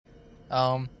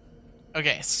Um,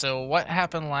 okay, so what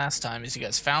happened last time is you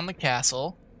guys found the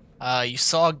castle. You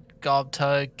saw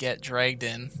Gobta get dragged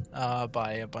in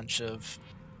by a bunch of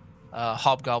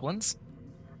hobgoblins.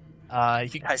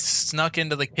 You guys snuck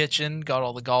into the kitchen, got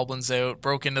all the goblins out,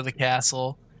 broke into the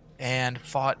castle, and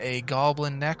fought a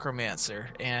goblin necromancer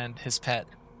and his pet.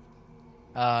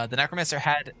 The necromancer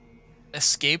had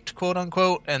escaped, quote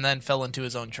unquote, and then fell into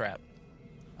his own trap.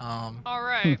 All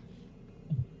right.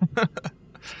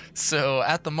 So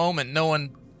at the moment, no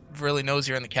one really knows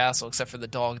you're in the castle except for the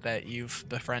dog that you've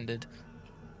befriended.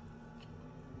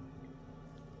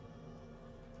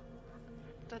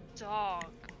 The dog.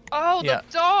 Oh, Yeah.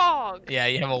 the dog! Yeah,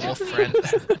 you have a wolf friend.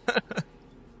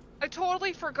 I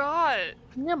totally forgot.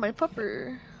 Yeah, my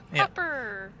pupper. Yeah.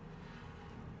 Pepper.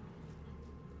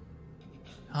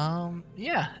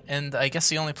 Yeah, and I guess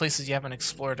the only places you haven't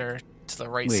explored are to the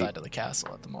right Wait. side of the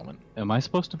castle at the moment. Am I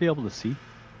supposed to be able to see?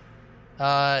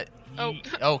 Oh.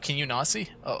 Oh, can you not see?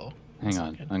 Uh-oh. Hang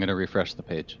on, I'm gonna refresh the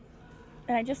page.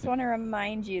 And I just want to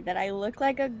remind you that I look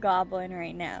like a goblin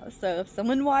right now. So if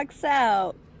someone walks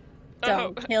out,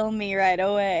 don't kill me right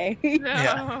away. No.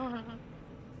 Yeah.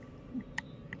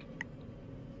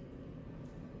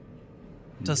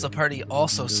 Does the party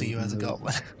also see you as a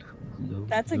goblin?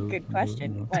 That's a good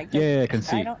question. Like, Yeah, I can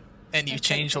see. And you Okay,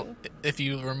 change, cool. if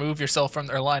you remove yourself from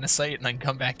their line of sight and then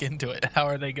come back into it, how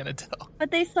are they gonna tell?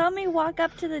 But they saw me walk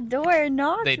up to the door and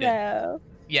knock, They did. though.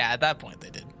 Yeah, at that point they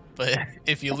did. But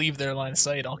if you leave their line of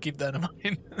sight, I'll keep that in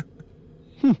mind.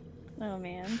 Oh,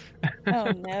 man.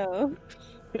 Oh, no.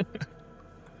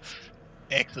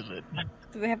 Excellent.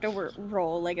 Do they have to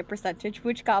roll, like, a percentage?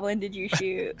 Which goblin did you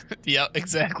shoot? Yeah,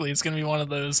 exactly. It's gonna be one of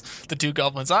those, the two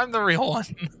goblins. I'm the real one.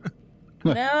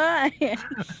 No, I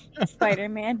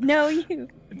Spider-Man. No, you.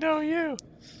 No, you.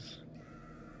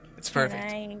 It's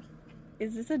perfect.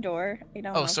 Is this a door? I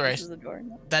don't Oh, know sorry. if this is a door.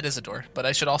 That is a door, but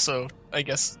I should also, I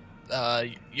guess,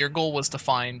 your goal was to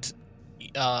find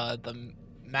the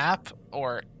map,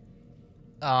 or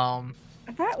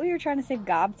I thought we were trying to save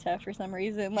Gobta for some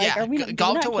reason. Like, Yeah, are we do we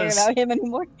Gobta not care was- about him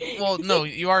anymore? well, no,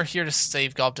 you are here to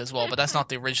save Gobta as well, but that's not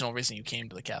the original reason you came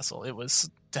to the castle. It was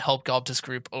to help Gobta's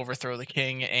group overthrow the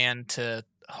king and to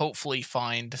hopefully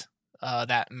find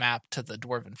that map to the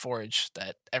Dwarven Forge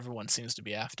that everyone seems to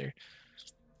be after.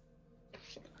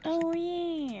 Oh,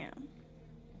 yeah.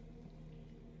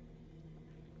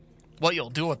 What you'll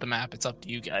do with the map, it's up to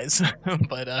you guys.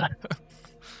 But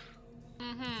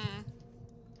Mm-hmm.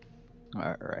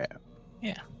 Alright.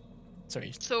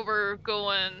 sorry, So we're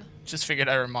going just figured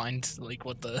I'd remind like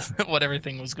what the what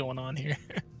everything was going on here.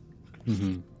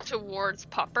 towards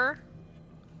Pupper,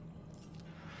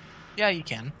 Yeah, you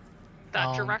can.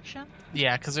 that direction.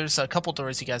 Yeah, because there's a couple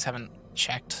doors you guys haven't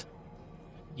checked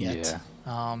yet.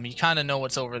 Yeah. You kind of know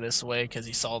what's over this way because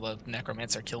you saw the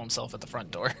necromancer kill himself at the front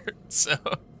door. So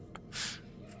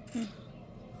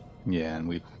Yeah, and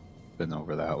we've been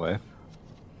over that way.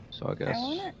 So I guess.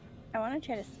 I wanna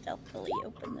try to stealthily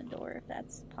open the door if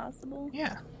that's possible.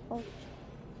 yeah.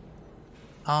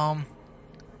 Oh.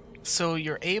 So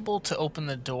you're able to open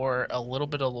the door a little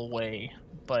bit of the way,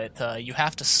 but you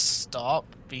have to stop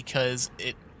because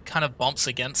it kind of bumps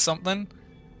against something.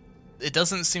 It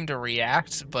doesn't seem to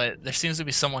react, but there seems to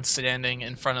be someone standing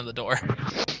in front of the door.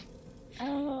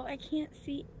 Oh, I can't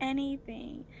see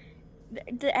anything.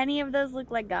 Do any of those look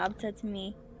like Gobta to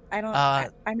me? I don't.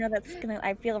 I know that's gonna.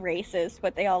 I feel racist,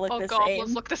 but they all look All the goblins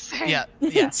same. look the same.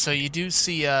 Yeah. So you do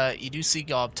see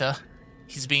Gobta.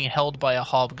 He's being held by a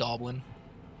hobgoblin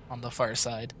on the far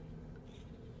side.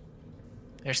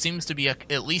 There seems to be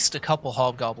at least a couple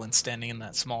hobgoblins standing in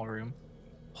that small room,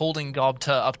 holding Gobta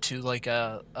up to like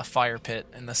a fire pit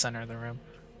in the center of the room.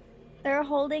 They're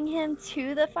holding him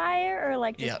to the fire, or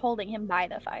like just Yeah. holding him by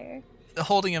the fire.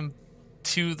 Holding him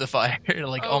to the fire,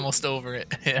 like Oh. almost over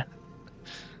it. Yeah.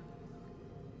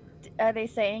 Are they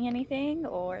saying anything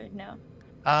or no?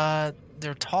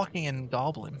 They're talking in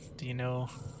Goblin. Do you know?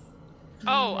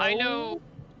 Oh, I No? know.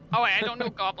 Oh, wait, I don't know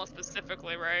goblin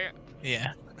specifically, right?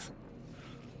 Yeah.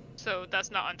 So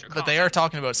that's not under. But they are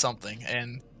talking about something,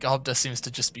 and Gobda seems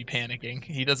to just be panicking.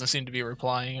 He doesn't seem to be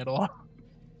replying at all.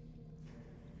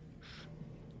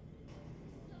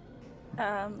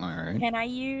 Alright. Can I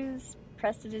use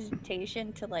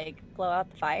prestidigitation to like blow out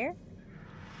the fire?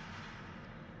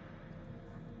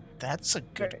 That's a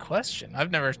good Sure. question.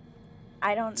 I've never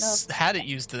I don't know had it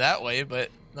used that way, but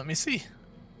let me see.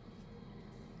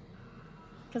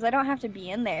 because I don't have to be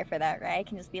in there for that, right? I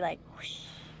can just be like, whoosh.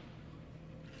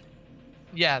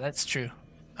 Yeah, that's true.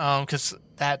 Because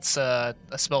that's a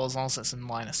spell as long as it's in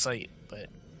line of sight, but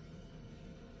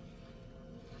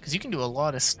because you can do a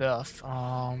lot of stuff.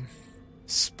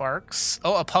 Sparks.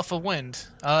 Oh, a puff of wind.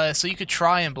 So you could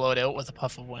try and blow it out with a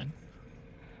puff of wind.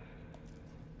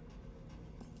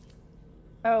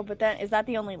 Oh, but then is that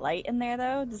the only light in there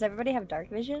though? Does everybody have dark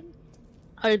vision?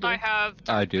 I have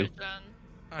I dark do. vision.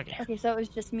 Okay. Okay, so it was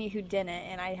just me who didn't,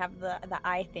 and I have the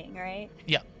eye thing, right?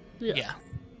 Yeah.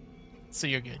 So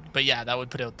you're good. But yeah, that would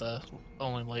put out the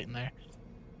only light in there.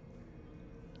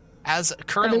 As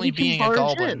currently we can being a barge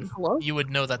goblin, in. Hello? you would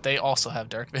know that they also have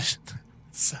dark vision.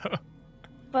 So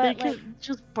But They like, could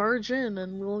just barge in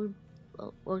and we'll.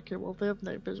 Oh, okay, well they have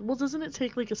night vision. Well, doesn't it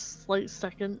take like a slight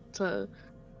second to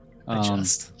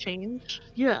adjust. change?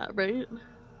 Yeah, right.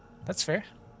 That's fair.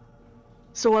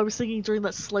 So I was thinking during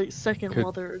that slight second Could-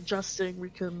 while they're adjusting, we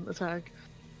can attack.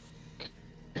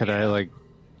 Could I like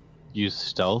use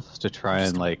stealth to try Just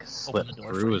and gonna like slip the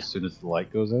door for through you. as soon as the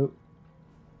light goes out?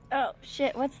 oh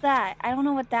shit, what's that? I don't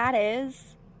know what that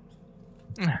is.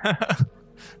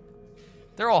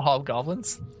 They're all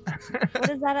hobgoblins. What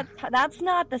is that? That's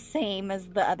not the same as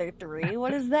the other three.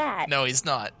 What is that? No, he's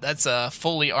not. That's a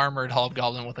fully armored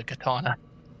hobgoblin with a katana.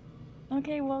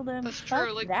 Okay, well then, That's fuck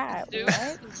true. Like that. Zook,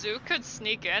 What? Zook could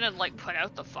sneak in and like put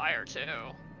out the fire too.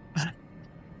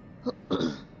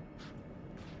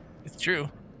 It's true.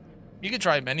 You could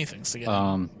try many things to get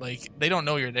them. Like they don't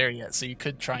know you're there yet, so you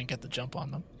could try and get the jump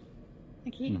on them.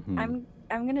 Okay, Mhm.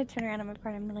 I'm gonna turn around on my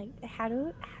part. I'm like, how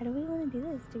do we want to do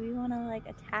this? Do we want to like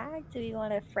attack? Do we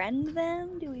want to friend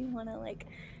them? Do we want to like?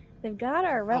 They've got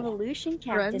our revolution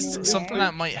captain in friends? there. Something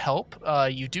that might help.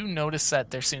 You do notice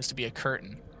that there seems to be a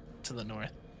curtain to the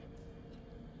north.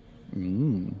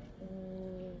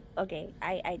 Okay,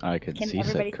 I could can see everybody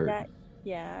said see that? curtain.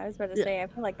 Yeah, I was about to Yeah. say. I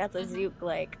feel like that's a Zook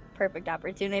like perfect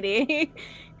opportunity.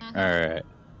 All right,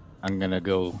 I'm gonna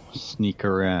go sneak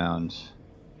around.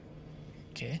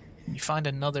 Okay. You find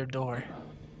another door.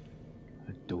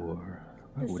 A door.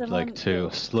 I Does would someone- like to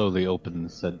slowly open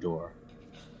said door.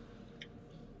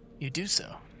 You do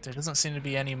so. There doesn't seem to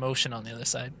be any motion on the other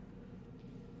side.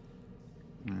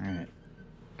 All right.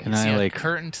 Can You see I a like?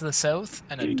 curtain to the south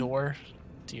and a door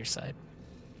to your side.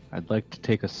 I'd like to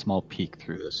take a small peek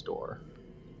through this door.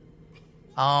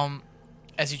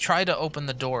 As you try to open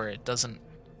the door, it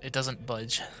doesn't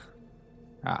budge.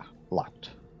 Ah,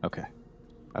 locked. Okay,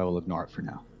 I will ignore it for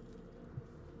now.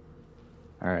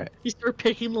 All right. You start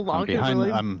picking the I'm lock. behind.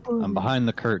 and I'm boom. behind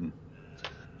the curtain.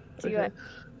 do Okay.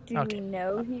 Okay. we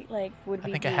know he like would I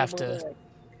we think be I have able to- like,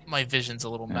 My vision's a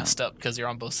little Yeah. messed up because you're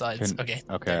on both sides. Can- Okay.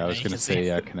 Okay, there, I was now you gonna can say, see.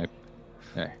 yeah. Can I?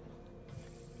 Hey.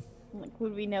 like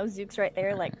would we know Zook's right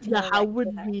there? Like to Yeah, know, how like,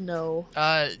 would to- we know?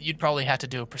 You'd probably have to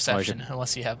do a perception can-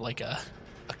 unless you have like a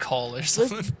call or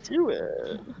something. Let's do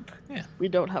it. Yeah. We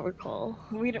don't have a call.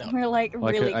 we don't, No. we're like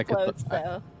Well, really I could close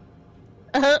I-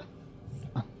 though.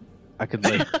 I could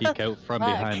like peek out from Fuck.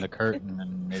 behind the curtain,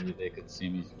 and maybe they could see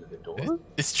me through the door.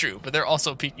 It's true, but they're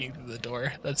also peeking through the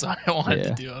door. That's why I wanted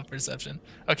Yeah. to do a perception.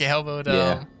 Okay, how about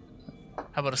Yeah. how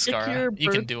about a Stick Skara? your You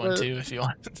can bird do one foot. too if you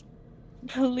want.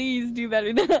 Please do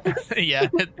better than us. Yeah,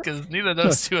 because neither of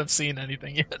those two have seen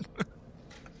anything yet.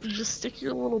 Just stick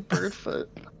your little bird foot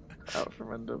out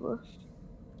from under the.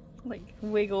 Like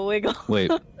wiggle, wiggle.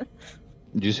 Wait,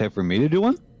 did you say for me to do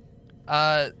one?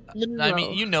 I No,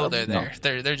 mean, you know they're No.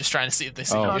 there. They're just trying to see if they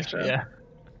see Oh. you. Gotcha. Yeah,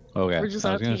 Okay, We're just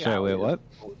I was gonna asking say, wait, Allie. what?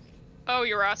 Oh,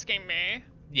 you're asking me?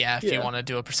 yeah. If you Yeah. want to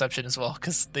do a perception as well,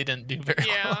 because they didn't do very well.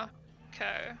 Yeah.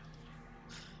 Okay.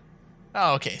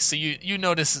 Oh, okay. So you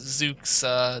notice Zook's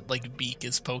like beak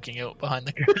is poking out behind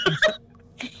the curtain.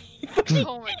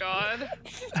 Oh my god.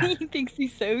 He thinks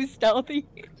he's so stealthy.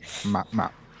 Ma, ma.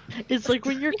 It's like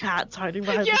when your cat's hiding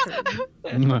behind Yeah. the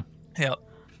curtain. Yep.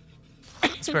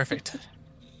 It's perfect.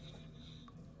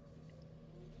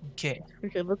 Okay.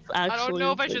 Okay, let's actually. I don't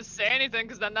know if I should say anything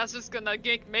because then that's just gonna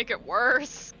make it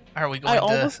worse. Are we going I to?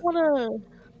 almost wanna.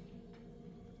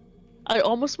 I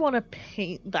almost want to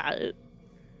paint that.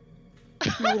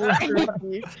 little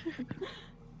curtain.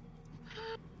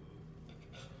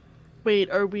 Wait,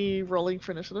 are we rolling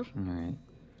for initiative? Alright.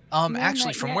 No, Actually,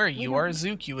 not from yet. where We you are, haven't.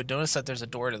 Zook, you would notice that there's a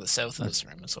door to the south of this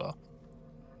room as well.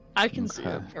 I can see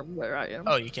Okay. it from where I am.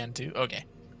 Oh, you can too. Okay.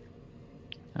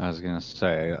 I was gonna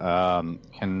say,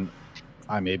 can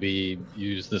I maybe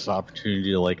use this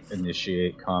opportunity to like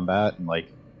initiate combat and like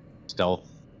stealth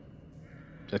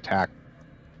attack?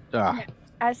 Ah,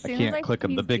 As I soon can't as click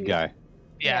him, see the big Zook- guy.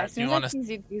 Yeah. as Do soon you as want I to? see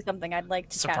Zook do something, I'd like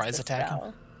to surprise cast a attack him?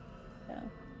 spell. Yeah.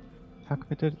 How come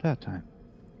I did it that time?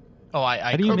 Oh, I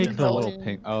How do you clicked make and the hold. little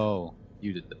ping? Oh,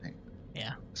 you did the ping.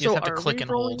 Yeah. You So just have to are click we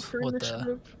and rolling hold for with the.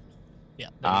 initiative? Yeah.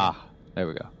 there you go. There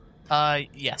we go.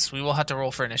 Yes, we will have to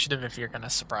roll for initiative if you're gonna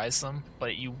surprise them,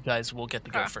 but you guys will get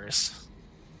to go Okay. first.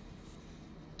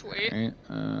 Sweet.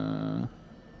 Alright,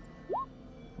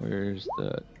 Where's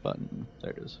the button?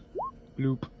 There it is.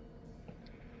 Bloop.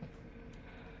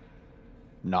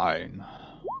 9.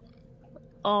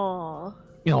 Aw.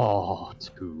 Oh,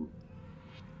 2.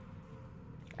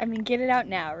 I mean, get it out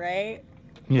now, right?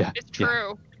 Yeah. It's yeah.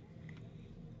 true.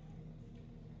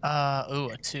 Ooh,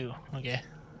 a 2. Okay.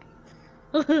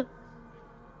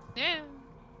 Yeah.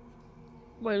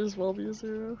 Might as well be a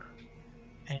 0.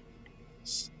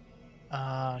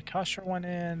 Kosher went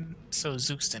in, so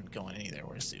Zook's didn't go in either.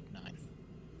 Where's Zook? 9.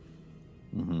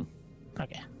 Mm-hmm.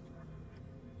 Okay.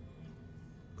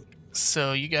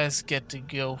 So you guys get to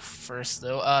go first,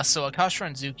 though. So Akasha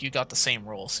and Zook, you got the same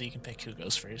roll, so you can pick who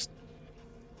goes first.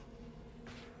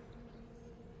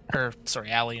 Or,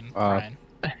 sorry, Allie and Ryan.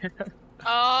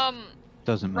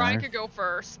 Doesn't Ryan matter. could go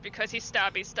first because he's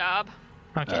stabby stab.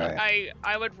 Okay. Alright.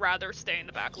 I would rather stay in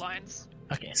the back lines.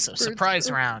 Okay, so surprise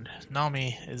round.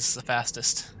 Nami is the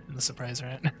fastest in the surprise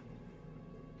round.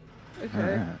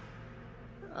 Okay.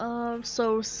 Alright.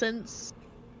 So since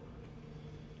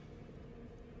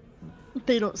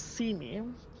they don't see me.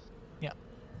 Yeah.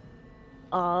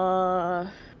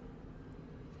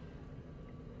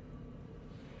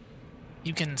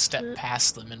 You can step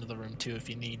past them into the room too if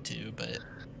you need to, but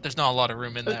there's not a lot of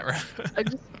room in that room. I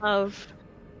just have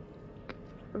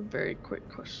a very quick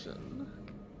question.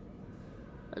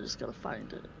 I just gotta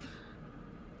find it.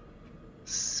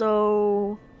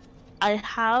 So, I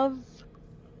have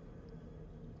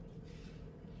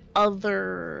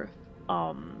other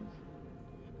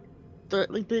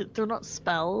they're not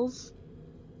spells.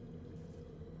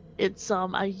 It's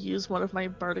I use one of my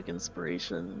bardic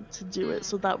inspiration to do it,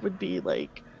 so that would be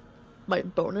like my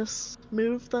bonus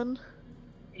move then.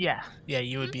 Yeah,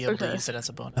 you would be able to Okay. use it as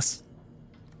a bonus.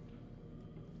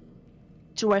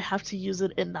 Do I have to use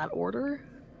it in that order?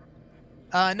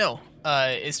 No.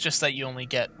 It's just that you only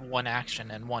get one action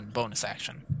and one bonus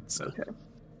action. So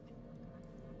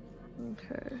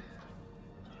Okay.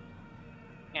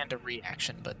 and a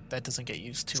reaction, but that doesn't get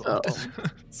used too So- often.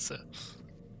 So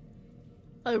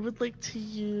I would like to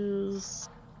use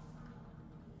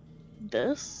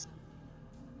this,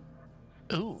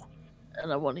 ooh.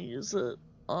 and I want to use it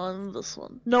on this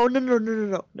one. No. I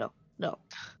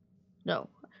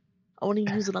want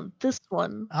to use it on this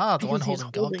one. Ah, the one because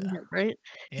he's holding Gobta. him, right?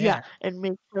 Yeah. And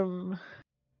make him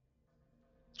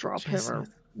drop him, or Jesus.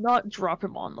 not drop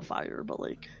him on the fire, but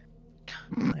like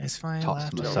It's fine.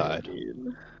 Toss him laughter. aside.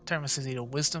 Terminus is a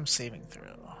wisdom saving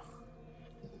throw.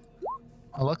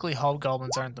 Luckily,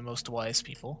 hobgoblins aren't the most wise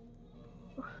people.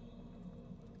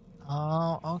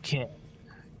 Oh, okay.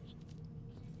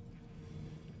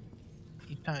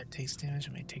 Each time it takes damage,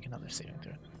 it may take another saving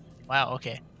throw. Wow,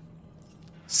 okay.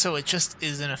 So it just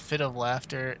is in a fit of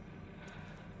laughter.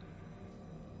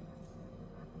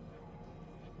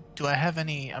 Do I have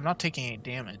any... I'm not taking any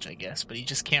damage, I guess, but he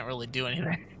just can't really do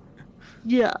anything.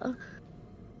 Yeah.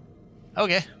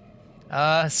 Okay.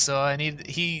 So I need...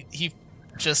 He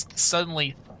just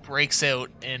suddenly breaks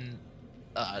out in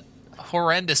a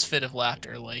horrendous fit of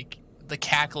laughter. Like, the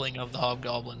cackling of the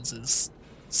hobgoblins is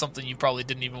something you probably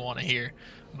didn't even want to hear.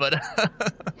 But,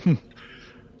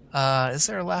 is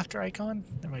there a laughter icon?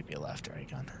 There might be a laughter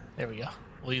icon. There we go.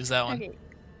 We'll use that one. Okay.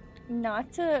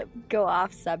 Not to go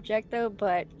off subject though,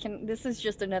 but this is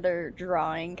just another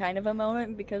drawing kind of a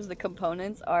moment because the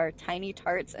components are tiny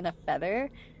tarts and a feather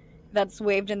that's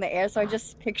waved in the air. So I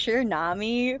just picture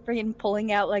Nami freaking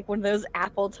pulling out like one of those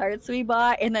apple tarts we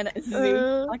bought, and then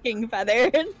Zook fucking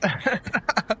feathered.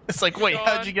 It's like, wait, God.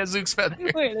 how'd you get Zook's feather?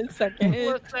 Wait a second.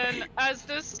 Listen, as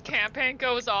this campaign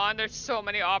goes on, there's so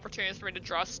many opportunities for me to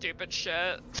draw stupid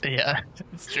shit. Yeah,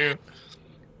 it's true.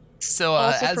 So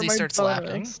Also as for he my starts laughing,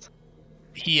 bonus,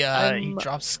 he I'm-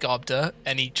 drops Skobta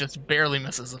and he just barely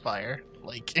misses the fire.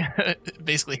 Like,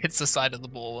 basically hits the side of the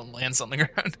bowl and lands on the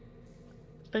ground.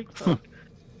 Big fuck.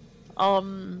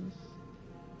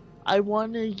 I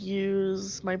want to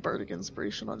use my bardic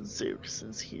inspiration on Zook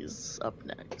since he's up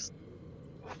next.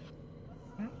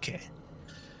 Okay.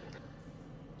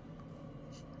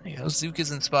 There you go. Zook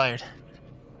is inspired.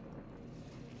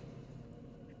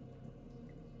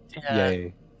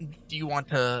 Yay. Do you want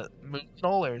to move at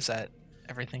all, or is that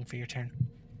everything for your turn?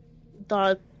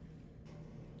 That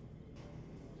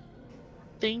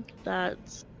think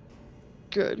that's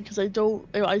good because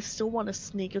I still want to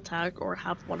sneak attack or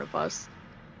have one of us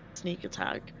sneak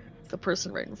attack the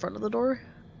person right in front of the door.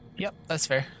 Yep, that's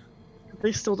fair.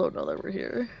 They still don't know that we're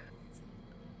here.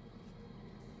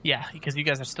 Yeah, because you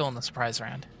guys are still in the surprise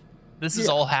round. This is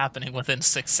Yeah. all happening within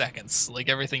 6 seconds. Like,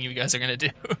 everything you guys are gonna do.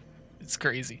 It's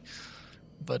crazy.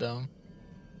 But,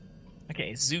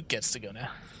 okay, Zook gets to go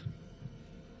now.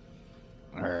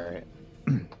 Alright.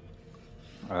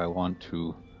 I want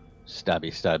to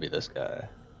stabby this guy.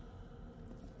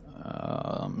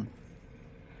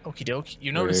 Okie doke.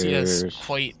 You notice he has Where's-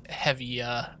 quite heavy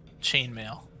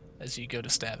chainmail as you go to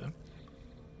stab him.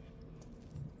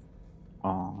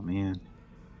 Oh man.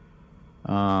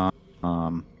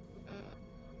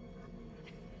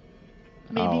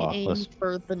 Maybe Oh, aim let's-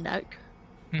 for the neck.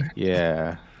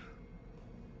 Yeah.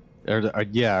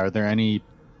 Are there any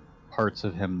parts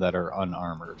of him that are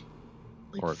unarmored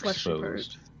Like or fleshy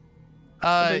exposed?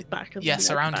 parts. Like back of the Yes,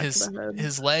 neck, around back of his the head.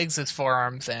 his legs, his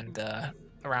forearms, and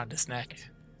around his neck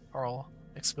are all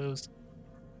exposed.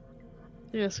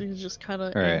 Yeah, so you just kind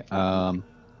of. All right.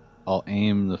 I'll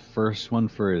aim the first one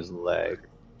for his leg,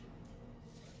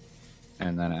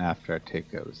 and then after I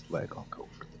take out his leg, I'll go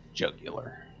for the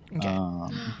jugular.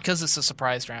 Okay. Because it's a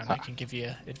surprise round, I can give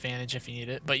you advantage if you need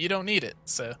it, but you don't need it.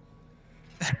 So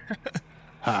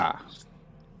Ha!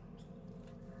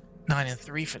 9 and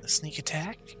 3 for the sneak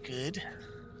attack. Good.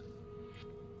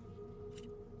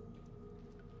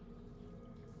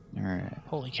 All right.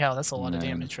 Holy cow, that's a lot of And then-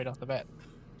 damage right off the bat.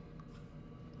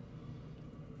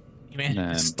 You And managed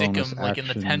to then stick bonus him like in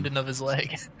the action. tendon of his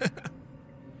leg.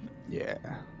 Yeah.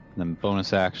 Then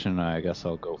bonus action, I guess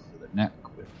I'll go for the neck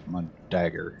with my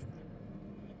dagger.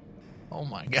 Oh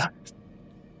my god.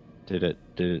 Did it?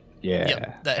 Yeah.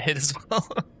 Yep, that hit as well.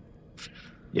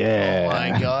 Yeah. Oh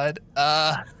my god.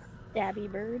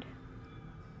 Stabby bird.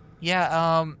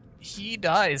 Yeah, he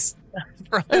dies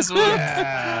from his wound.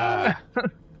 Yeah.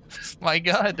 My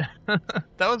god.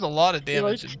 That was a lot of You're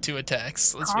damage like, in 2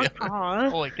 attacks. Let's be honest. Caw-caw.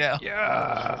 Holy cow.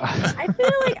 Yeah.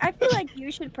 I feel like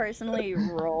you should personally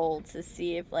roll to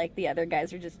see if like the other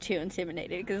guys are just too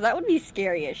intimidated, because that would be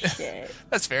scary as shit.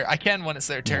 That's fair. I can when it's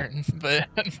their turn, but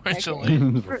unfortunately,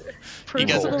 Roll You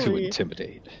guys are- to Personally,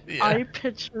 intimidate. yeah. I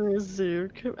picture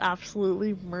Zook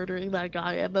absolutely murdering that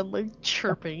guy and then like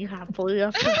chirping happily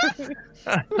after.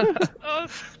 Oh,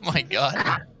 My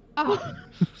god.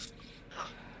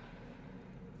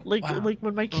 like Wow. like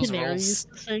when my Those canary rolls. used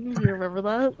to sing. Do you remember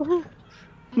that?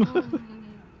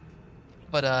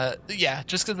 But yeah,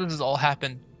 just because this is all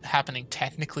happening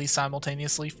technically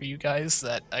simultaneously for you guys,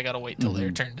 that I gotta wait till their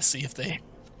Mhm. turn to see if they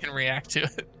can react to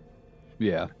it.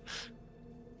 Yeah.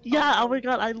 Yeah. Oh my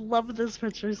god, I love this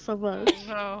picture so much.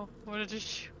 no. What did you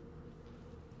shoot?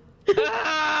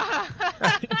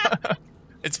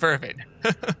 It's perfect.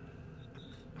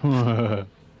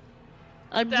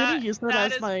 I'm That- gonna use that that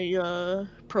as is- my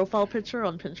profile picture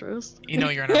on Pinterest. You know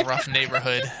you're in a rough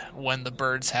neighborhood when the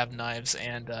birds have knives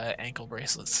and ankle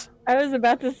bracelets. I was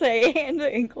about to say, and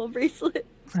an ankle bracelet.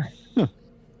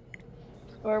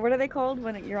 Or what are they called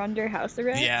when you're under house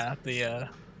arrest? Yeah, the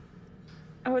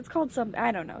Oh, it's called some.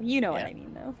 I don't know. You know what Yeah. I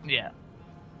mean, though. yeah.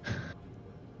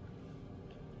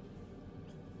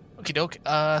 Okie doke.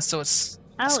 So it's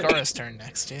Alex. Scar's turn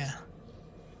next. Yeah.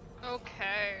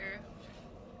 Okay.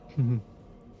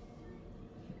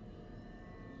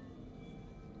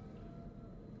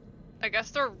 I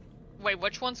guess they're. Wait,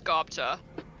 which one's Gobta?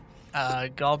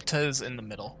 Gobta's in the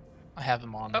middle. I have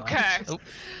him on. Okay. Oh,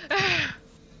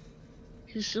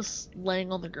 He's just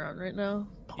laying on the ground right now,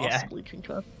 Yeah. possibly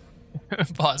concussed.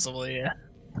 possibly. Yeah.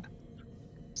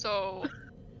 So,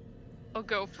 I'll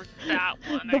go for that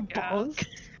one, The I guess. bonk.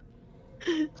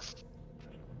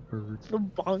 The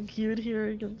bonk you would hear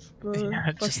against the.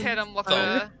 Yeah, just fucking Hit him with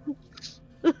fire.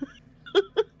 a.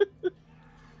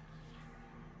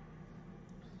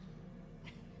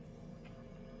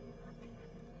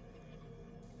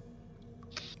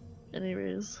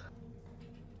 Anyways,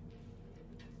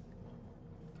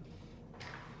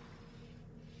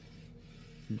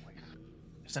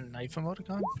 There's a knife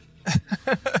emoticon.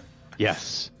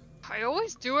 Yes. I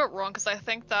always do it wrong because I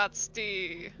think that's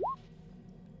the.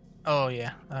 Oh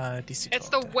yeah. DC. It's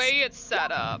 12 the dice. way it's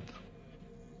set up.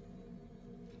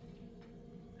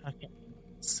 Okay.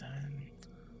 So,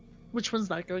 which one's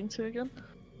that going to again?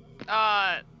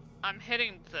 I'm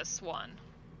hitting this one.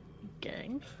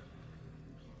 Gang.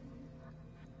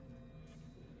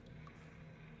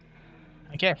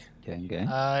 okay.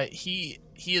 Okay. He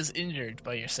is injured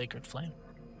by your sacred flame.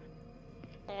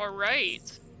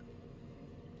 Alright.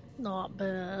 Not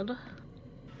bad. In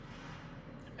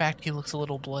fact, he looks a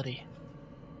little bloody.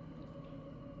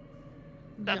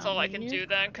 That's all I can Yummy. do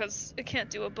then, because it can't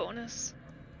do a bonus.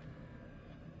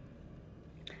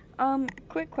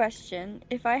 Quick question.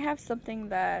 If I have something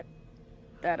that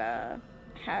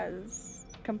has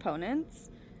components,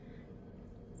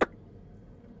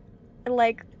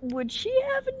 like, would she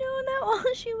have known that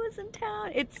while she was in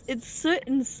town? It's soot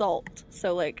and salt,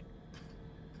 so like,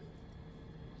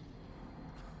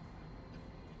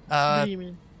 What do you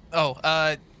mean?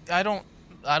 I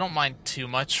don't mind too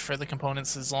much for the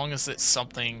components as long as it's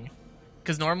something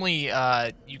because normally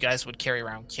you guys would carry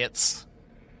around kits.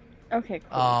 Okay,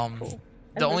 cool. Cool.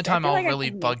 The only time I feel I'll like I really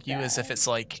can bug make you is that. if it's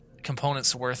like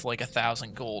components worth like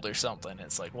 1,000 gold or something.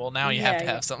 It's like, well, now you have to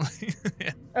Yeah, have something.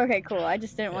 Yeah. Okay, cool. I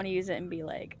just didn't want to use it and be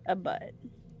like a butt.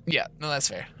 Yeah, no, that's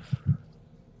fair.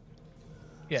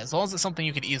 Yeah, as long as it's something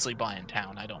you could easily buy in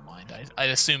town, I don't mind. I'd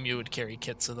assume you would carry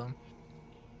kits of them.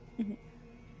 Mhm.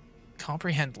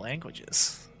 Comprehend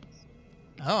languages.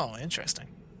 Oh, interesting.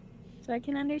 So I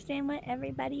can understand what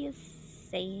everybody is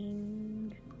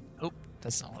saying. Oh,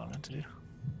 that's not what I meant to do.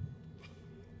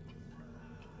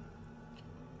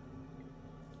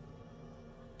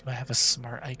 Do I have a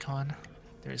smart icon?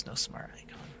 There is no smart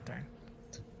icon. Darn.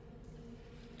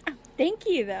 Thank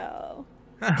you, though.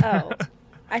 Oh,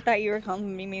 I thought you were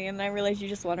calling me, and I realized you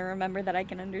just want to remember that I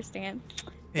can understand.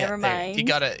 Yeah, Never there. mind. You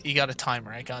got a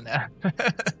timer icon now.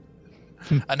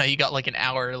 I know you got like an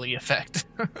hourly effect.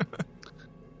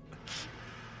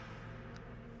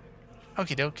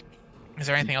 Okie doke. Is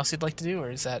there anything else you'd like to do, or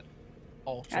is that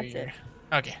all for That's your... it.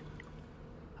 Okay.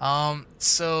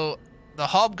 So the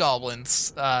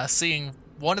hobgoblins, seeing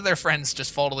one of their friends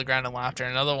just fall to the ground in laughter,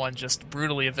 and another one just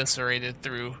brutally eviscerated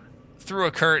through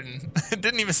a curtain.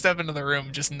 Didn't even step into the room,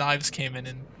 just knives came in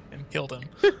and killed him.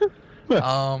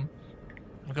 I'm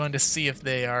going to see if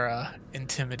they are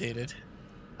intimidated.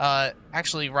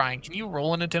 Actually, Ryan, can you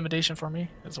roll an intimidation for me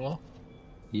as well?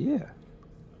 Yeah.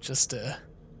 Just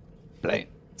Play.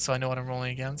 so I know what I'm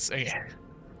rolling against. Okay.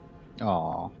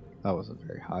 Aw, that wasn't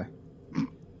very high.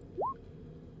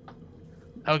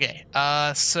 Okay.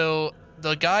 So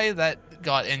the guy that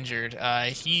got injured,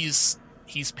 he's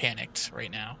panicked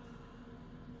right now.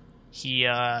 He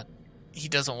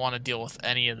doesn't want to deal with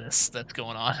any of this that's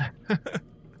going on.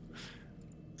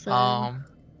 So,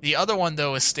 The other one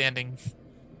though is standing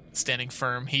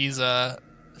firm. He's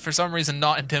for some reason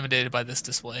not intimidated by this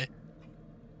display.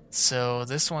 So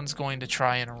this one's going to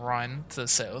try and run to the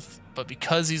south, but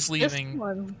because he's leaving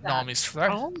Nami's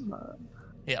threat,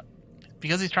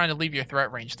 because he's trying to leave your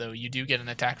threat range, though, you do get an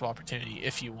attack of opportunity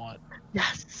if you want.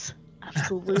 yes,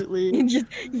 absolutely.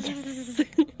 Yes.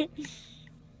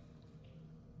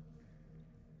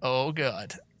 Oh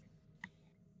god.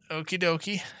 Okie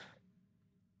dokie.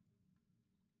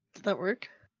 Did that work?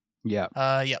 Yeah.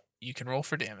 Yep. You can roll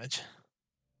for damage.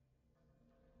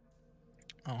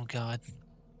 Oh god.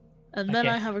 And then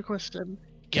Okay. I have a question.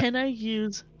 Yep. Can I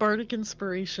use Bardic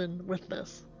Inspiration with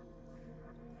this?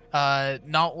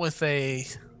 Not with an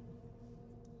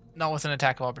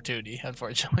attack of opportunity,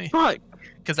 unfortunately, Fuck!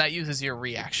 because that uses your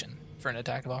reaction for an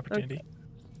attack of opportunity.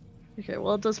 Okay,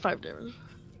 well it does 5 damage.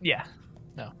 Yeah.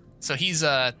 No. So he's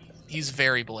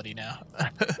very bloody now.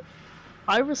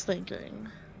 I was thinking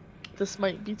this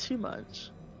might be too much.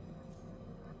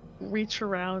 Reach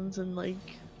around and like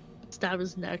stab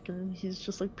his neck and he's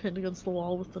just like pinned against the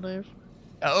wall with the knife.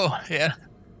 Oh, yeah.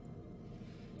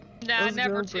 Nah, Let's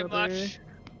never go, too brother. much.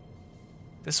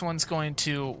 This one's going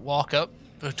to walk up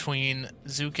between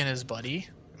Zook and his buddy.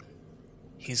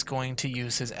 He's going to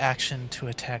use his action to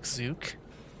attack Zook.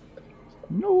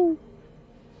 No.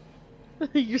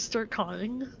 You start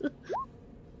conning.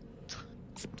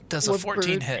 Does a What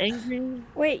 14 bird? hit? Angry?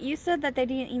 Wait, you said that they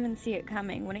didn't even see it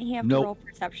coming. Wouldn't he have Nope. to roll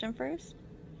perception first?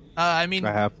 I mean,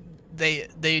 I have. they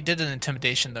did an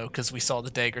intimidation, though, because we saw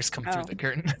the daggers come through Oh. the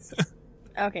curtain.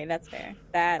 Okay, that's fair.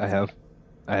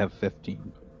 I have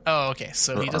 15. Oh, okay,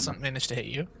 so For he doesn't armor. manage to hit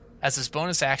you. As his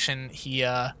bonus action, he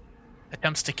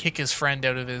attempts to kick his friend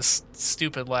out of his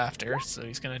stupid laughter, so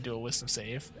he's going to do a wisdom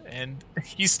save, and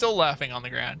he's still laughing on the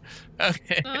ground.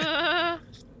 Okay.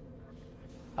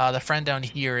 The friend down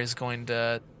here is going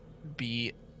to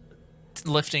be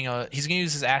lifting he's going to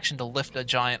use his action to lift a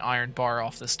giant iron bar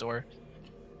off this door.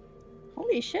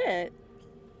 Holy shit.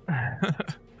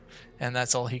 And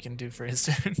that's all he can do for his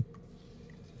turn.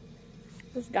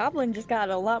 This goblin just got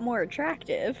a lot more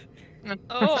attractive.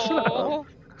 Oh.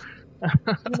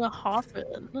 I'm gonna hop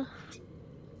in.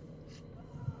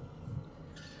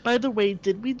 By the way,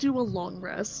 did we do a long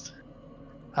rest?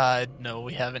 No,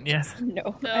 we haven't yet.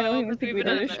 No, No, I don't even because think we've we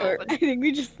been did in a the short. open. I think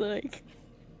we just like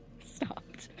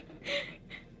stopped.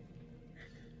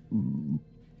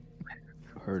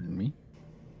 Pardon me.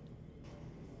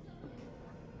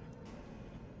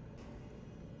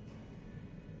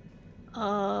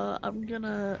 I'm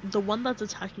gonna... The one that's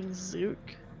attacking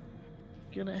Zook.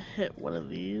 Gonna hit one of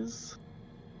these.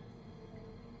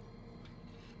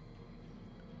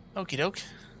 Okie doke.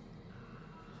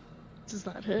 Does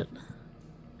that hit?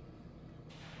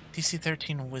 DC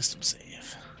 13 wisdom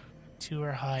save. 2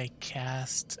 or high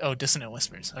cast. Oh, dissonant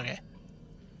whispers. Okay.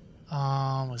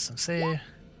 Wisdom save.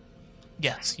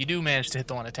 Yes, you do manage to hit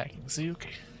the one attacking Zook.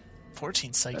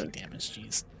 14 psychic damage,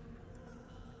 jeez.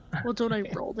 Well, don't I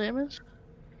roll damage?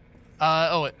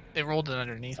 Oh, it rolled it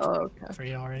underneath Oh, okay. for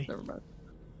you already. Never mind.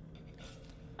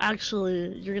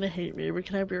 Actually, you're gonna hate me, but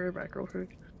can I be right back real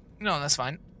quick? No, that's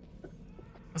fine.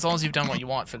 As long as you've done what you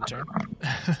want for the turn.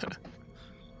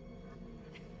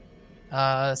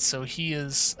 So he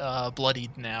is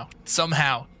bloodied now.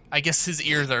 Somehow. I guess his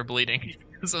ears are bleeding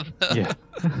because of the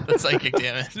psychic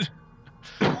damage.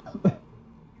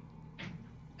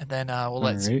 And then we'll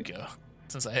let Zook go.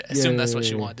 Since I assume that's what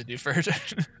she wanted to do for her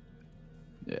turn.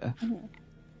 Yeah.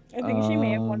 I think she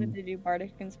may have wanted to do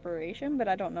Bardic Inspiration, but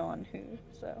I don't know on who,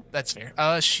 so. That's fair.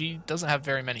 She doesn't have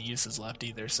very many uses left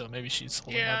either, so maybe she's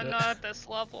holding on to it. not at this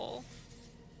level.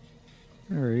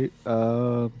 Alright,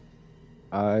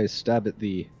 I stab at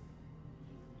thee.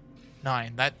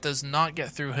 9. That does not get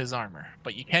through his armor,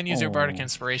 but you can use your Bardic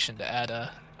Inspiration to add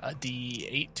a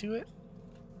D8 to it.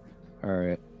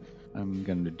 Alright, I'm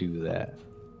gonna do that.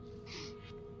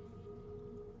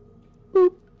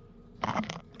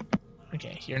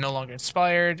 Okay, you're no longer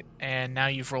inspired, and now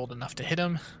you've rolled enough to hit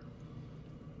him.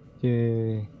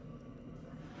 Yay.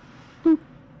 Boop.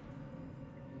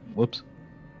 Whoops.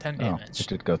 10 Oh, damage. it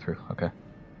did go through. Okay.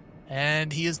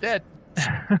 And he is dead.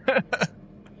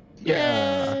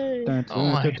 Yeah. Yay! Oh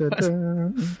my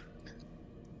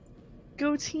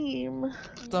Go team!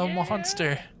 The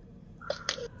monster.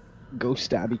 Go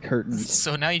stabby curtains.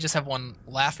 So now you just have one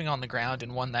laughing on the ground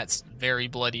and one that's very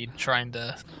bloodied, trying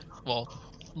to,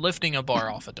 lifting a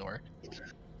bar off a door.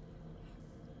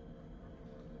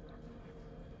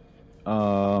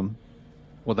 Well,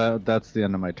 that's the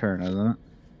end of my turn, isn't it?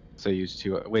 So I used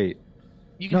 2. Wait.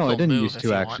 You can No, I still didn't move use if 2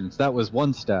 you want. actions. That was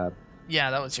 1 stab. Yeah,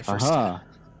 that was your first Aha. stab.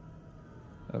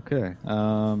 Okay.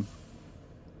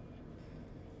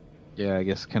 Yeah, I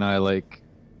guess can I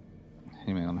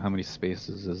hang on, how many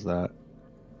spaces is that?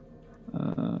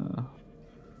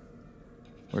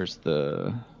 Where's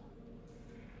this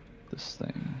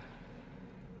thing?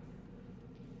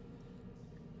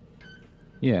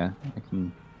 Yeah, I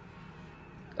can.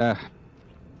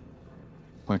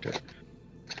 Pointer.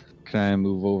 Can I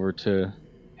move over to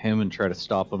him and try to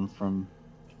stop him from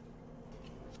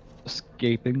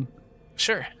escaping?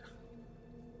 Sure.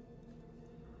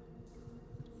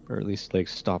 Or at least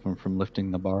stop him from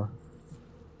lifting the bar?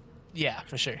 Yeah,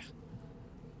 for sure.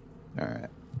 Alright.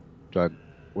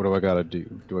 What do I gotta do?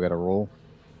 Do I gotta roll?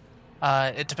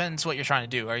 It depends what you're trying to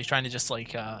do. Are you trying to just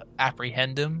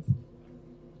apprehend him?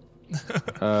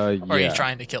 Or are you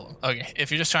trying to kill him? Okay, if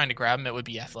you're just trying to grab him, it would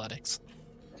be athletics.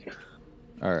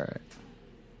 Alright.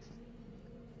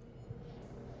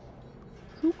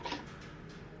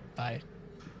 Alright.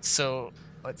 So,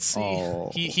 let's see.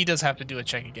 Oh. He does have to do a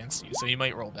check against you, so he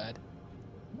might roll bad.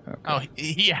 Okay. Oh,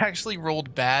 he actually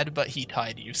rolled bad, but he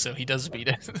tied you, so he does beat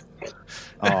it.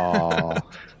 Oh.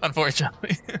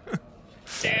 Unfortunately.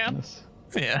 Damn.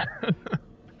 Yeah.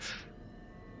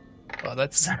 Well,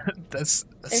 that's It's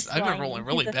I've been slimy. rolling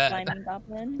really He's a bad. slimy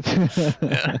goblin.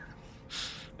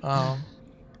 Yeah.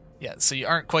 Yeah, so you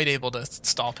aren't quite able to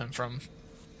stop him from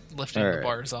lifting the Alright.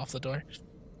 bars off the door.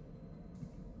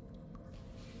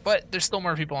 But there's still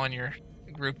more people on your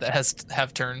group that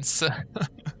have turns. So.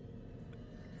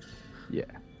 Yeah.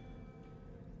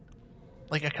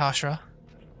 Like Akashra.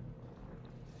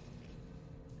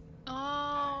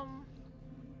 I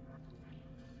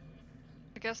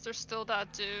guess there's still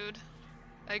that dude.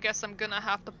 I guess I'm gonna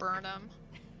have to burn him.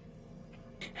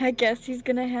 I guess he's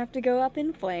gonna have to go up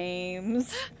in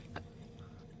flames.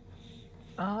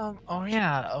 Oh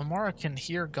yeah, Amara can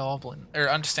hear Goblin, or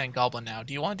understand Goblin now.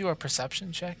 Do you want to do a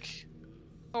perception check?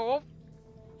 Oh,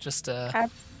 Just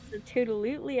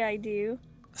Absolutely, I do.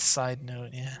 side note,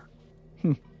 yeah.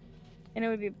 And it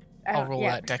would be. I'll roll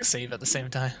yeah, that deck save at the same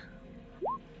time.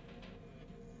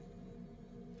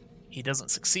 He doesn't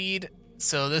succeed,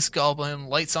 so this goblin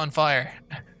lights on fire,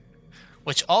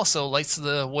 which also lights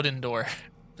the wooden door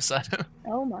beside him.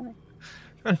 Oh my.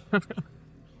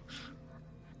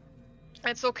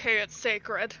 it's okay. It's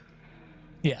sacred.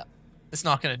 Yeah, it's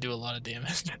not going to do a lot of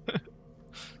damage,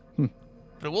 but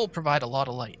it will provide a lot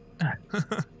of light.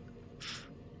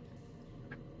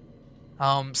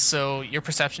 So your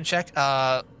perception check.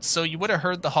 So you would have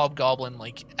heard the hobgoblin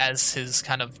as his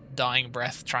kind of dying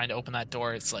breath trying to open that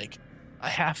door. It's like, I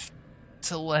have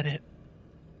to let it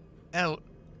out.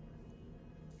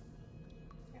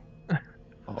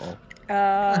 Uh-oh.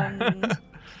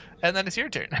 And then it's your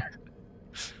turn.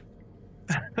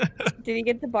 Did he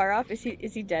get the bar off? Is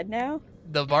he dead now?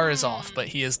 The bar is off, but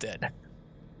he is dead.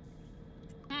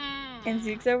 And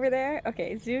Zook's over there?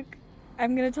 Okay, Zook.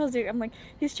 I'm gonna tell Zook, I'm like,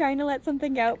 he's trying to let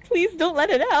something out. Please don't let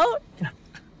it out.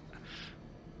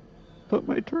 but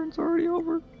my turn's already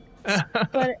over.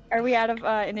 But are we out of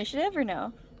initiative or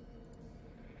no?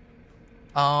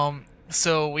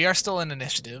 So we are still in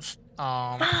initiative.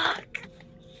 Fuck.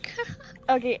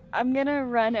 Okay, I'm gonna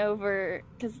run over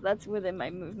because that's within my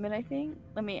movement. I think.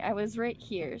 I was right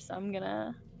here, so I'm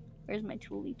gonna. Where's my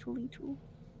tool?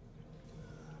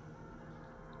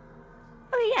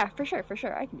 Oh yeah, for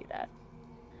sure. I can do that.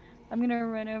 I'm gonna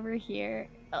run over here,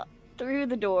 through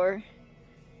the door,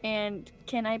 and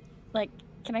can I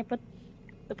put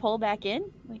the pole back in?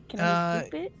 Like, can I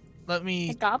loop it?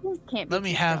 The goblins can't be Let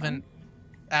me too have strong. an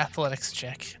athletics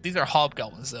check. These are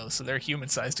hobgoblins though, so they're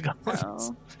human-sized goblins.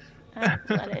 Oh,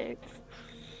 athletics.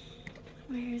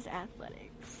 Where's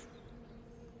athletics?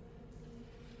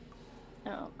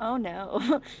 Oh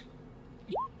no.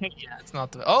 Yeah, it's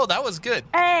not the. Oh, that was good.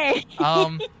 Hey.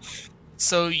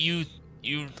 So you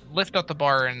lift up the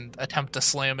bar and attempt to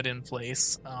slam it in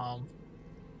place.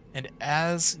 And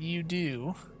as you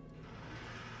do,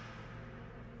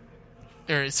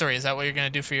 sorry, is that what you're gonna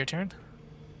do for your turn?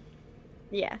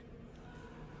 Yeah.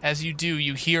 As you do,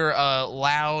 you hear a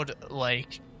loud,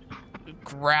 like,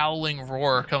 growling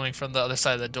roar coming from the other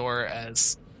side of the door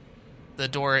as the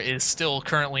door is still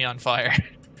currently on fire.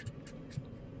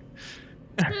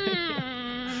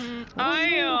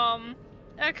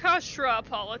 Akashra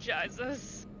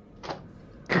apologizes.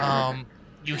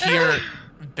 You hear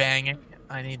banging.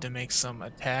 I need to make some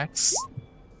attacks.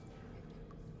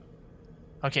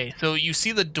 Okay, so you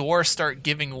see the door start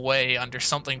giving way under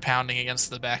something pounding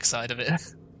against the backside of it.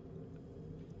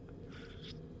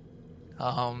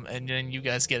 And then you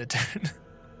guys get a turn.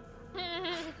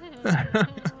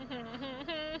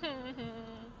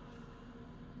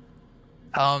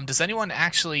 Does anyone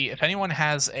actually, if anyone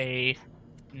has a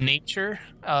nature,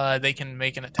 they can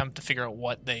make an attempt to figure out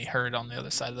what they heard on the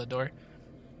other side of the door?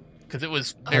 Because it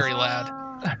was very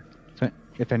loud.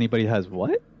 If anybody has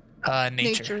what?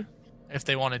 Nature. If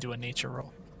they want to do a nature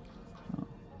roll.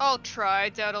 I'll try.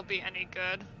 Doubt it'll be any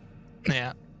good.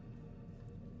 Yeah.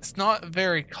 It's not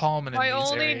very common in My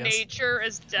these only areas. nature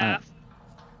is death.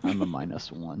 I'm a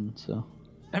 -1, so.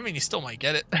 I mean, you still might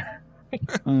get it.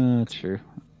 True.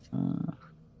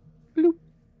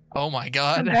 Oh my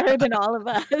god. Better than all of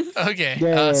us. Okay,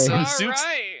 Yay. so All Zook's,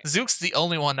 right. Zook's the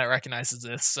only one that recognizes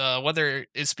this. Whether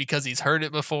it's because he's heard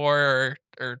it before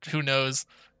or who knows,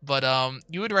 but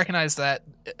you would recognize that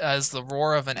as the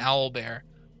roar of an owl bear.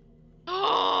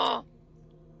 Oh,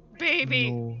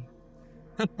 baby. No.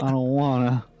 I don't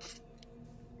wanna.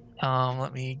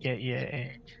 Let me get you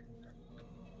a.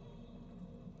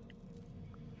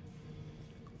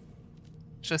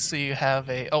 Just so you have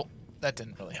a. Oh, that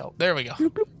didn't really help. There we go.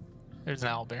 There's an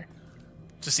owl bear.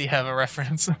 Just so you have a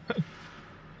reference.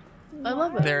 I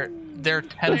love it. They're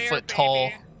 10-foot Bear, tall,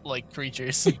 baby. like,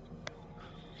 creatures.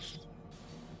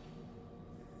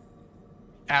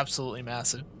 Absolutely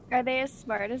massive. Are they as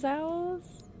smart as owls,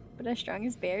 but as strong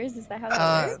as bears? Is that how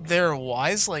that works? They're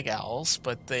wise like owls,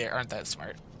 but they aren't that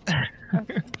smart.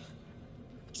 Okay.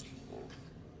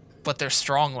 But they're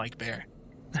strong like bear.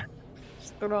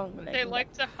 Strong. They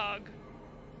like to hug,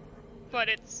 but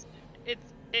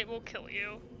it will kill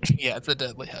you. Yeah, it's a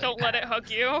deadly hug. Don't let it hug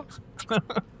you.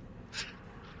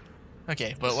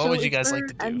 Okay, but what So would you is guys like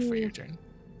there to do for any- your turn?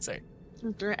 Sorry.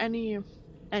 Is there any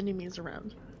enemies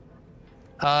around?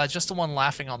 Just the one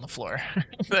laughing on the floor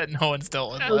that no one's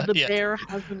dealt with So the yet. bear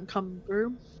hasn't come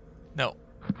through? No.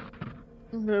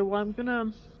 No, well, I'm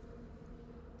gonna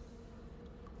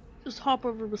just hop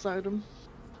over beside him.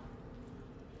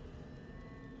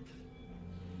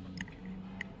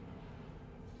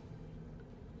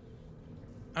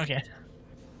 Okay.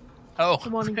 Oh, I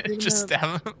wanna get him just up.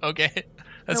 stab him? Okay,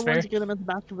 that's I fair. want to get him at the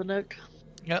back of the neck.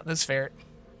 Yeah, that's fair.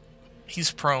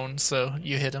 He's prone, so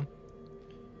you hit him.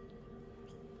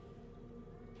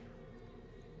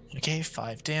 Okay,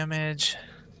 5 damage.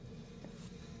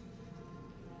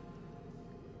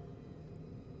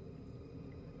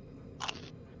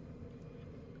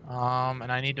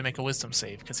 And I need to make a wisdom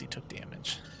save because he took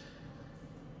damage.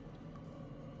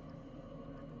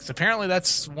 Because apparently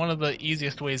that's one of the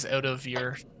easiest ways out of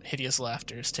your hideous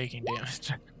laughter is taking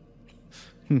damage.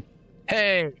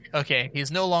 Hey! Okay,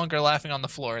 he's no longer laughing on the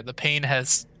floor. The pain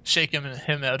has shaken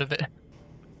him out of it.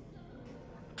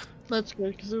 That's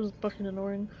good, because it was fucking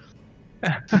annoying.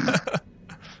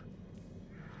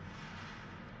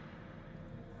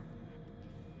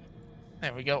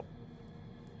 There we go.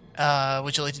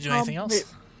 Would you like to do anything else? wait.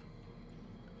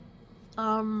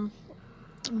 I'm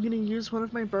gonna use one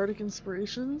of my bardic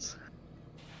inspirations.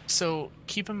 So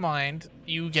keep in mind,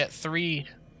 you get 3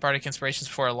 bardic inspirations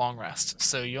before a long rest.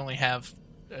 So you only have,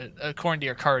 according to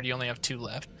your card, you only have 2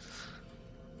 left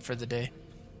for the day.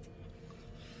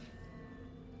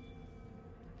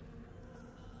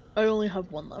 I only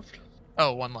have one left.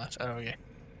 Oh, one left. Oh, okay.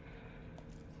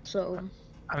 So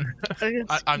I'm, I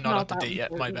guess I'm he's not up to that date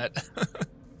yet. My important. bad.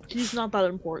 He's not that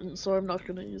important, so I'm not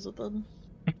gonna use it then.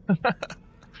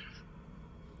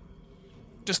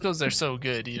 Just because they're so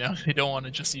good, you know, you don't want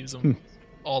to just use them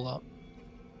all up.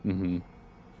 Mm-hmm.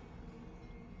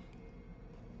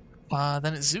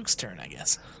 Then it's Zook's turn, I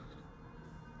guess.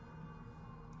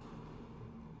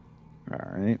 All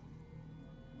right.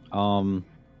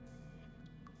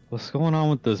 What's going on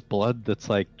with this blood that's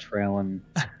like trailing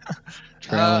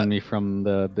me from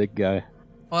the big guy?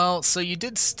 Well, so you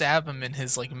did stab him in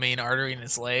his like main artery in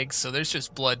his leg, so there's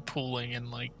just blood pooling and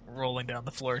like rolling down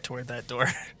the floor toward that door.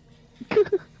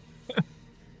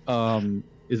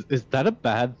 Is that a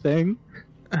bad thing?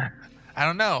 I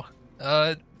don't know.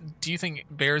 Do you think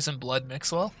bears and blood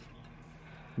mix well?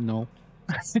 No.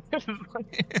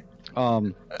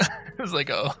 It was like,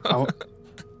 oh.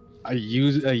 I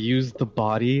use the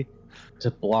body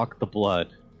to block the blood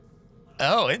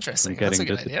Oh, interesting. from That's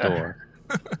getting a to good the idea. door.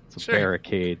 It's a Sure.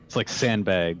 barricade. It's like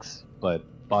sandbags, but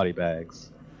body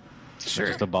bags. Sure.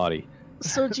 Just a body.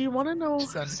 So do you want to know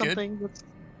Sounds good. something that's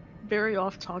very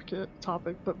off topic,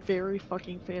 but very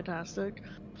fucking fantastic?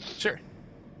 Sure.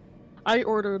 I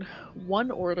ordered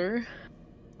one order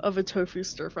of a tofu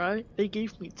stir fry. They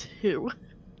gave me 2.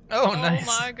 Oh, nice.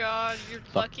 Oh my god, your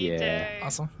lucky yeah. day.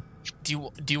 Awesome.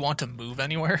 Do you want to move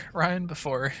anywhere, Ryan,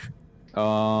 before?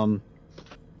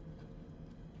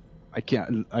 I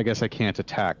can't. I guess I can't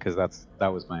attack because that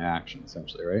was my action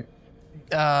essentially, right?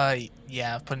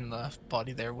 Yeah, putting the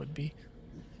body there would be.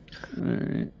 All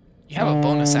right. You have a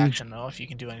bonus action though, if you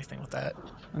can do anything with that.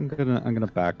 I'm gonna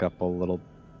back up a little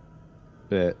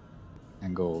bit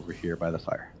and go over here by the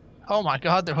fire. Oh my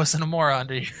god, there wasn't a Mora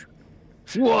under you.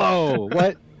 Whoa!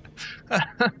 What?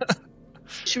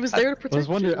 She was there to protect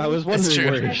you. I was It's wondering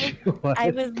true. where she was.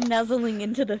 I was nuzzling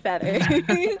into the feather.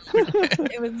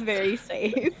 It was very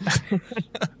safe.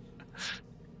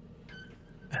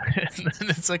 And then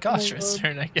it's like Ostra's God.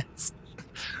 turn, I guess.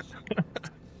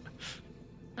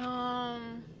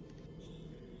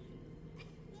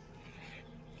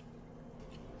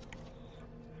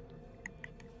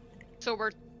 So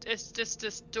it's just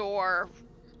this door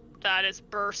that is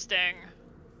bursting.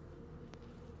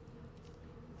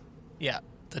 Yeah,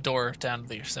 the door down to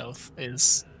the south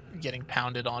is getting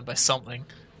pounded on by something.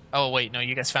 Oh wait, no,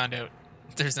 you guys found out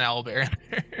there's an owlbear in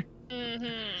there.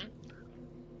 Mm-hmm.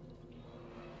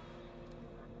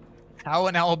 How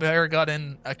an owlbear got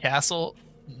in a castle?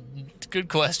 Good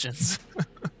questions.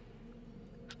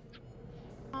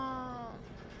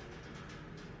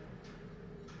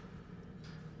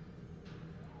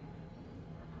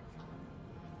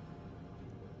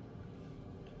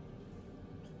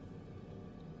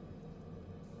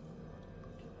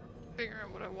 Figuring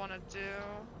out what I want to do.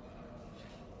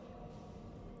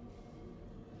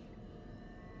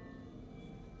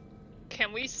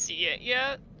 Can we see it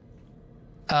yet?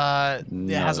 It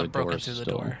No, hasn't the broken door's through the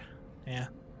still- door. Yeah.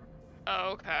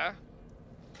 Oh, okay.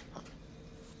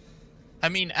 I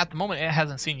mean, at the moment, it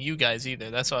hasn't seen you guys either.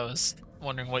 That's why I was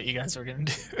wondering what you guys were gonna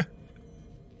do.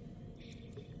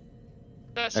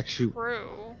 That's Actually-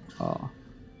 true. Oh.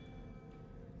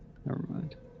 Never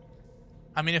mind.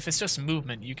 I mean, if it's just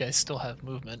movement, you guys still have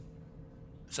movement.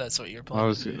 If that's what you're I planning.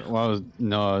 was to do.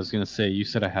 I was gonna say you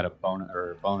said I had a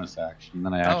bonus action.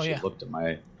 Then I actually yeah. looked at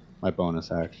my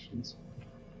bonus actions.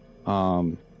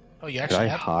 Oh, you Could actually I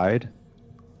have. hide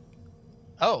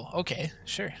Oh, okay,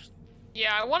 sure.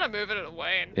 Yeah, I want to move it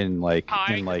away and in hide.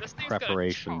 'cause like this thing's gonna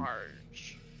preparation?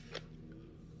 charge.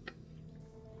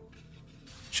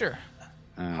 Sure.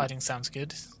 Uh, Hiding sounds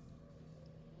good.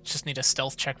 Just need a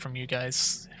stealth check from you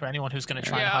guys. For anyone who's gonna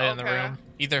try and Yeah, hide in the okay. room.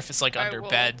 Either if it's like I under will.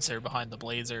 beds or behind the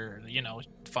blades or, you know,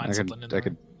 find I something in the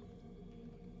room.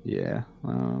 Yeah.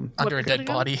 Under a What dead again?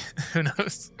 body. Who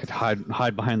knows? Could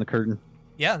hide behind the curtain.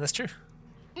 Yeah, that's true.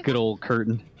 Good old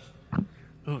curtain.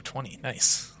 Ooh, 20.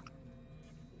 Nice.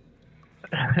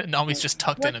 Nami's just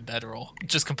tucked in a bedroll.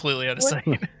 Just completely out of What-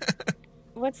 sight.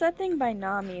 What's that thing by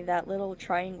Nami? That little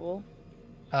triangle.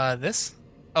 This?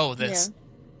 Oh, this.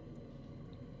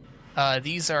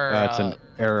 These are... That's an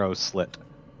arrow slit.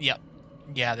 Yep.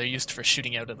 Yeah, they're used for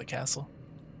shooting out of the castle.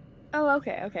 Oh,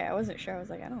 okay, okay. I wasn't sure. I was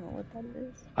like, I don't know what that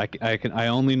is. I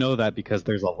only know that because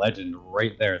there's a legend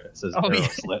right there that says Oh, arrow yeah.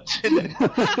 slit.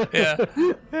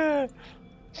 Yeah.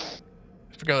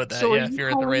 Forgot about that, So yeah, are if you you're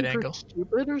at the right calling her angle.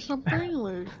 stupid or something?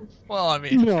 Like, Well, I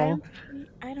mean, No.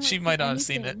 I don't she see might not have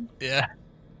seen it. anything. Yeah.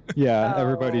 Yeah, Oh.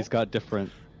 everybody's got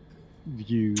different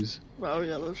views. oh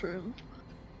yeah, that's right.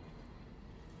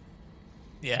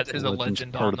 Yeah, there's a Legend's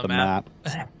legend part on of the map.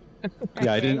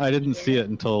 Yeah, I Okay. didn't see it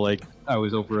until like I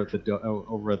was over at the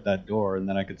over at that door, and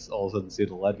then I could all of a sudden see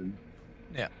the legend.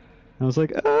 Yeah. I was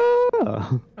like,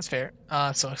 ah. That's fair.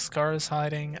 So Scar is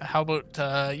hiding. How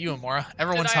about you, Amora?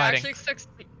 Everyone's Did I hiding.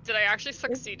 Did I actually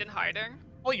succeed in hiding?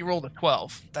 Well, you rolled a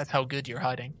 12. That's how good you're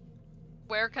hiding.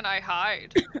 Where can I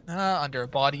hide? Under a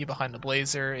body, behind the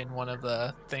blazer, in one of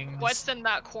the things. What's in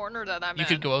that corner that I'm in? You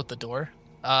could go out the door.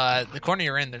 The corner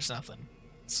you're in, there's nothing.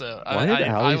 So Why did I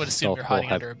Allie's would assume you're stealth roll hiding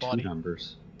have under a 2 body.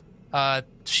 numbers?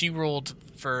 She rolled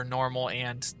for normal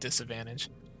and disadvantage.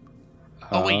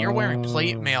 Oh wait, you're wearing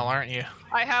plate mail, aren't you?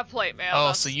 I have plate mail. Oh,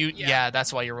 that's- so yeah,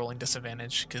 that's why you're rolling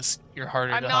disadvantage, because you're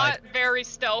harder I'm to not hide. very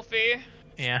stealthy.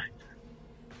 Yeah.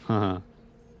 Huh.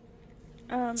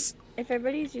 If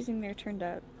everybody's using their turn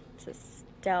to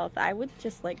stealth, I would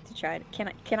just like to try to.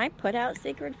 Can I put out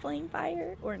Sacred Flame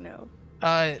Fire or no?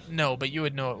 No, but you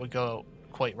would know it would go out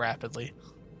quite rapidly.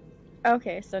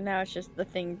 Okay, so now it's just the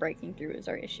thing breaking through is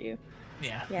our issue.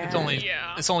 Yeah. Yeah.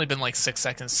 It's only been like 6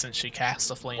 seconds since she cast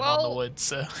the flame on the Well- wood,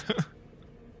 so.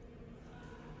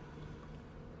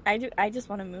 I just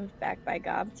want to move back by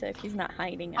Gob to if he's not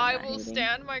hiding. I I'm not will hiding.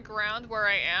 stand my ground where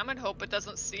I am and hope it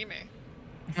doesn't see me.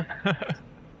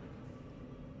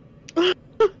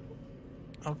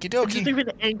 Okie Just dokie. even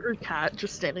an angry cat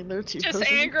just standing there too. Just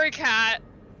angry cat.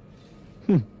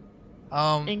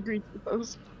 Angry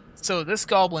T-pose. So this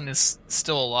goblin is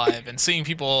still alive, and seeing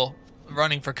people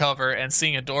running for cover and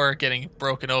seeing a door getting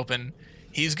broken open,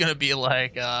 he's gonna be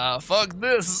like, fuck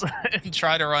this, and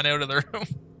try to run out of the room.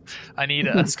 I need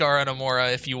a Scar and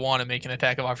Amora if you want to make an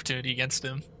attack of opportunity against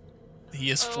him. He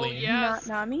is Oh, fleeing. yeah. Not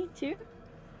Nami too.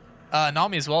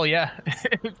 Nami as well, yeah.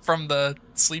 From the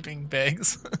sleeping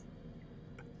bags.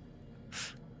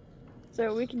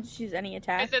 So we can choose any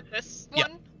attack. Is it this Yeah.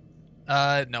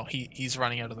 one? No, he's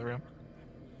running out of the room.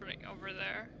 Right over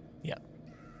there. Yeah.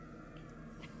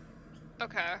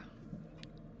 Okay.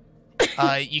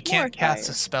 You can't More cast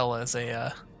fire. a spell as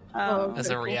a Okay,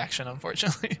 cool. reaction,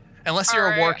 unfortunately. Unless you're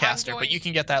a Alright, warcaster, I'm but going- you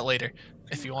can get that later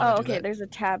if you want Oh, to do okay. that. There's a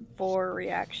tab for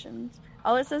reactions.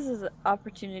 All it says is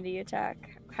opportunity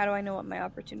attack. How do I know what my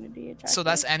opportunity attack? So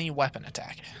that's is? any weapon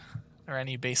attack. Or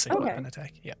any basic Okay. weapon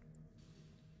attack. Yeah.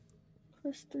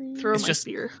 +3. Throw It's my just-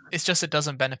 spear. It's just it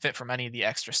doesn't benefit from any of the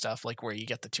extra stuff, like where you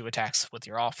get the 2 attacks with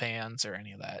your offhands or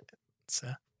any of that.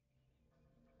 So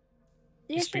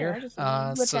Yeah, sure, spear. I'll just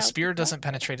whip So out spear the doesn't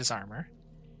penetrate his armor.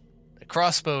 The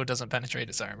crossbow doesn't penetrate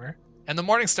his armor. And the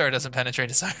Morningstar doesn't penetrate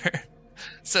his armor.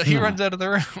 So he Hmm. runs out of the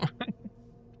room.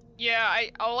 Yeah,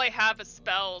 all I have is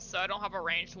spells, so I don't have a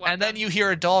ranged weapon. And then you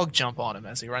hear a dog jump on him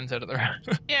as he runs out of the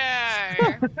room.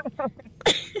 Yay!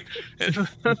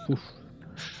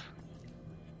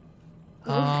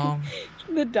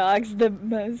 The dog's the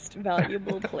most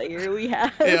valuable player we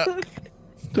have.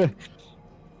 Yeah.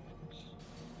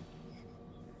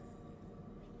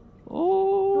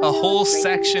 Oh. A whole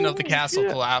section of the castle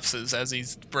collapses as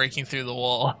he's breaking through the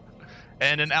wall.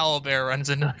 And an owlbear runs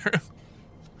into the room.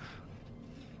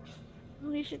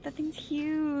 Holy shit, that thing's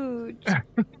huge.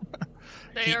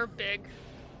 They He- are big.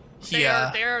 He,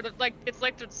 They're like, it's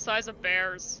like the size of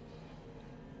bears.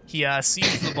 he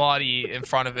sees the body in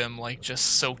front of him, like, just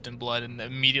soaked in blood, and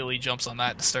immediately jumps on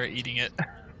that to start eating it.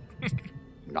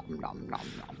 Nom, nom, nom,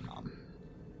 nom, nom.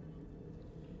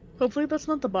 Hopefully that's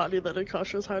not the body that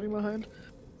Akasha's hiding behind.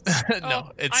 No,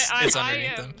 Oh, it's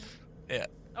underneath him. Yeah.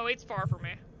 Oh, it's far from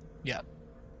me.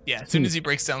 Yeah, as soon as he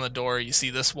breaks down the door, you see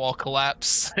this wall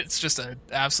collapse. It's just an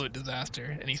absolute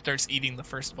disaster, and he starts eating the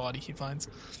first body he finds.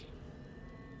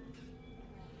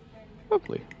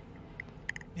 Lovely.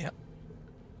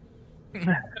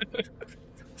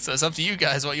 So it's up to you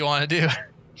guys what you want to do.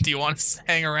 Do you want to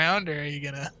hang around, or are you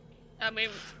gonna... I mean,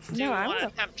 do No, you I want to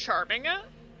wanna- attempt charming it?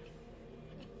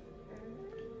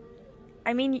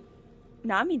 I mean,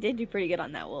 Nami did do pretty good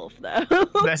on that wolf, though.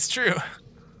 That's true.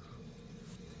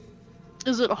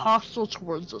 Is it hostile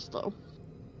towards us though?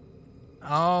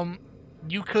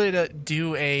 You could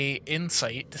do a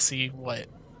insight to see what...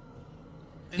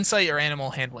 Insight or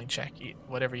animal handling check,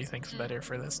 whatever you think's better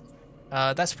for this.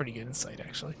 That's pretty good insight,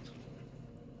 actually.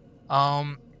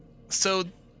 So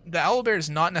the owlbear is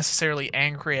not necessarily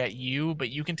angry at you, but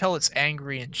you can tell it's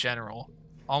angry in general.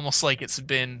 Almost like it's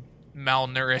been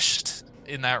malnourished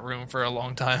in that room for a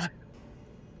long time.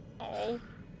 Oh.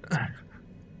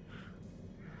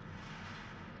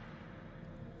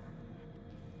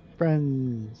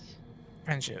 Friends.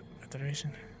 Friendship.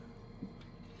 Adoration.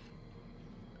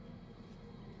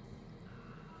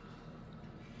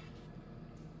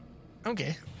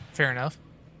 Okay, fair enough.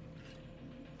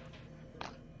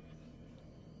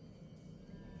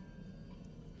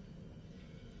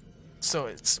 So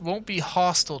it won't be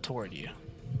hostile toward you.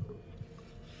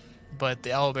 but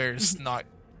the owlbear's not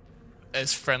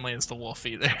as friendly as the wolf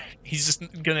either. He's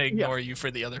just gonna ignore you for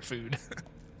the other food.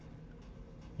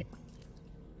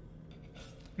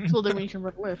 So then we can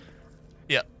run with.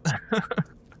 Yeah.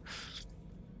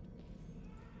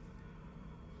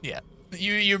 Yeah.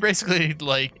 You're basically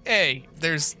like, hey,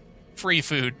 there's free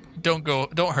food. Don't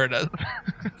hurt us.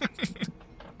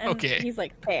 And Okay. he's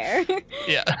like, fair.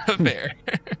 Yeah, fair.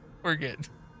 We're good.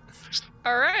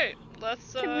 All right,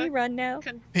 let's Can we run now?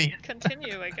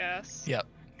 continue, I guess. Yep.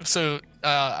 So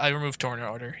I removed Torn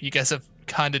Order. You guys have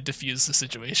kind of diffused the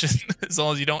situation as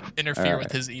long as you don't interfere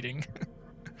with his eating.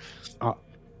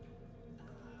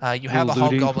 You have a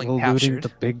hobgoblin will captured. looting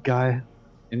the big guy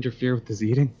interfere with his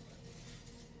eating?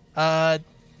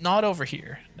 Not over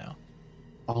here. No.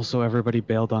 Also, everybody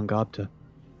bailed on Gobta.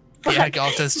 Yeah,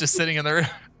 Galta's just sitting in the room.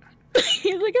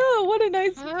 He's like, oh, what a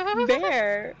nice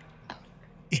bear.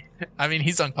 I mean,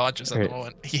 he's unconscious at the Right.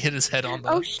 moment. He hit his head on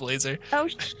the Oh, blazer. Oh,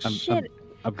 I'm, shit.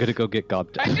 I'm gonna go get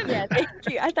Gobta. Yeah, thank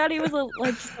you. I thought he was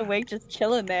like just awake, just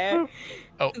chilling there.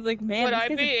 Oh. I was like, man, Would this I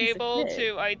guy's a be piece of able shit.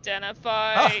 to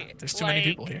identify Ah, there's too many like,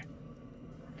 people here.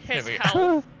 his There we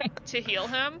health to heal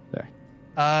him?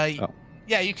 Oh.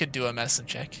 Yeah, you could do a medicine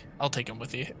check. I'll take him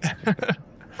with you.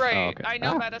 Right, Oh, okay. I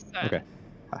know Ah, medicine. okay.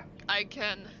 I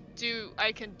can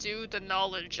do the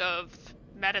knowledge of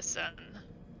medicine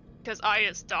because I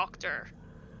is doctor.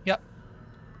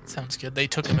 Sounds good. They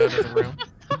took him out of the room.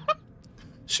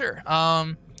 Sure.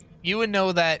 You would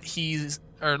know that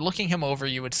or looking him over,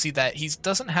 you would see that he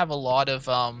doesn't have a lot of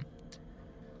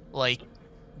like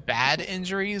bad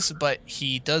injuries, but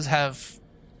he does have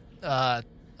a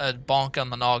bonk on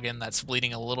the noggin that's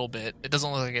bleeding a little bit. It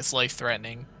doesn't look like it's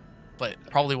life-threatening, but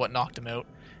probably what knocked him out.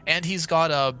 And he's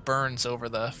got burns over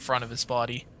the front of his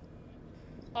body.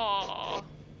 Aww.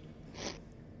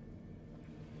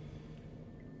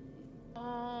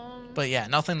 But yeah,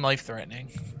 nothing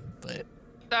life-threatening. But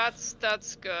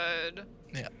That's good.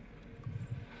 Yeah.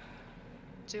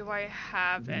 Do I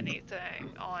have anything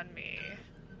on me?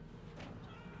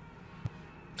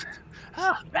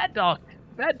 bad dog.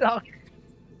 Bad dog.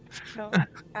 So,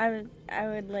 I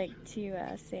would like to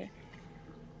say,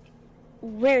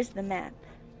 where's the map?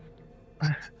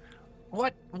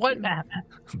 What map?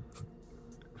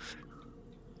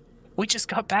 We just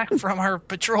got back from our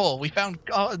patrol. We found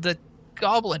the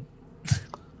goblin.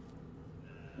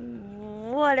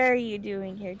 What are you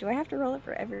doing here? Do I have to roll it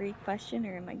for every question,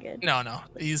 or am I good? No.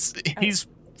 He's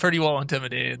pretty well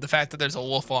intimidated. The fact that there's a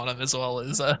wolf on him as well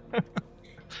is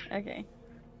Okay.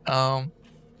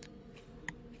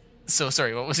 So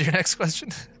sorry, what was your next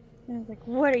question? I was like,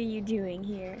 what are you doing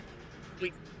here?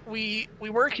 We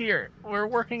work here. We're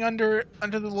working under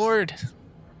the Lord.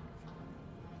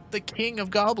 The King of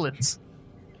Goblins.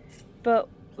 But,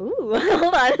 ooh,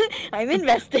 hold on. I'm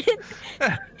invested.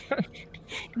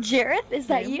 Jareth, is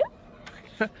that you?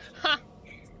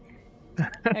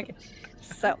 Okay.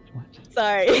 So,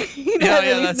 sorry. Yeah,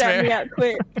 that's fair. Me out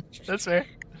quick. That's fair.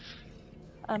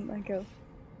 I go.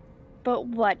 But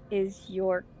what is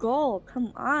your goal?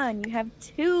 Come on, you have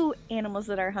 2 animals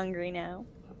that are hungry now.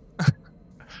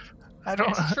 I don't.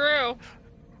 It's true.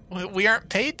 We aren't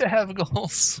paid to have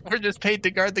goals. We're just paid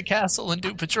to guard the castle and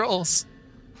do patrols.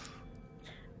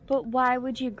 But why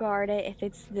would you guard it if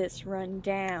it's this run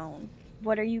down?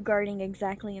 What are you guarding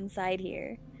exactly inside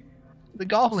here? The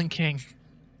Goblin King.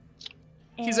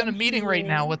 He's in a And meeting right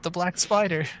now with the Black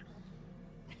Spider.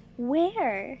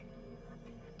 Where?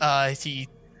 He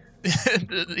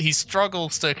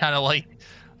struggles to kind of like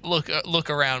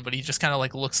look around, but he just kind of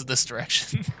like looks at this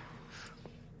direction.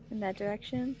 In that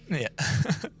direction? Yeah.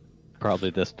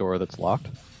 Probably this door that's locked.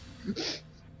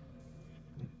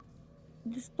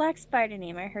 This black spider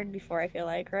name I heard before, I feel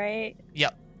like, right?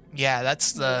 Yep. Yeah,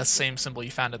 that's the same symbol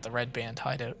you found at the Red Band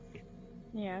hideout.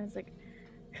 Yeah, I was like,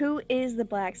 who is the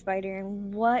black spider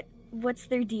and what's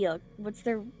their deal?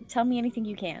 Tell me anything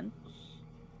you can.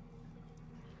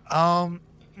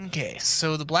 Okay,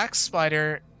 so the Black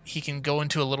Spider, he can go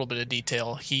into a little bit of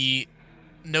detail. He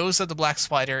knows that the Black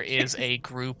Spider is a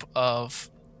group of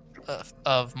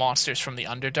monsters from the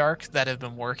Underdark that have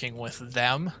been working with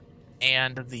them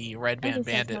and the Red Band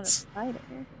Bandits. Not a spider.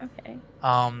 Okay.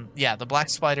 Yeah, the Black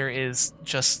Spider is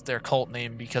just their cult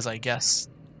name because I guess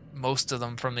most of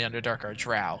them from the Underdark are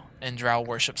Drow, and Drow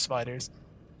worship spiders.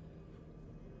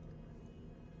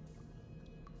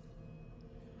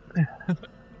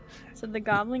 So the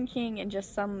Goblin King and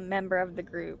just some member of the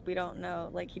group. We don't know.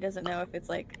 Like, he doesn't know if it's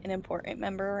like an important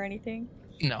member or anything.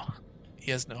 No, he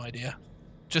has no idea.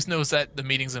 Just knows that the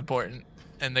meeting's important,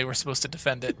 and they were supposed to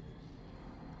defend it.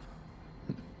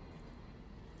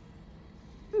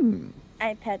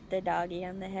 I pet the doggy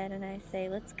on the head and I say,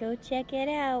 let's go check it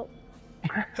out.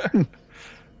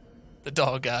 The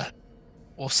dog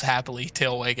will happily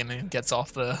tail wagging and gets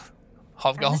off the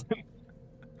hobgoblin.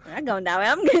 I'm going that way.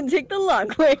 I'm going to take the long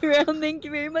way around. Thank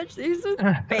you very much. There's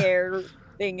a bear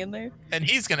thing in there. And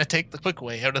he's going to take the quick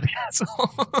way out of the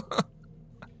castle.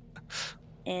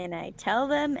 And I tell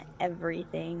them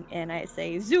everything. And I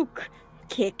say, Zook,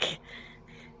 kick.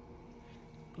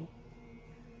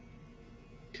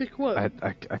 Kick what?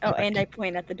 And I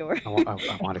point at the door. I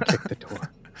want to kick the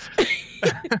door.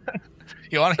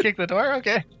 You want to kick the door?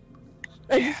 Okay.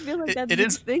 I just feel like that's it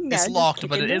is thing now. It's just locked, kick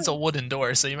but it it is a in. wooden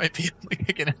door, so you might be able to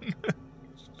kick it in.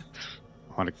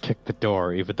 I want to kick the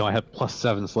door, even though I have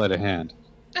 +7 sleight of hand.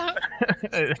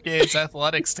 Okay, it's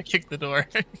athletics to kick the door.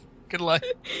 Good luck.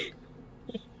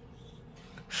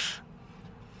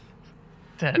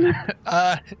 10.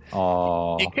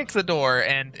 Oh, You kick the door,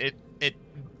 and it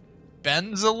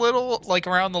bends a little, like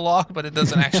around the lock, but it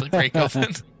doesn't actually break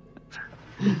open.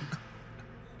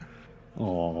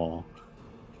 oh.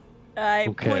 I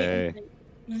Okay. point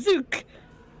and say, Zook.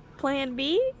 Plan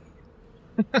B?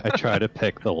 I try to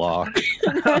pick the lock.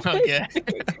 Okay.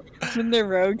 When the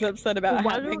rogue's upset about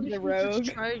Why having don't the you rogue.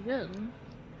 just try again?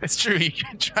 It's true, you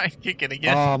can try and kick it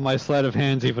again. Oh, my sleight of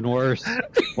hand's even worse.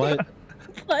 What?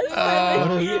 Plus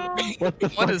What the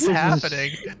What fuck is this?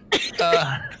 happening?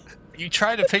 You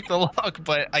try to pick the lock,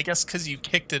 but I guess because you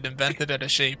kicked it and bent it at a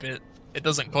shape, it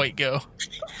doesn't quite go.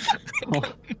 Oh,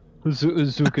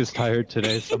 Zook is tired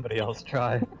today. Somebody else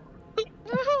try.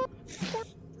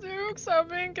 Zook's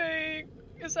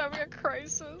is having a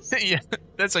crisis. Yeah,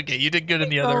 that's okay. You did good in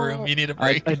the other room. You need a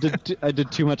break. I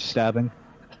did too much stabbing.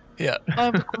 Yeah. I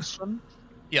have a question.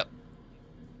 Yep.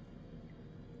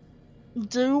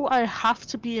 Do I have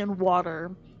to be in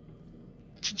water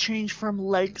to change from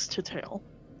legs to tail?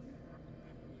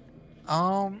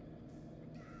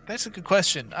 That's a good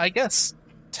question. I guess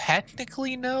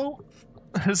technically no.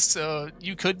 So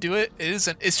you could do it.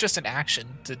 It's just an action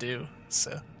to do.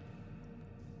 So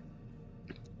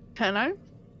Can I?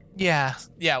 yeah,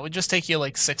 it would just take you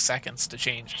like 6 seconds to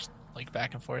change, like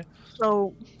back and forth.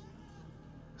 So,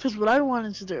 because what I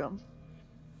wanted to do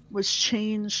was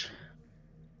change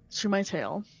to my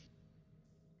tail.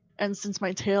 And since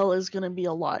my tail is going to be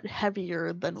a lot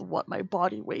heavier than what my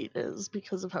body weight is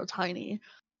because of how tiny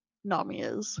Nami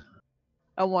is,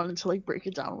 I wanted to like break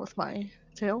it down with my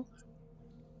tail.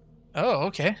 Oh,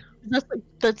 okay.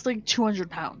 That's like 200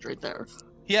 pounds right there.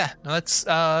 Yeah, no, that's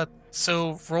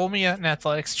so roll me an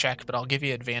athletics check, but I'll give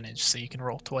you advantage so you can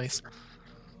roll twice.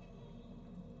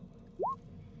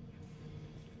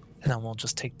 And then we'll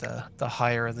just take the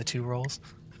higher of the two rolls.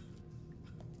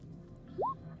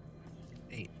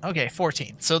 8. Okay,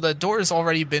 14. So the door's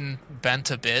already been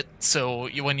bent a bit, so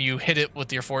when you hit it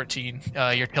with your 14,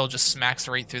 your tail just smacks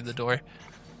right through the door,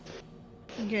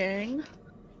 Gang.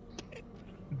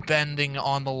 bending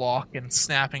on the lock and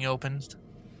snapping open.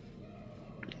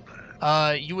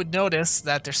 You would notice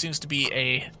that there seems to be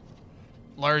a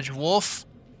large wolf,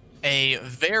 a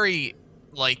very,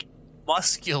 like,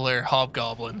 muscular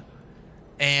hobgoblin,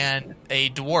 and a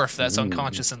dwarf that's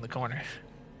unconscious in the corner.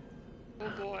 Oh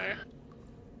boy.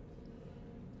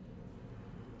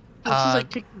 Since I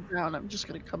kicked him down, I'm just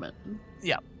gonna come in.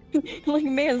 Like,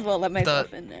 may as well let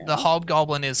myself in there. The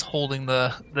hobgoblin is holding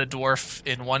the dwarf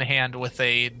in one hand with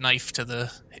a knife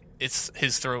to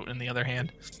his throat in the other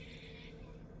hand.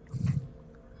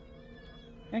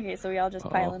 Okay, so we all just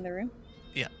pile in the room?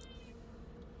 Yeah.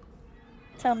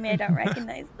 Tell me I don't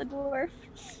recognize the dwarf.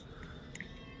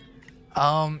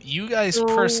 You guys So-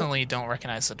 personally don't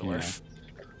recognize the dwarf.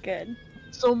 Good.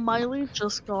 So Miley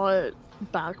just got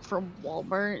back from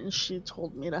Walmart and she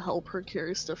told me to help her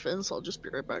carry stuff in, so I'll just be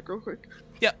right back real quick.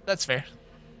 Yeah, that's fair.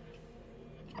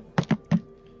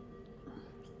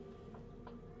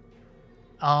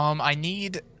 I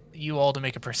need you all to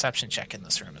make a perception check in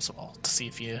this room as well to see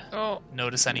if you Oh,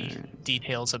 notice any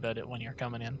details about it when you're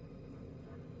coming in.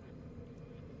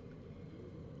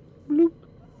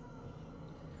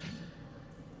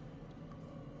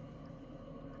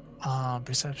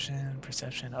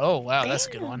 Perception. Oh, wow, that's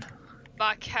a good one.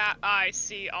 my cat eye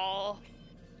see all.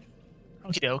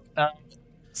 Okie doke.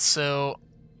 So,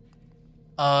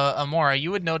 Amora,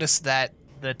 you would notice that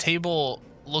the table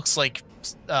looks like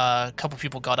a couple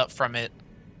people got up from it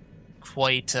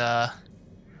quite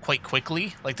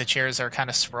quickly. Like the chairs are kind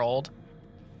of sprawled.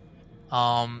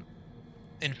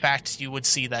 In fact, you would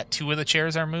see that 2 of the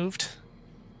chairs are moved.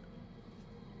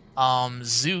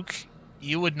 Zook,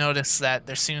 you would notice that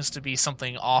there seems to be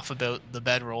something off about the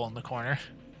bedroll in the corner.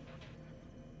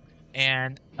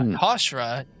 And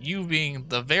Hashra, you being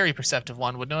the very perceptive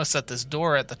one, would notice that this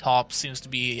door at the top seems to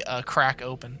be a crack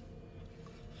open.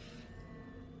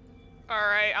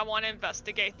 Alright, I want to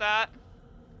investigate that.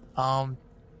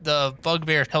 The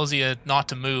bugbear tells you not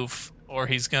to move, or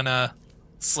he's gonna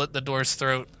slit the door's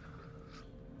throat.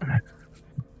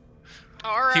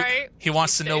 Alright. He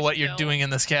wants to know stay what you're still. doing in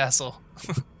this castle.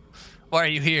 Why are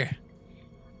you here?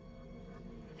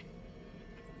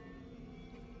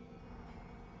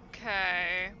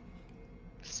 Okay.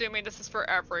 Assuming this is for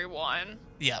everyone.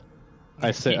 Yep.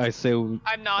 I say.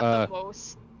 I'm not the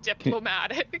most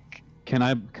diplomatic. Can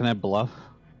I bluff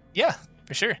Yeah,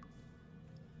 for sure.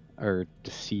 or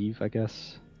deceive? I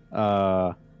guess.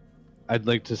 I'd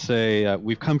like to say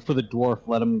we've come for the dwarf.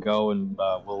 Let him go, and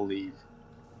we'll leave.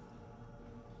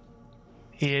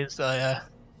 He is,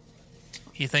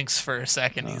 he thinks for a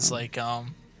second, he's like,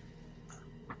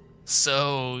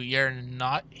 so you're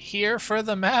not here for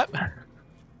the map?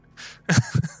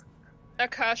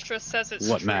 Akastra says it's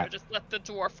What true, map? just let the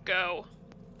dwarf go.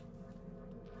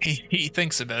 He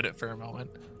thinks about it for a moment.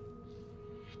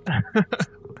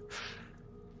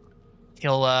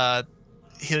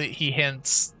 He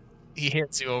hints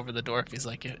you over the dwarf. He's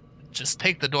like, just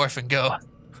take the dwarf and go.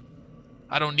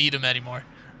 I don't need him anymore.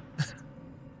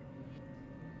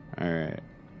 All right.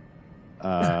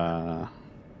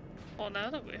 Well, now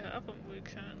that we have him, we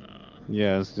can.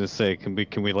 Yeah, I was gonna say, can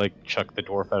we like chuck the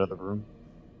dwarf out of the room?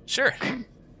 Sure.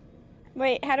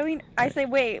 Wait, how do we? I say,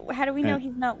 wait. How do we know And-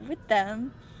 he's not with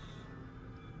them?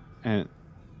 And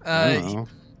I don't He, know.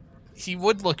 he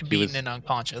would look beaten was- and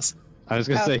unconscious. I was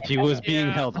gonna say he was being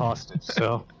Yeah. held hostage.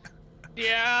 So.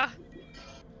 Yeah.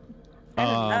 I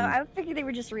don't know. Um, I figured they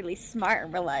were just really smart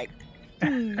and were like,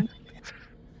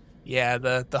 Yeah,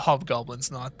 the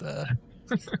hobgoblin's not the...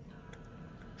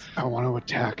 I want to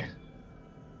attack.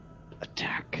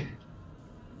 Attack.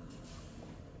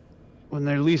 When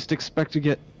they're least expect to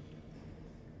get.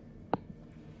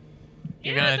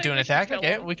 You're Yeah, I gonna think do an we should attack? kill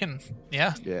Okay, him. we can...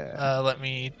 Yeah. Yeah.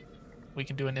 We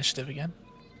can do initiative again.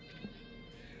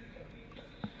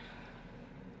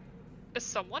 Is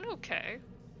someone okay?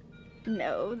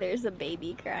 no, there's a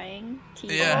baby crying.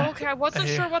 TV. Yeah. Oh, okay, I wasn't I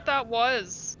hear- sure what that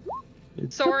was.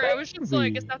 It's Sorry, a I was just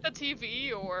like, is baby. that the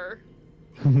TV or?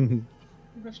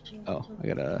 Oh, I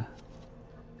gotta.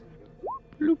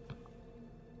 Bloop.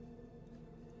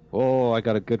 Oh, I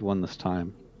got a good one this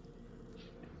time.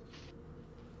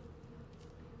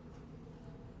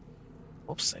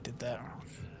 Whoops, I did that wrong.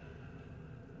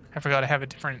 I forgot I have a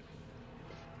different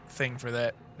thing for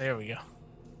that. There we go.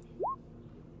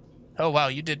 Oh wow,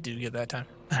 you did do good that time.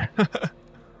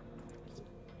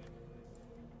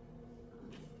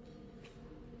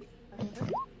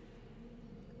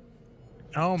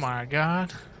 Oh my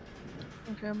god.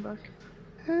 Okay, I'm back.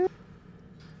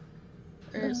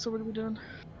 Alright, so what are we doing?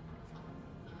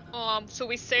 So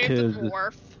we saved the 'Cause-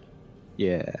 dwarf.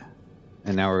 Yeah.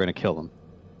 And now we're gonna kill them.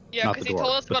 Yeah, Not because the he told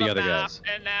dwarf, us but about the a other map, guys.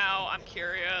 and now I'm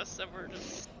curious, and we're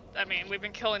just. I mean, we've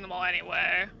been killing them all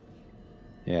anyway.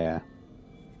 Yeah.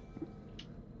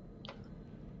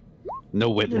 No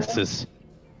witnesses.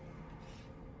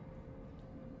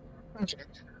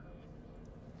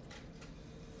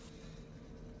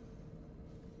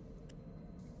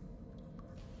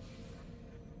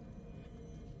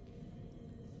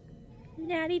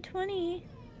 Natty 20.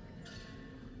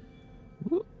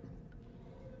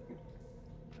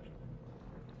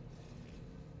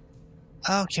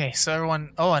 Okay, so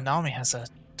everyone... Oh, and Naomi has a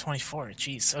 24.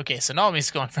 Jeez. Okay, so Naomi's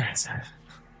going first.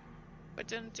 I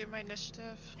didn't do my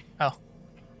initiative. Oh,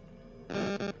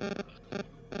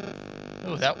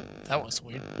 that was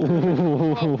weird.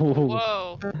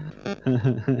 Whoa.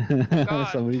 God.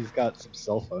 Somebody's got some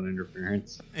cell phone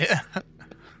interference. Yeah.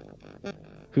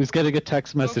 Who's getting a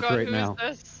text message oh God, right who is now?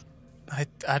 this?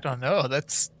 I don't know.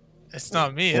 It's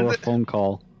not me, Or is a it? phone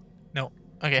call.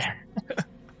 Okay.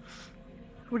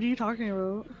 What are you talking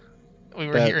about? We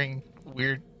were That- hearing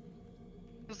weird...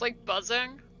 It was like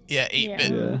buzzing. Yeah,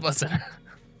 8-bit Yeah. wasn't...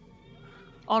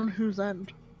 On whose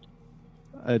end?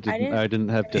 I didn't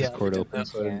have Yeah, Discord we did open, that.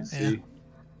 so I didn't Yeah. see.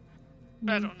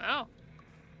 I don't know.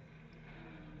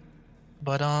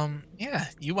 But, yeah,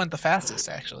 you went the fastest,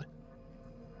 actually.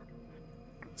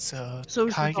 So So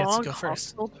is Kai the gets to dog go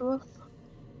first. hostile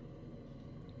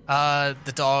to us?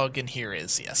 The dog in here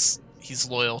is, yes. He's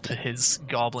loyal to his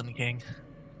goblin king.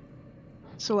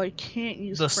 So I can't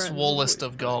use The friends, is swollest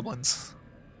what of you're saying. goblins.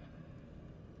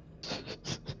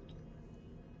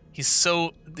 He's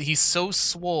so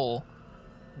swole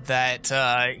that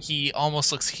he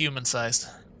almost looks human-sized.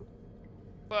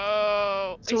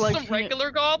 Whoa. So, Is like, this a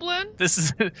regular goblin? This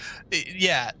is...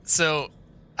 Yeah, so...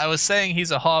 I was saying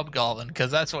he's a hobgoblin because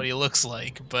that's what he looks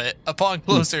like, but upon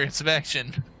closer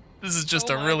inspection, this is just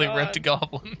Oh a my really God. ripped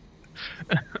goblin.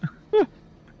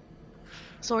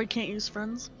 So I can't use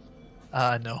friends?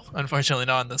 No, unfortunately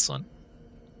not on this one.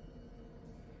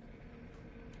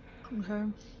 Okay.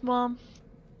 Well,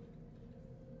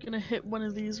 gonna hit one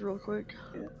of these real quick.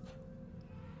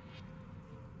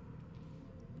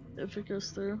 If it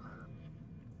goes through.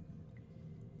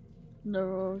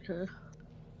 No, okay.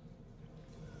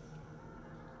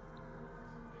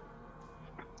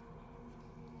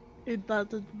 That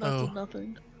did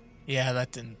nothing. Yeah,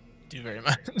 that didn't do very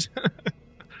much.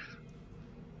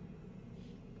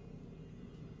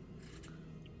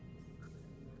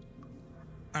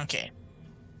 Okay.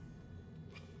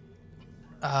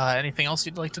 Anything else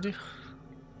you'd like to do?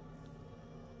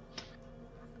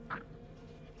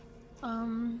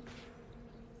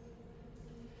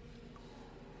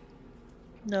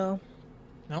 No.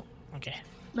 Nope. Okay.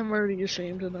 I'm already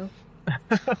ashamed enough.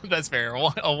 That's fair.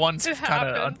 A one's It kind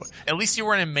of. happens. At least you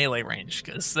weren't in melee range,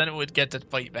 because then it would get to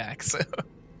fight back. So.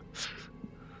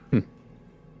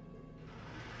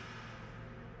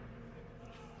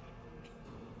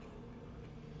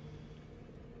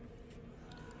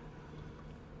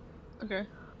 Okay.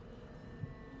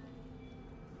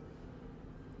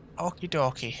 Okie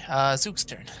dokie. Zook's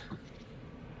turn.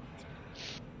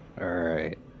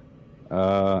 Alright.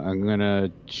 I'm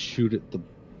gonna shoot at the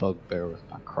bugbear with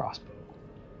my crossbow.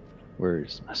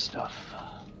 Where's my stuff?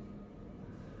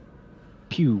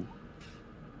 Pew.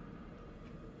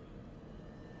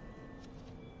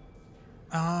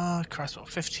 Crossbow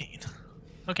 15.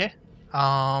 Okay.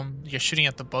 You're shooting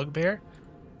at the bugbear.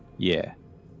 Yeah.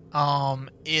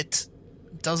 It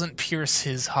doesn't pierce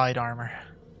his hide armor.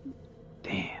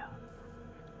 Damn.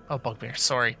 Oh, bugbear.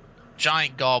 Sorry,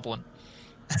 giant goblin.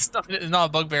 It's not a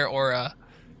bugbear or a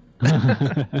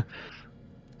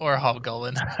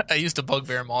hobgoblin. I used a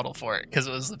bugbear model for it because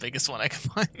it was the biggest one I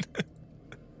could find.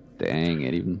 Dang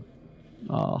it, even.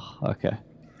 Oh, okay.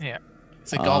 Yeah,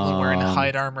 it's a goblin wearing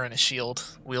hide armor and a shield,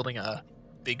 wielding a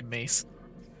big mace.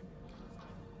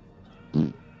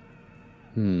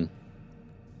 Hmm.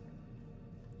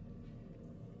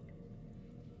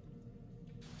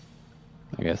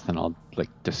 I guess then I'll like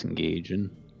disengage and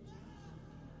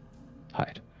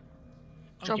hide.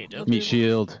 Okay, Jump. dope. Meat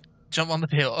shield. Jump on the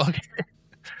table. Okay.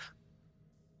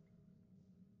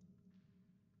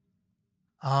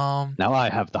 Now I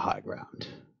have the high ground.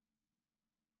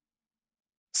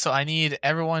 So I need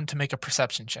everyone to make a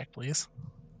perception check, please.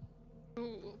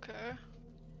 Ooh, okay.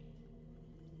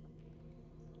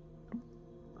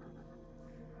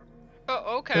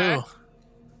 Oh, okay. Ooh.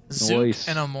 Zook Nice.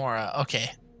 and Amora.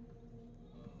 Okay.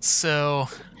 So.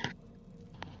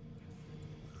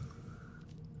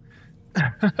 What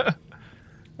the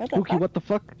Spooky, fuck? what the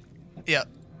fuck? Yeah.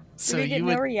 So Did we get you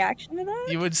no would reaction to that?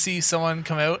 you would see someone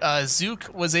come out. Zook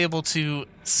was able to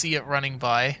see it running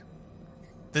by.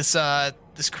 This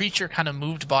creature kind of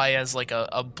moved by as like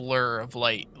a blur of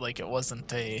light, like it wasn't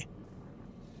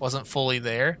fully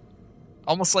there.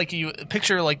 Almost like you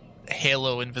picture like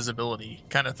Halo invisibility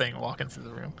kind of thing walking through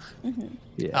the room. Mhm.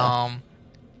 Yeah.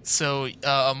 So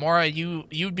Amora,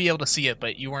 you'd be able to see it,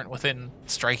 but you weren't within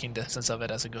striking distance of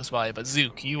it as it goes by. But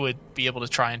Zook, you would be able to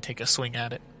try and take a swing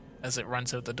at it as it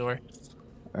runs out the door.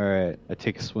 Alright, I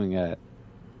take a swing at.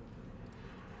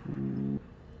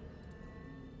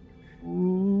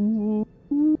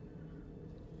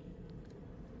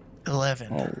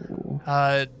 11.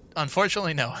 Oh.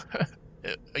 Unfortunately, no.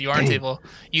 You aren't Dang. able.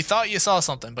 You thought you saw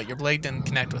something, but your blade didn't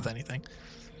connect with anything.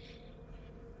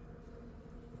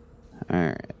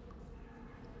 Alright.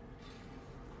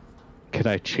 Could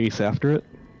I chase after it?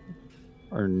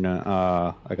 Or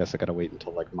no? I guess I gotta wait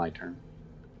until like my turn.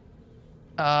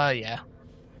 Yeah.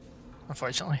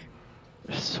 Unfortunately.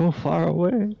 It's so far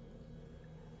away.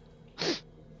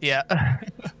 Yeah.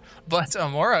 But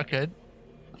Amora could.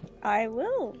 I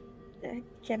will.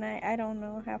 Can I? I don't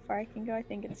know how far I can go. I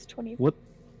think it's 20.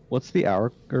 What's the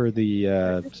hour or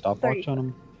the stopwatch 30. on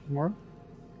him tomorrow?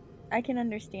 I can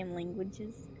understand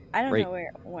languages. I don't Right. know where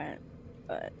it went,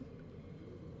 but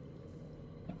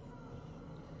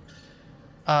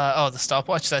The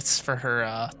stopwatch. That's for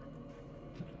her.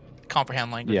 Comprehend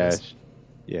Yeah. languages.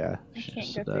 Yeah. I she can't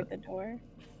just go said through that. the door.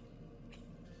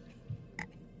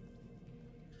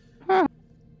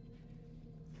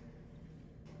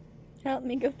 Help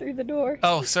me go through the door.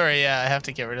 Oh, sorry. Yeah, I have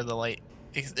to get rid of the light.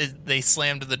 They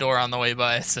slammed the door on the way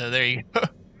by, so there you go.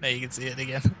 Now you can see it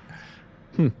again.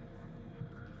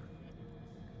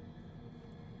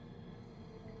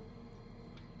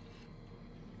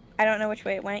 I don't know which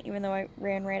way it went, even though I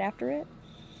ran right after it.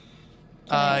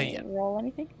 Can I Yeah. roll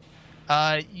anything?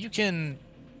 You can.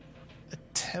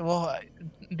 Well,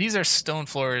 these are stone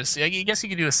floors. I guess you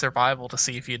could do a survival to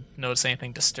see if you'd notice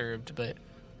anything disturbed, but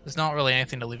there's not really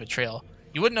anything to leave a trail.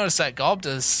 You would notice that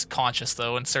Gobta's conscious,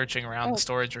 though, and searching around the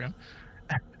storage room.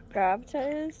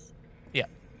 Gobta is? Yeah.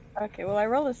 Okay, well, I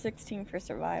rolled a 16 for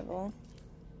survival.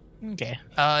 Okay.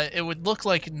 It would look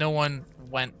like no one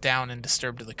went down and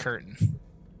disturbed the curtain.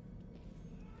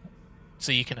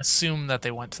 So you can assume that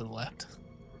they went to the left.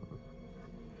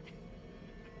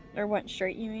 Or went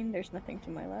straight, you mean? There's nothing to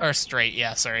my left? Or straight,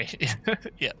 yeah, sorry.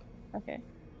 Yeah. Okay.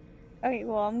 Okay,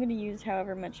 well, I'm gonna use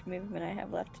however much movement I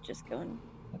have left to just go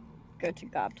to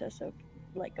Gobta, so,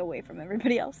 like, away from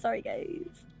everybody else. Sorry,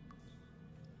 guys.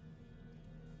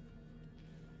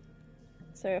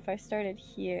 So if I started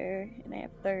here, and I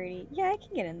have 30, yeah, I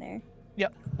can get in there.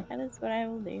 Yep. That is what I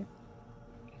will do.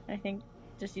 I think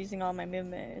just using all my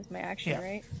movement is my action,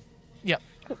 right? Yep.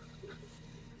 Cool.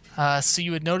 So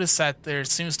you would notice that there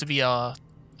seems to be a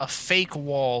fake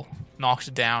wall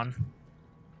knocked down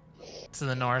to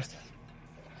the north.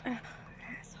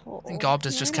 Asshole. And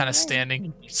Gobta's just kind of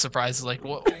standing, surprised, like,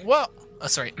 whoa,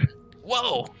 sorry.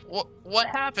 Whoa, what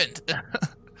happened?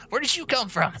 Where did you come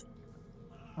from?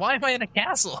 Why am I in a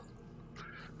castle?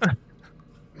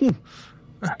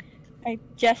 I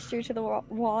gesture to the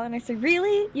wall and I say,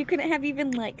 really? You couldn't have even,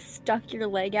 like, stuck your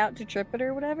leg out to trip it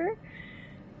or whatever?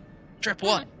 Trip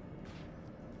what?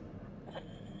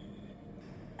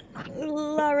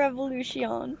 La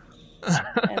Revolution.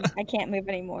 And I can't move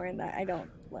anymore and that I don't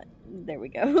let... There we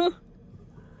go.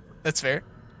 That's fair.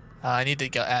 I need to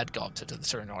add Gobta to the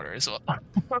turn order as well.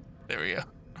 There we go.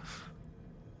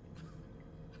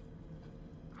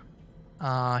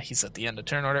 He's at the end of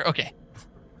turn order. Okay.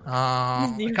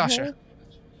 Akasha.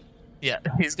 Yeah,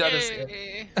 he's got his...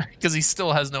 Because he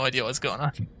still has no idea what's going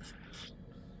on.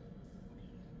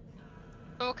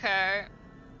 Okay.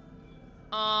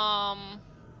 I'm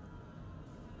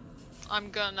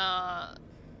gonna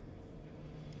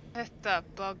hit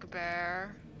that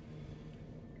bugbear.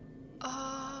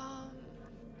 Oh,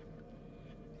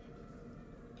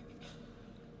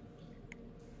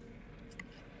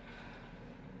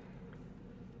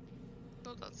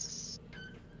 that's...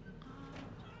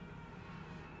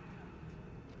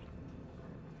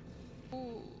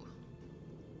 Ooh.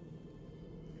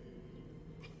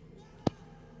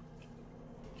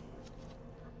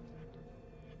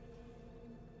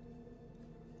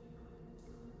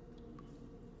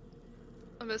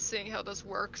 I'm just seeing how this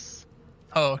works.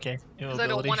 Oh, okay. New Because I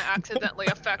don't ability. want to accidentally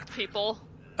affect people.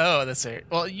 Oh, that's fair.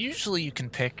 Well, usually you can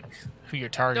pick who you're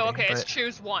targeting. No, okay, but... it's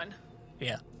choose one.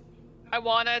 Yeah. I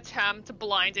want to attempt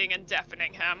blinding and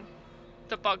deafening him.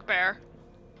 The bugbear.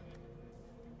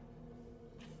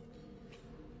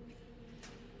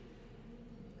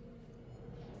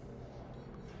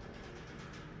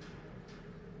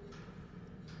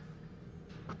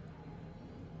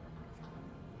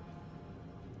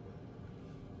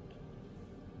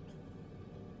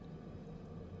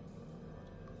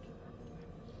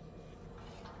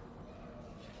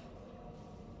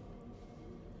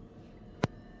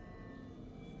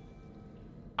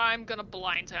 I'm gonna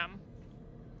blind him.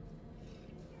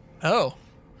 Oh.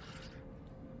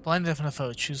 Blind deafen a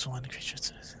foe. Choose one creature.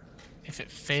 If it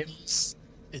fails,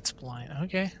 it's blind.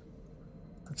 Okay.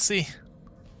 Let's see.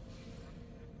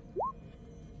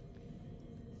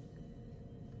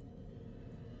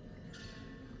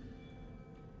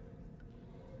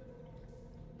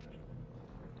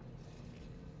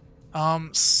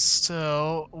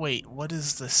 So wait, what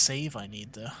is the save I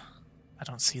need though? I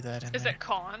don't see that in Is there. it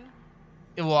con?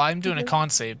 Well, I'm doing a con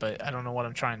save, but I don't know what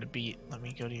I'm trying to beat. Let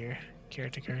me go to your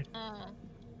character card.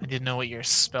 I didn't know what your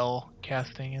spell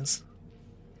casting is.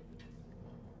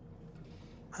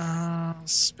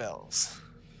 Spells.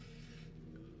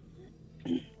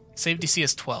 Save DC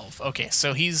is 12. Okay,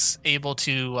 so he's able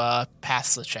to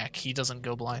pass the check. He doesn't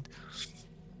go blind.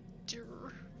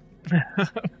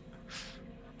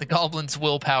 The goblin's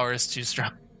willpower is too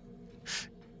strong.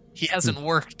 He hasn't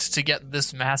worked to get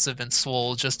this massive and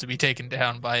swole just to be taken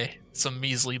down by some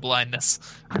measly blindness.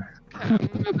 Okay, I'm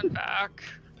moving back.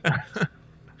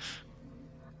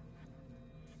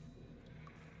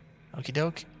 Okie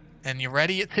doke. And you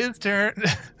ready? It's his turn.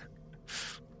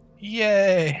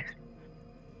 Yay.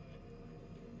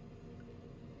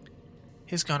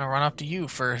 He's gonna run up to you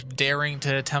for daring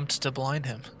to attempt to blind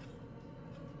him.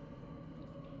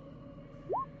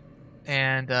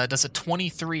 And does a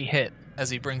 23 hit as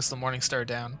he brings the Morningstar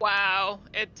down. Wow,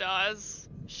 it does.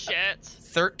 Shit.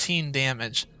 13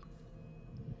 damage.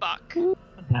 Fuck.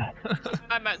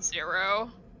 I'm at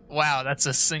 0. Wow, that's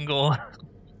a single...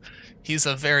 He's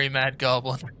a very mad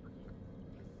goblin.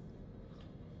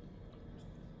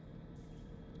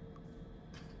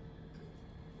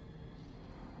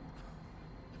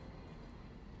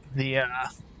 The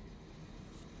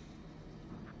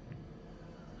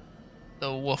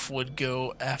wolf would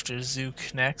go after Zook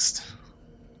next.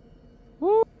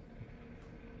 Woo.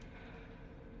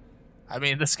 I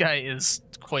mean, this guy is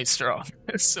quite strong,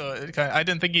 so I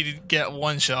didn't think he'd get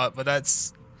one shot, but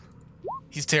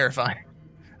he's terrifying.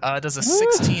 Does a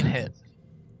 16 hit.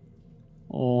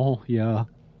 Oh, yeah.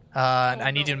 And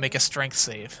I need you to make a strength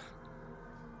save.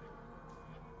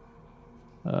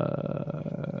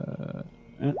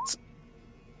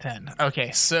 10.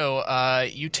 Okay, so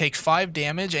you take 5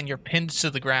 damage and you're pinned to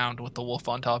the ground with the wolf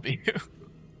on top of you.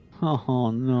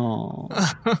 Oh, no.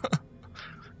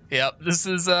 Yep, this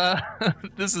is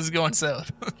this is going south.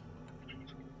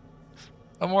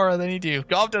 Amora, they need you.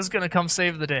 Gobta's gonna come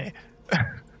save the day.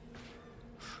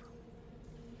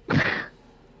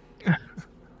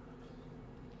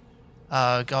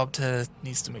 Gobta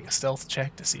needs to make a stealth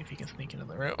check to see if he can sneak into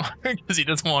the room because he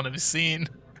doesn't want to be seen.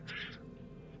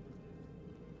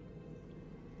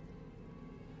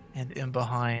 And in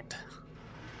behind.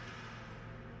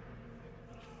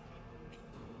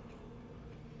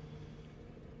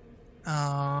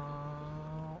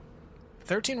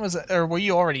 13 was, or were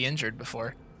you already injured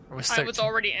before? Or was 13? I was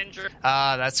already injured.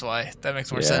 Ah, that's why. That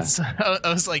makes more sense. I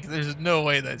was like, there's no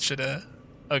way that should have.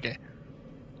 Okay.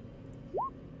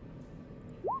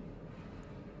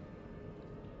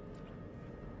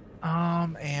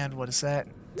 And what is that?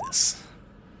 This.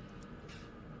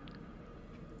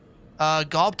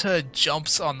 Gobta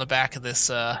jumps on the back of this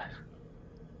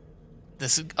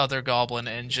this other goblin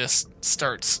and just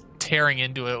starts tearing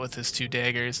into it with his 2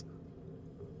 daggers.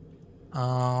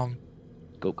 Go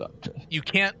Gobta. You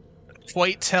can't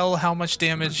quite tell how much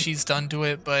damage he's done to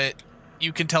it, but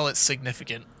you can tell it's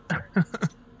significant.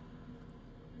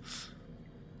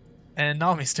 And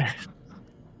Nami's turn.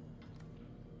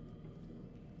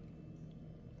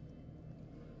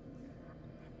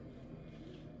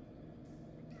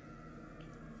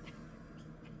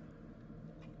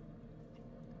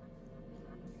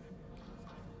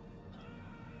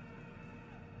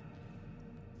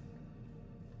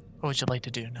 What would you like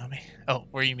to do, Nami? Oh,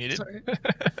 were you muted? Sorry.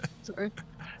 Sorry.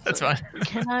 That's Sorry. fine.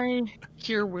 Can I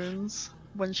hear wounds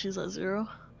when she's at 0?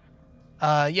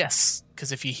 Yes,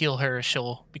 because if you heal her,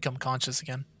 she'll become conscious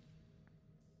again.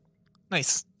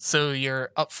 Nice. So you're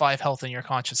up 5 health and you're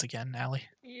conscious again, Allie.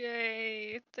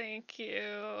 Yay, thank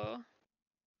you.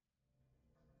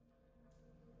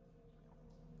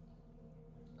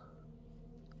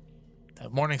 The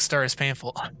morning star is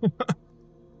painful.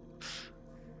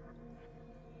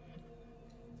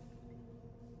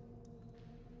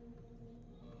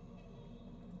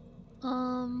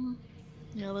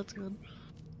 Yeah, that's good.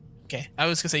 Okay, I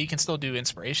was gonna say you can still do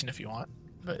inspiration if you want,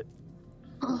 but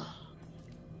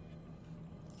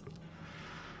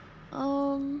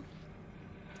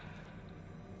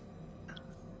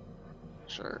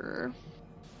Sure.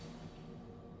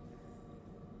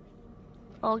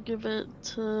 I'll give it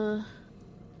to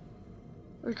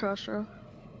Rikashro.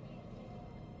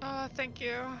 Thank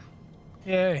you.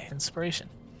 yay, inspiration.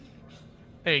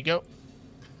 There you go.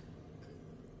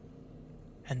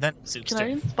 And then Zook's Can I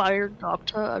turn. inspire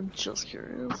Gopta? I'm just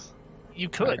curious. You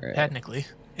could, Alright. technically.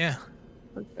 Yeah.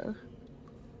 Okay.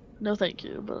 No, thank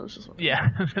you, but I was just wondering. Yeah,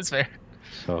 that's fair.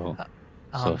 So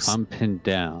if I'm pinned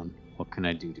down, what can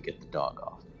I do to get the dog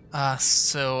off?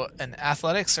 So an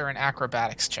athletics or an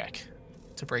acrobatics check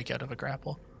to break out of a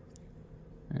grapple.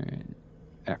 Alright.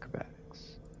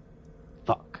 Acrobatics.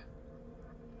 Fuck.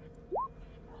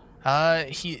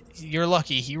 You're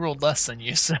lucky. He rolled less than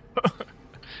you, so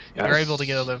you're able to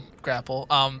get out of the grapple.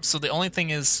 So the only thing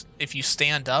is, if you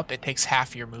stand up, it takes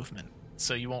half your movement,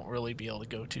 so you won't really be able to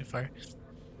go too far.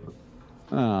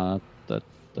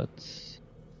 That's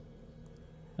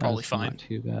Probably fine. Not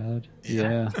too bad.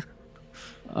 Yeah.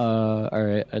 Yeah.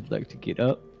 Alright, I'd like to get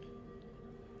up.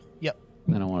 Yep.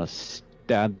 Then I want to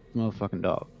stab the motherfucking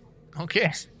dog.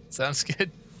 Okay, sounds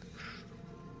good.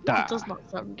 Die. It does not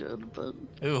sound good, but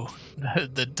Ooh,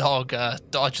 the dog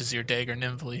dodges your dagger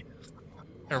nimbly.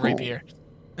 Or rapier.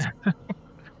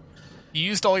 You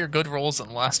used all your good rolls in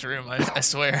the last room, I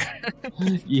swear.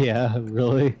 Yeah,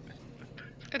 really?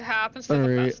 It happens to the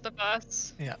Alright. best of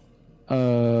us.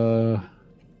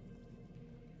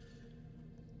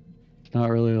 Not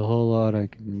really a whole lot I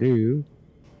can do.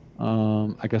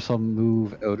 I guess I'll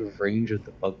move out of range of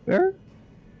the bugbear.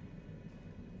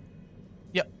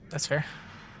 Yep, that's fair.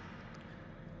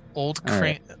 Old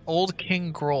Alright. Old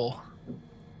King Groll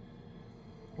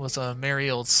was a merry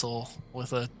old soul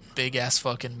with a big ass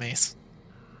fucking mace.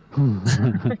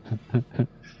 Okie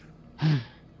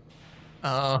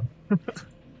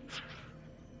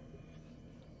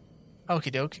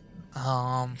doke.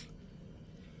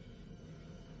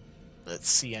 Let's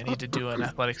see, I need to do an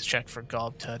athletics check for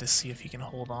Gobta to see if he can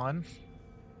hold on.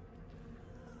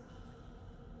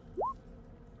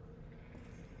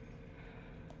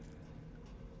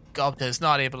 Gobta is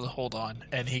not able to hold on,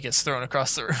 and he gets thrown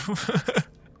across the room.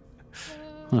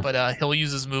 But he'll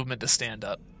use his movement to stand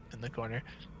up in the corner.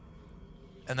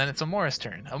 And then it's Amora's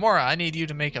turn. Amora, I need you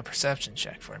to make a perception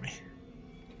check for me.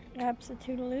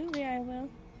 Absolutely, I will.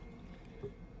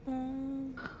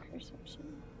 Perception.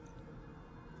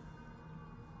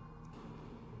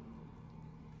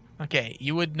 Okay,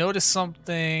 you would notice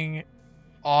something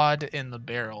odd in the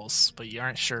barrels, but you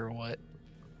aren't sure what.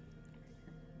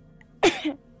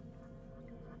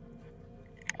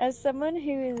 As someone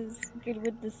who is good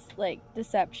with this, like,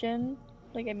 deception,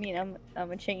 like, I mean,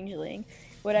 I'm a changeling.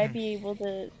 Would I be able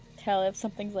to tell if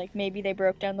something's like maybe they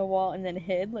broke down the wall and then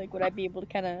hid? Like, would I be able to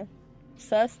kind of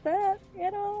suss that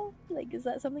at all? Like, is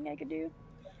that something I could do?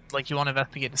 Like, you want to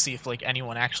investigate to see if like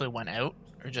anyone actually went out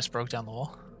or just broke down the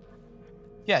wall?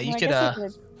 Yeah, you Well, I guess I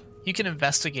could. You can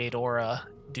investigate or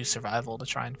do survival to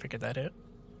try and figure that out.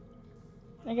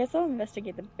 I guess I'll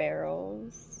investigate the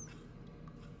barrels.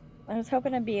 I was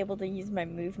hoping I'd be able to use my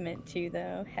movement too,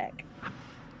 though. Heck.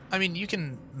 I mean, you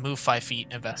can move 5 feet,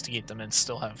 investigate them, and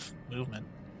still have movement.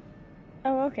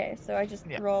 Oh, okay. So I just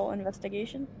Yeah. roll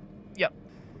investigation? Yep.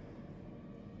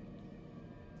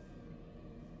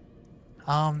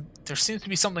 There seems to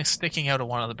be something sticking out of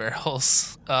one of the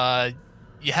barrels.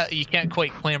 You can't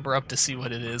quite clamber up to see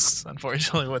what it is,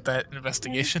 unfortunately, with that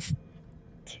investigation.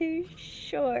 Too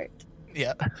short.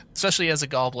 Yeah, especially as a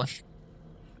goblin.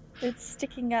 It's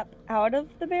sticking up out of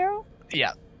the barrel?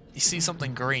 Yeah, you see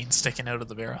something green sticking out of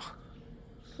the barrel.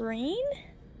 Green?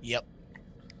 Yep.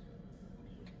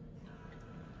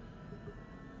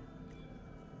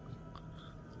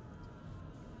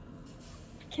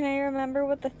 Can I remember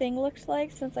what the thing looks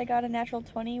like since I got a natural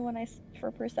 20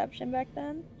 for perception back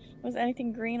then? Was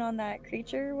anything green on that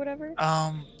creature or whatever?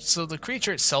 So the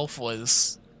creature itself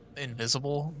was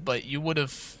invisible, but you would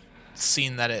have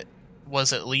seen that it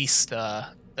was at least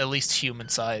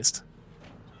human-sized.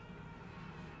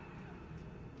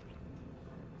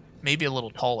 Maybe a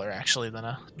little taller, actually, than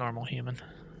a normal human.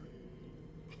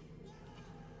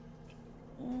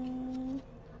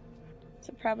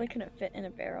 So probably couldn't fit in a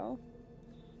barrel.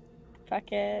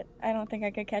 Fuck it. I don't think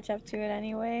I could catch up to it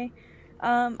anyway.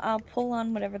 I'll pull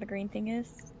on whatever the green thing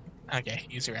is. Okay,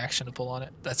 use your action to pull on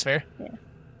it. That's fair.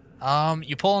 Yeah.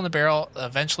 You pull on the barrel,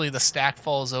 eventually the stack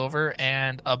falls over,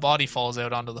 and a body falls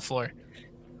out onto the floor.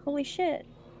 Holy shit.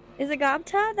 Is it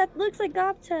Gobta? That looks like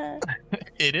Gobta.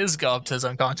 It is Gobta's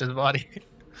unconscious body.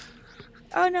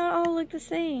 Oh no, it all look the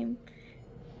same.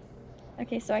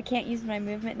 Okay, so I can't use my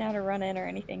movement now to run in or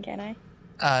anything, can I?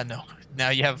 No. Now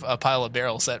you have a pile of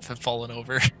barrels that have fallen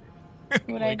over. Would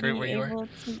like I right be where you are. able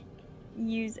to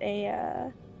use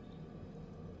a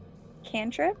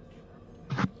cantrip?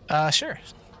 Sure.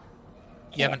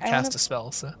 You Okay, haven't cast a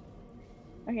spell, so.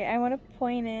 Okay, I want to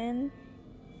point in.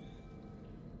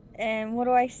 And what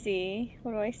do I see?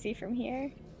 What do I see from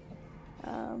here?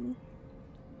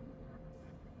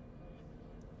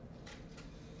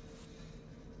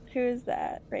 Who is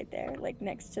that right there? Like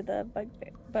next to the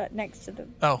bugbear, but next to the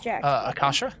jack.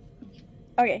 Akasha?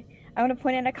 Okay, I'm gonna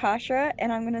point in Akasha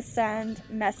and I'm gonna send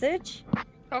message.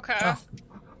 Okay. Oh.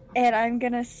 And I'm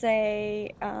gonna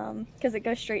say, because it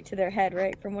goes straight to their head,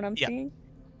 right? From what I'm Yeah. seeing,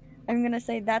 I'm gonna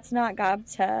say that's not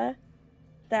Gobta,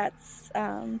 that's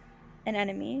an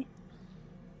enemy.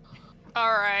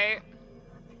 All right.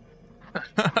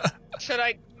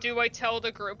 Do I tell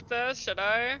the group this? Should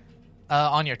I?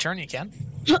 On your turn, you can.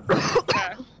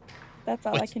 Okay. That's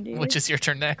all I can do. Which is your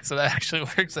turn next, so that actually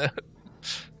works out.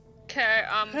 Okay.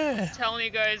 I'm telling you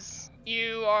guys,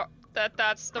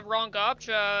 that's the wrong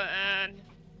Gobcha, and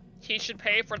he should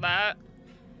pay for that.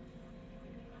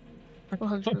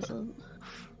 100%.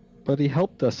 But he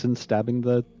helped us in stabbing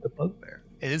the bugbear.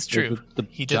 It is true. The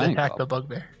He did giant attack the goblin.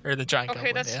 bugbear. Or the giant Okay,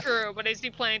 goblin, that's yeah. true, but is he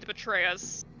planning to betray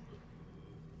us?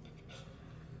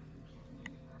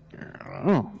 I don't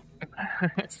know.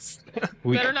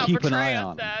 We Better not keep an betray eye us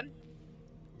on him. then.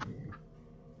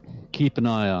 Keep an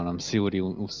eye on him. See what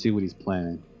he's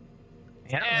planning.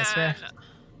 Yeah, that's fair.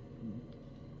 And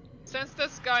since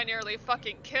this guy nearly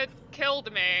fucking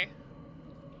killed me,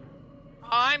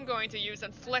 I'm going to use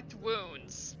inflict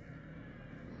wounds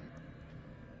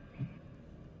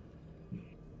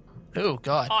Oh,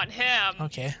 God. on him,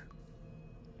 Okay.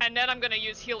 and then I'm gonna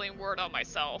use healing word on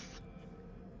myself.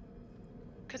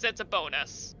 Cause it's a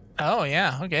bonus. Oh,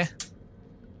 yeah, okay.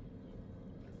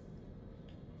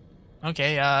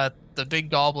 Okay, the big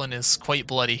goblin is quite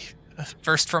bloody.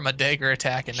 First from a dagger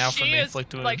attack, and now from She the is,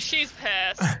 inflict wound. like, she's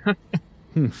pissed.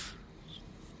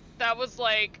 that was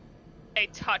like a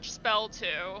touch spell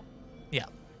too. Yeah.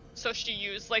 So she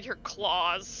used like her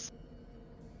claws.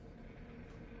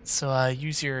 So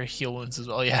use your heal wounds as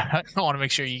well. Yeah, I want to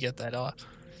make sure you get that off.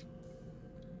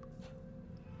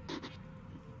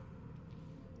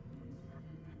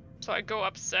 So I go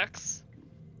up 6.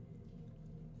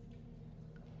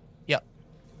 Yep.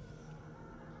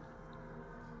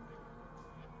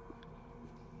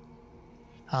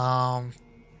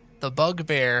 The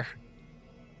bugbear,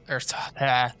 or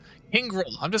King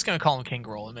Roll. I'm just gonna call him King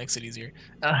Roll. It makes it easier.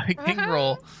 King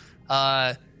Roll.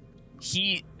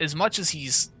 He, as much as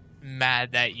he's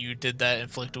mad that you did that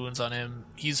inflict wounds on him,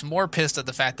 he's more pissed at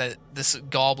the fact that this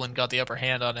goblin got the upper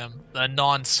hand on him, a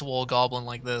non-swole goblin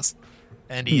like this,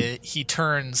 and he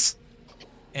turns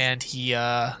and he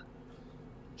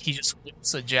just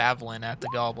whips a javelin at the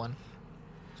goblin,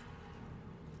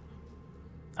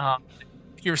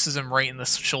 pierces him right in the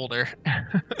shoulder.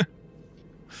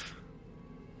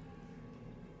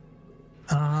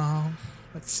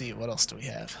 Let's see, what else do we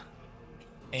have?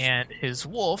 And his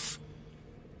wolf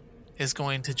is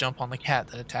going to jump on the cat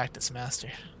that attacked its master.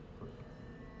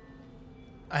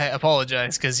 I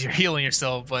apologize because you're healing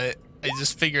yourself, but I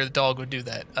just figured the dog would do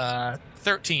that.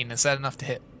 13, is that enough to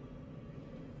hit?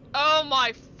 Oh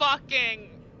my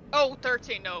fucking... Oh,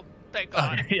 13, no. Thank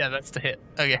God. Okay, yeah, that's to hit.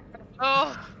 Okay.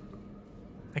 Oh.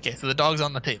 Okay, so the dog's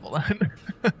on the table then.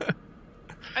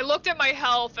 I looked at my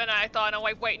health and I thought, oh,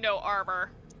 wait, no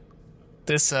armor.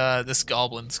 This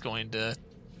goblin's going to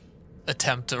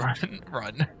attempt to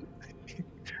run.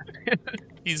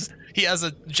 He has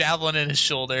a javelin in his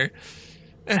shoulder.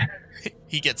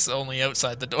 He gets only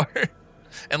outside the door,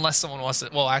 unless someone wants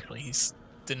to. Well, actually, he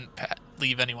didn't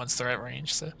leave anyone's threat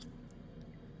range. So,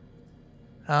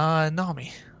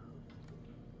 Nami,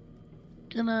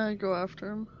 Gonna go after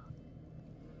him.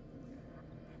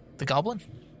 the goblin.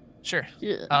 Sure.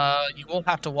 Yeah. You will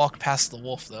have to walk past the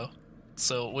wolf though,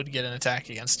 so it would get an attack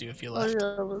against you if you left.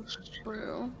 Oh yeah, that's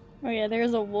true. Oh yeah,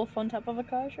 there's a wolf on top of a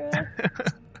Kasha.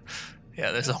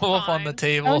 Yeah, there's a That's wolf on the fine.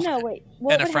 table. Oh no, wait.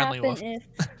 What And a would friendly happen wolf.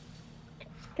 if?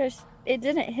 Because it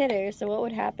didn't hit her, so what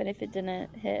would happen if it didn't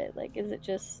hit? Like, is it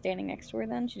just standing next to her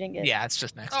then? She didn't get. Yeah, it's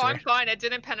just next Oh, to I'm her. fine. It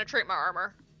didn't penetrate my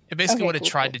armor. It basically Okay, would have cool,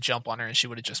 tried cool. to jump on her, and she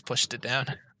would have just pushed it down.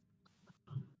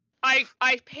 I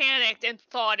panicked and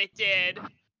thought it did.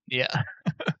 Yeah.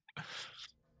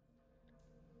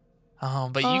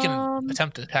 But you can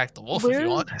attempt to attack the wolf if you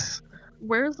want.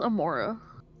 Where's Amora?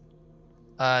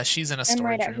 She's in a I'm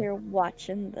storage right out room. here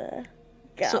watching the.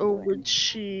 So Goblin. would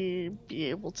she be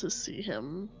able to see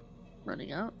him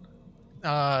running out?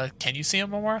 Can you see him,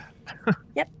 Amora?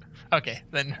 Yep. Okay,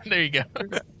 then there you go.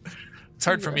 It's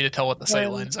hard for me to tell what the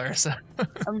sight lines are, so.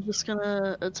 I'm just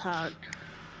gonna attack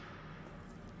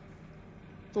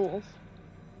the wolf.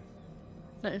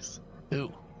 Nice.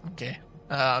 Ooh, okay.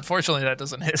 Unfortunately, that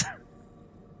doesn't hit.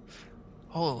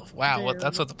 Oh, wow,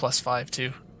 that's with the +5,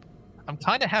 too. I'm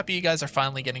kind of happy you guys are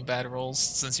finally getting bad rolls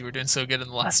since you were doing so good in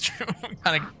the last room.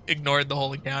 Kind of ignored the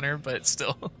whole encounter, but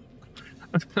still.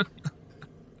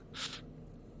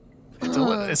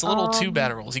 It's a little too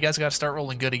bad rolls. You guys got to start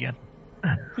rolling good again.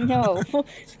 No.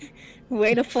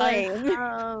 Way to flame.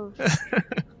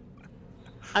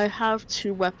 I have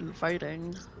 2 weapon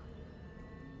fighting.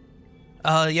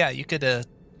 Yeah, you could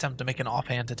attempt to make an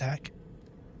offhand attack.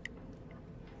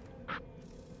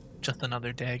 Just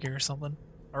another dagger or something.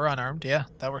 Or unarmed, yeah,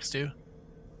 that works too.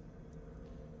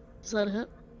 Is that a hit?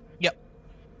 Yep.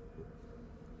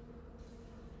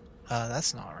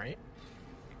 That's not right.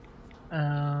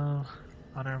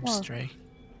 Unarmed strike.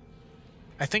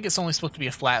 I think it's only supposed to be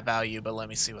a flat value, but let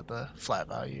me see what the flat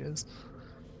value is.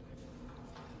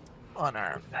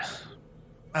 Unarmed.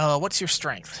 What's your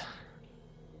strength?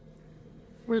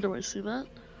 Where do I see that?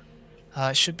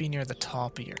 It should be near the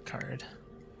top of your card.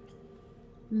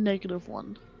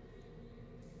 -1.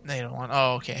 -1.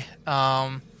 Oh, okay.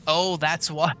 Oh,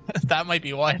 that's why. That might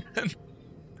be why.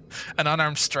 An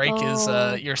unarmed strike is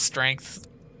your strength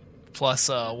plus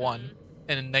 1,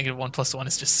 and a -1 plus 1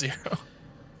 is just 0.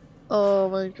 Oh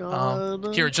my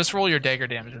god. Here, just roll your dagger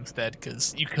damage instead,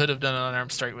 because you could have done an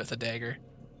unarmed strike with a dagger.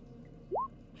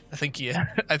 I think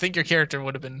your character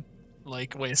would have been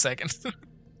like, wait a second.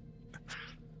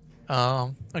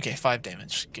 Okay, 5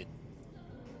 damage. Good.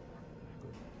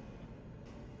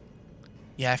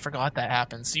 Yeah, I forgot that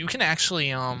happens. You can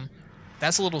actually,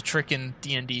 that's a little trick in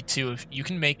D&D too. If you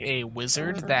can make a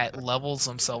wizard that levels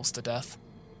themselves to death.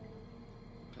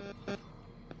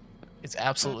 It's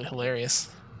absolutely hilarious.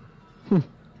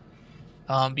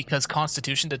 Because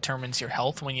Constitution determines your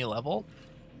health when you level.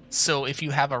 So if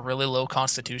you have a really low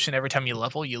Constitution, every time you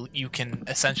level, you can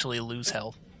essentially lose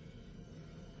health.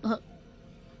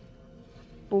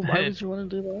 But why would you want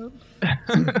to do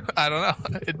that? I don't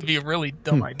know. It'd be a really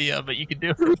dumb idea, but you could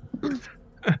do it.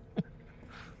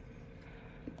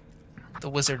 The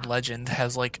wizard legend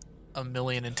has like 1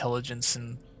 million intelligence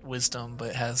and wisdom,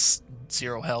 but has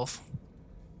 0 health.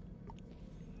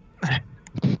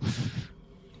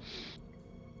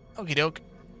 Okie doke.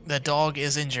 The dog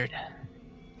is injured.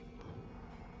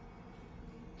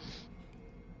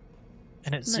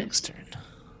 And it's Nice. Zook's turn.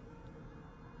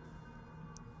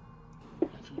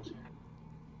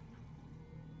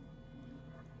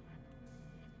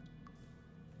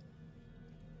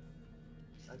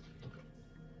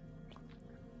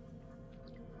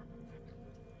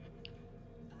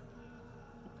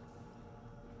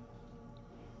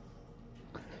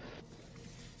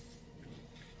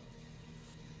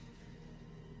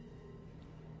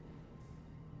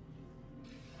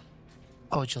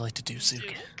 What would you like to do,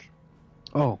 Zook?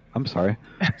 Oh, I'm sorry.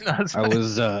 No, it's I fine.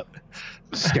 was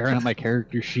staring at my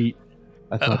character sheet.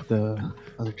 I thought the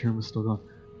other term was still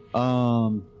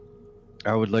going.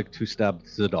 I would like to stab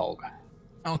the dog.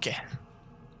 Okay.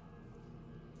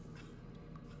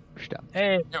 Stab.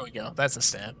 Hey, there we go. That's a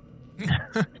stab.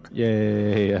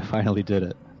 Yay! I finally did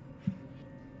it.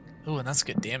 Ooh, and that's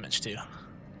good damage too.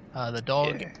 The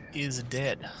dog Yeah. is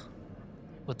dead.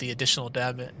 With the additional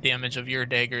damage of your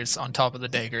daggers on top of the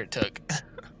dagger it took.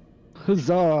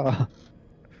 Huzzah!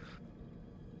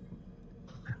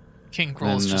 King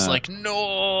Groll's And, just like,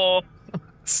 no!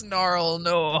 Snarl,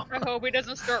 no! I hope he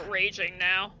doesn't start raging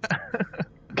now.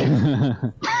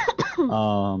 Can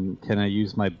I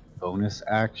use my bonus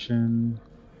action,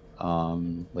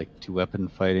 like to weapon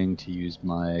fighting, to use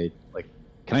my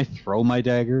Can I throw my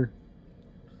dagger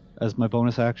as my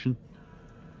bonus action?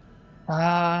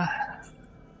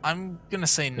 I'm gonna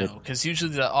say no, because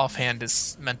usually the offhand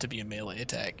is meant to be a melee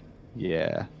attack.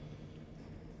 Yeah.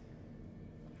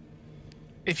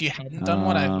 If you hadn't done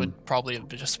one, I would probably have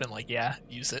just been like, yeah,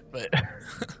 use it, but...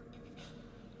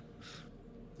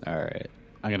 All right.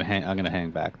 I'm gonna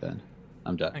hang back then.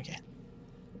 I'm done. Okay.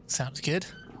 Sounds good.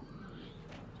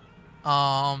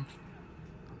 Our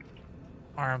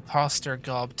imposter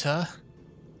Gobta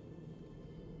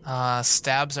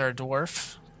stabs our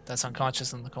dwarf that's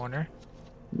unconscious in the corner,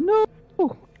 No.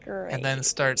 Great. and then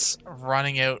starts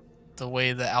running out the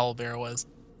way the owlbear was.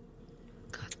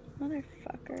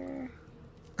 Motherfucker.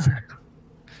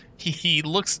 He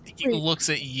looks Wait.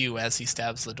 at you as he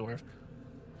stabs the dwarf,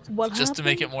 What just to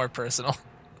make it happened? more personal.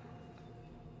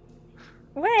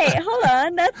 Wait, hold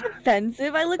on. That's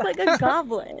offensive. I look like a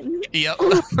goblin. Yep.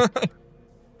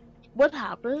 What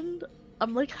happened?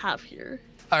 I'm like half here.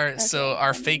 Alright, so Okay.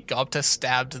 our fake Gobta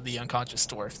stabbed the unconscious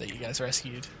dwarf that you guys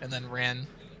rescued, and then ran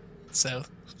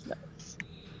south.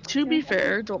 To be Okay.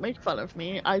 fair, don't make fun of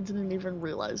me. I didn't even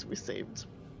realize we saved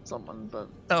someone, but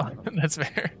Oh, that's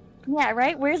fair. Yeah,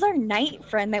 right? Where's our knight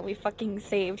friend that we fucking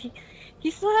saved? He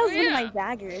still has Oh, one of yeah. my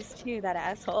daggers, too, that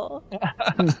asshole.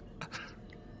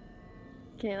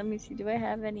 Okay, let me see. Do I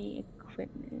have any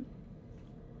equipment?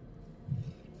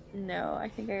 No, I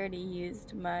think I already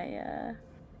used my,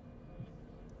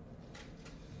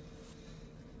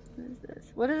 What is this?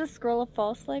 What does a scroll of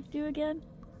false life do again?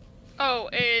 Oh,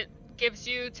 it gives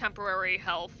you temporary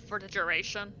health for the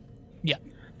duration.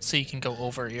 So you can go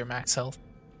over your max health.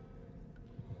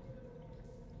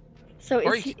 So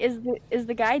Or is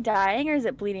the guy dying or is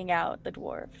it bleeding out, the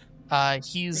dwarf?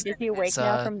 He's Is he awake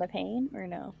now from the pain or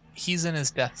no? he's in his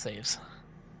death saves.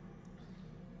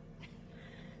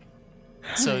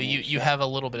 So you have a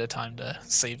little bit of time to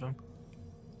save him.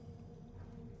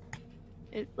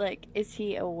 It's like, is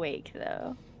he awake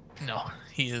though? No,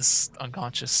 he is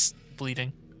unconscious,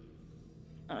 bleeding.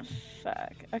 Oh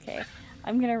fuck. Okay.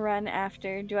 I'm gonna run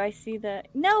after. Do I see the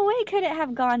No way could it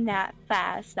have gone that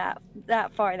fast,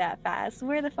 that far that fast.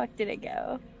 Where the fuck did it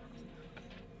go?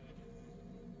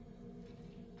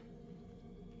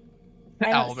 I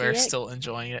don't see Owlbear's it. still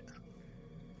enjoying it.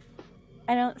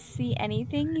 I don't see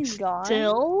anything. He's gone.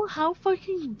 still, how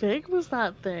fucking big was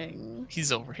that thing?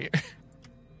 He's over here.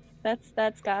 That's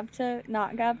Gobta,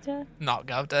 not Gobta. Not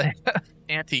Gobta.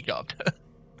 Anti-Gobta.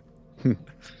 Oh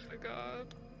my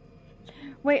god.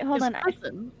 Wait, hold His on.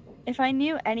 cousin. If I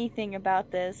knew anything about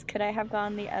this, could I have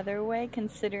gone the other way,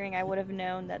 considering I would have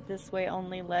known that this way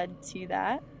only led to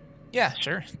that? Yeah,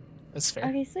 sure. That's fair.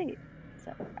 Okay, sweet.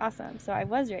 So awesome. So I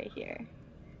was right here.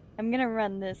 I'm gonna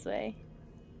run this way.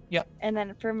 Yep. And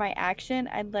then for my action,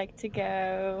 I'd like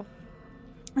to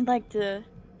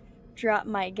drop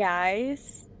my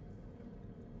guys.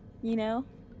 You know?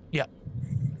 Yep.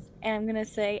 And I'm gonna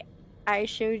say, I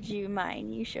showed you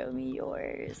mine, you show me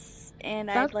yours. And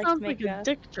That I'd like to sounds make like a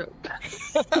dick joke.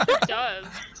 It does.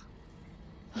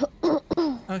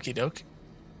 Okie doke.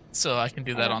 So I can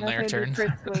do I that don't on know if their I turn.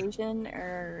 did persuasion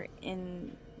or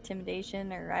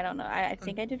intimidation, or I don't know. I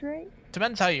think I did right.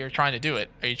 Depends how you're trying to do it.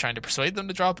 Are you trying to persuade them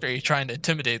to drop it, or are you trying to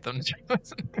intimidate them to drop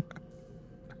it?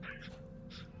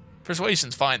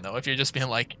 Persuasion's fine, though, if you're just being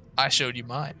like, I showed you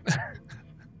mine. Now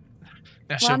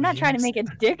Well, show I'm me not trying to yours. make a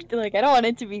dick. Like, I don't want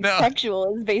it to be No.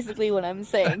 sexual. Is basically what I'm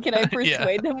saying. Can I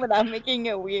persuade them without making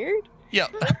it weird?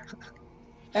 Yep.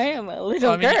 I am a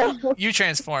little Well, girl. you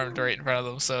transformed right in front of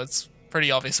them, so it's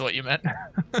pretty obvious what you meant.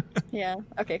 Yeah.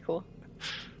 Okay. Cool.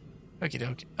 Okie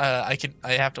dokie.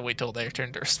 I have to wait till their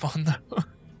turn to respond, though.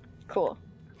 Cool.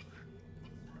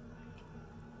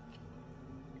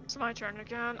 It's my turn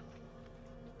again.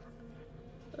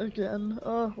 Again.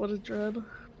 Oh, what a dread.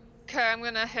 Okay, I'm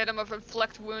gonna hit him with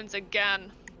inflict wounds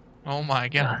again. Oh my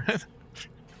god.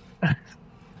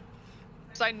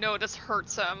 Because I know this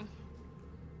hurts him.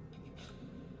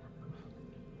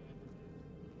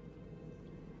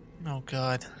 Oh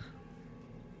god.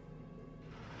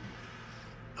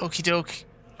 Okie doke.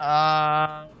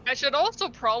 Uh, I should also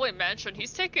probably mention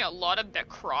he's taking a lot of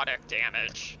necrotic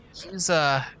damage.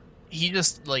 he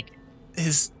just, like,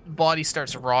 his body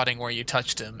starts rotting where you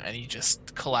touched him, and he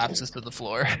just collapses to the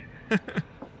floor.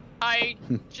 I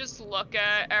just look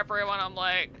at everyone, I'm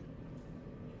like,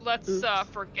 let's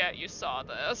forget you saw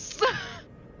this.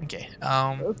 Okay,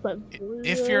 Essentially,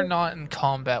 if you're not in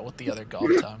combat with the other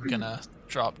Gobta, I'm gonna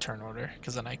drop turn order,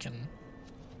 because then I can...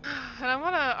 And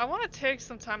I wanna take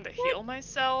some time to heal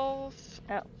myself.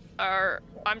 Oh. Or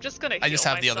I'm just gonna heal I just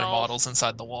have myself. the other models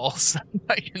inside the walls.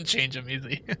 I can change them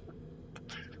easy.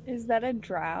 Is that a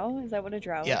drow? Is that what a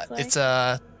drow Yeah, looks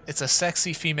like? it's a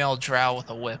sexy female drow with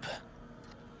a whip.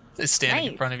 It's standing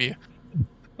in Nice. front of you.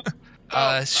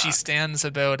 Oh, She fuck. stands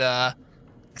about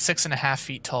 6.5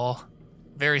 feet tall,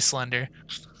 very slender.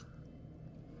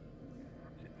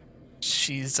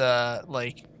 She's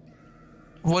like,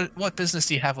 what business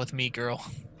do you have with me, girl?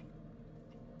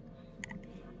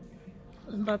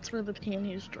 And that's where the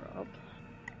panties drop.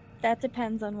 That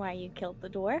depends on why you killed the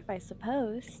dwarf, I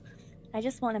suppose. I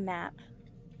just want a map.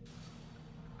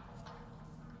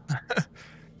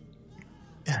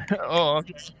 Oh,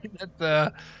 that's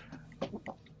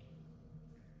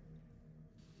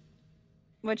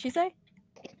What'd she say?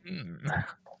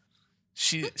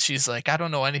 She's like, I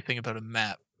don't know anything about a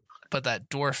map, but that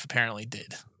dwarf apparently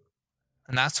did,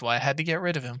 and that's why I had to get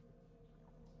rid of him.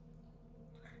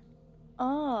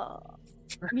 Oh,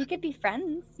 we could be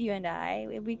friends, you and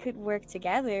I. We could work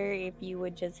together if you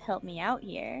would just help me out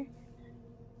here.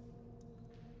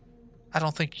 I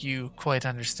don't think you quite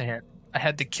understand. I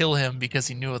had to kill him because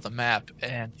he knew of the map,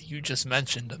 and you just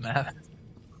mentioned a map.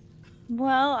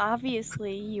 Well,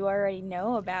 obviously, you already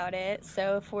know about it,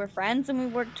 so if we're friends and we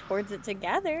work towards it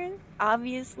together,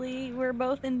 obviously, we're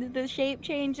both into the shape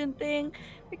changing thing.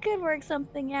 We could work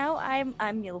something out. I'm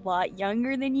a lot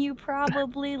younger than you,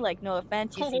 probably. Like, no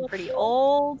offense, you seem pretty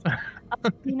old.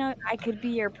 You know, I could be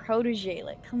your protege.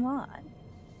 Like, come on.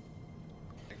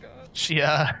 Oh my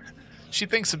God. She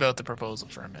thinks about the proposal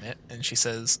for a minute, and she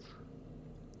says,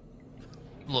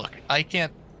 "Look, I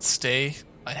can't stay.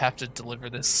 I have to deliver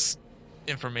this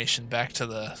information back to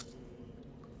the..."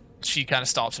 She kind of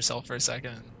stops herself for a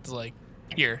second and is like,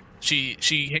 "Here." She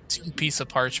hits you a piece of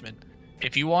parchment.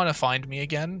 If you want to find me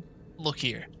again, look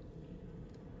here.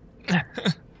 All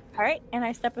right, and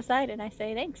I step aside and I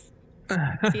say thanks.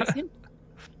 See you soon.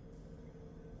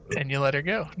 And you let her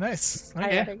go. Nice. I let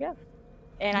Okay. her go.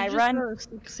 And You I just run. got a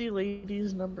sexy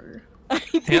lady's number.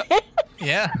 Yep.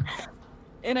 Yeah.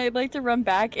 And I'd like to run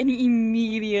back and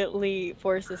immediately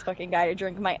force this fucking guy to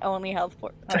drink my only health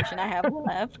potion I have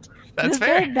left. That's This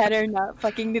fair. guy better not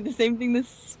fucking do the same thing this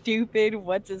stupid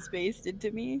what's-his-face did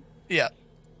to me. Yeah.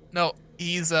 No,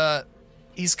 he's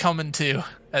coming too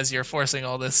as you're forcing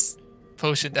all this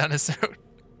potion down his throat.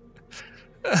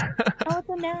 Oh, it's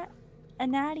a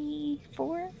natty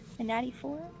 4? A natty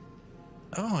 4?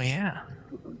 Oh yeah.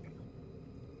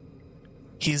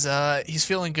 He's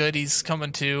feeling good. He's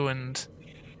coming to, and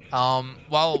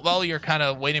while you're kind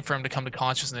of waiting for him to come to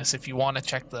consciousness, if you want to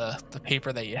check the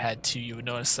paper that you had too, you would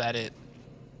notice that it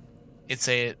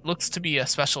looks to be a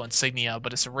special insignia,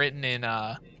 but it's written in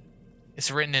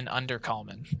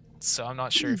Undercommon. So I'm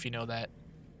not sure if you know that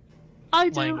I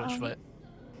do. language, but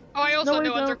Oh, I also No, I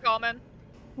know don't. Undercommon.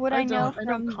 Would I know I from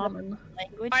know the common.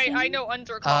 language? I thing? know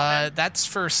Undercommon. that's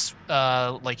for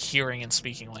like hearing and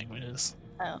speaking languages.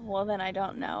 Oh, well then I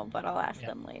don't know, but I'll ask Yeah.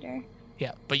 them later.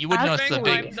 Yeah, but you would I notice the think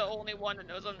big. I'm the only one who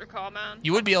knows Undercommon.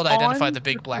 You would be able to identify On the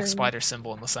big the black thing. spider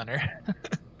symbol in the center.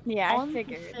 Yeah, I On the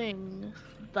figured. thing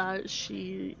that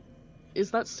she... Is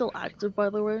that still active, by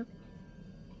the way?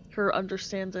 Her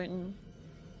understanding...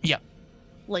 Yeah.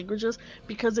 languages,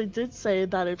 because it did say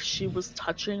that if she was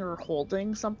touching or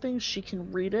holding something, she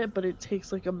can read it, but it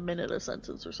takes like a minute a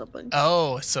sentence or something.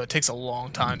 Oh, so it takes a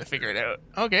long time to figure it out.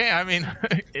 Okay, I mean,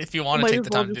 if you want to Might take as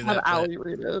the well time to just do have that, but Allie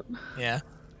read it. yeah.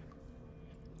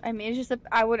 I mean, it's just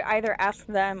I would either ask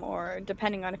them or,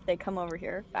 depending on if they come over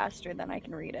here faster than I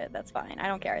can read it, that's fine. I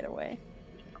don't care either way.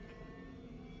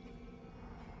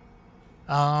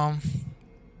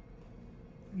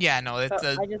 Yeah, no.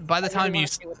 But By the I time really you wanna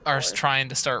see what the are dwarf- trying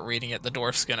to start reading it, the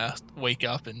dwarf's gonna wake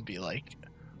up and be like,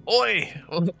 "Oi,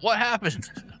 what happened?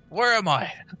 Where am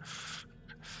I?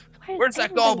 Why does Where's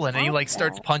that everybody goblin?" And he want like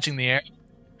starts that? punching the air.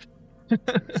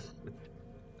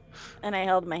 And I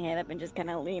held my hand up and just kind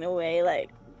of lean away, like,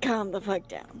 calm the fuck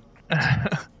down.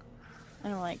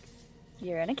 And I'm like,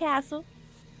 you're in a castle.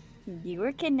 You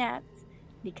were kidnapped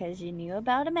because you knew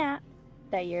about a map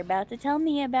that you're about to tell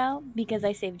me about because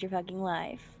I saved your fucking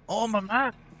life. Oh, my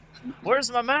map!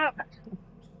 Where's my map?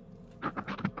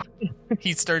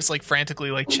 He starts like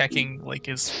frantically like checking like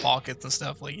his pockets and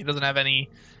stuff. Like he doesn't have any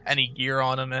gear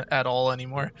on him at all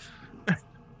anymore.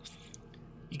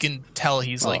 You can tell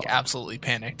he's like absolutely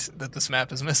panicked that this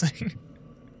map is missing.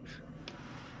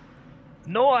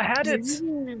 No, I had it.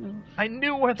 I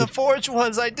knew where the forge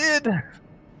was. I did.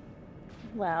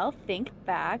 Well, think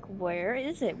back. Where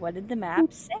is it? What did the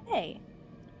map say?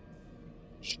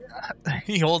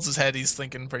 He holds his head. He's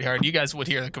thinking pretty hard. You guys would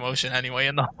hear the commotion anyway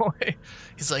in the hallway.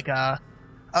 He's like, that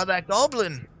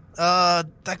goblin.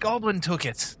 That goblin took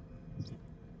it.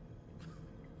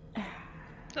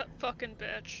 That fucking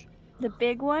bitch. The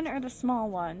big one or the small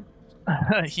one?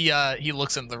 He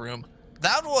looks into the room.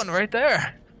 That one right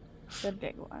there. The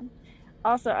big one.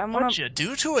 Also, What'd you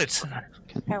do to it?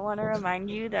 I want to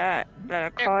remind you that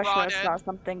Akasha rotted. saw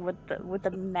something with the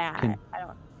mat. I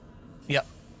don't. Yep.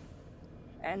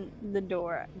 And the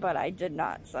door, but I did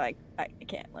not, so I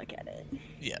can't look at it.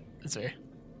 Yeah, it's fair.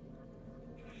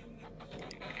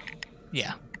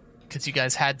 Yeah, because you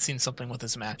guys had seen something with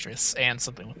his mattress and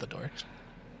something with the door.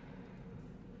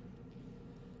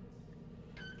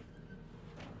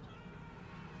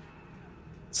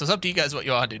 So it's up to you guys what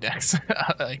you want to do next.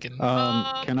 I can.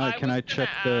 Can I check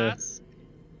the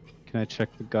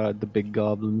the big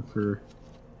goblin for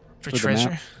the treasure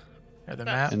map? or the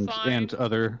That's map? fine. and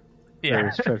other Yeah.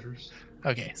 various treasures?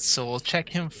 Okay, so we'll check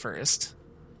him first.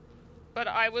 But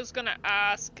I was gonna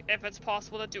ask if it's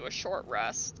possible to do a short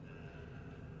rest.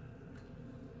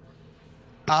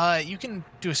 You can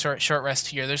do a short rest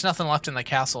here. There's nothing left in the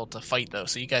castle to fight though,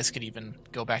 so you guys could even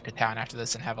go back to town after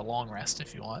this and have a long rest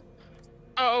if you want.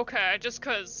 Oh, okay. Just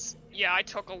cause, yeah, I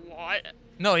took a lot.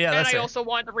 No, yeah, And that's I fair. also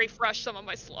wanted to refresh some of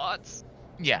my slots.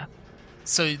 Yeah.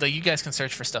 So like you guys can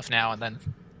search for stuff now and then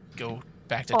go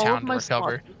back to All town of to my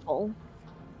recover. slots are full.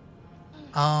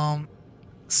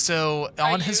 So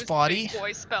I on his used body, big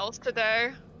boy spells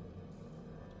today.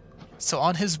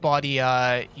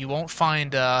 you won't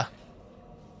find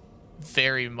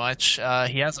very much.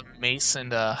 He has a mace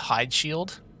and a hide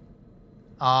shield.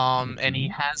 And he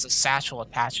has a satchel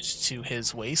attached to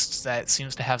his waist that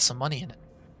seems to have some money in it.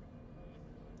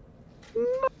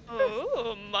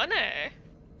 Ooh, money.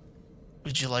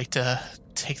 Would you like to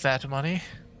take that money?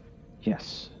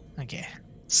 Yes. Okay.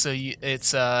 So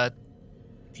it's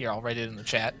here, I'll write it in the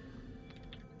chat.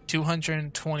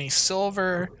 220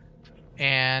 silver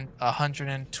and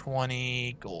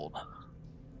 120 gold.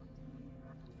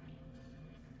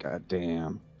 God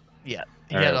damn. Yeah.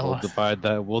 All right, we'll divide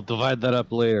that. We'll divide that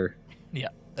up later. Yeah,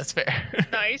 that's fair.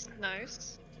 Nice,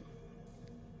 nice.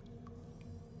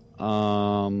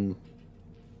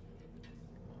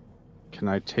 Can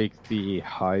I take the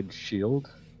hide shield?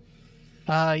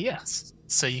 Yes.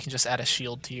 So you can just add a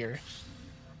shield to your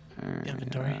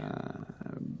inventory.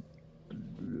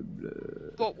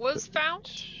 What was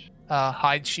found?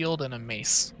 Hide shield and a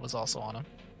mace was also on him.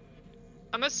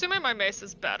 I'm assuming my mace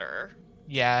is better.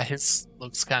 Yeah, his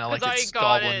looks kind of like 'Cause I it's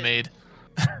got goblin it. made.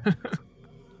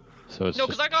 So it's No,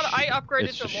 because just I upgraded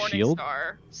it's to just Morning shield?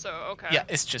 Star. So okay. Yeah,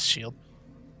 it's just shield.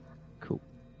 Cool.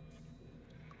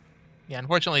 Yeah,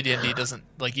 unfortunately D&D doesn't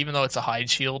like, even though it's a hide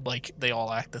shield, like they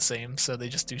all act the same, so they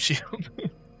just do shield.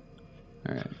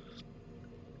 All right.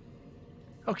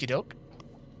 Okie doke.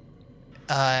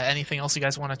 Anything else you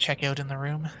guys want to check out in the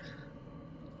room?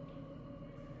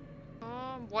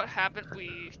 What haven't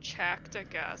we checked? I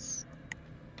guess.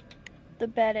 The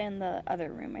bed and the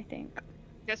other room, I think.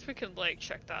 Guess we can like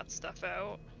check that stuff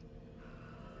out.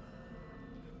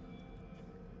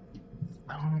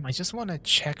 I just want to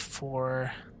check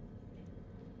for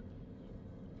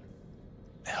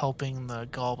helping the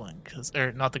goblin,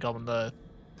 or not the goblin, the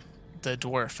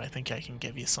dwarf. I think I can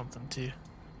give you something too.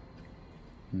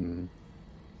 Hmm.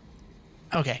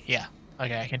 Okay, yeah.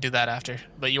 Okay, I can do that after.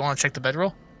 But you want to check the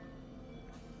bedroll?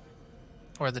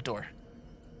 Or the door?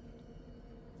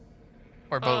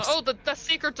 Or both? The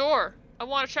secret door. I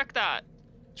want to check that.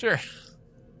 Sure.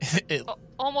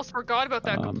 Almost forgot about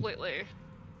that Um, completely.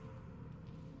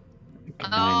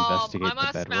 Can I investigate I'm the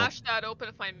gonna bedroll? smash that open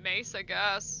with my mace, I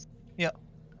guess. Yep.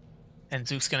 And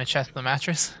Zook's gonna check the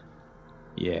mattress?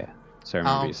 Yeah. So I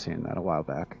remember you saying that a while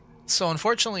back. So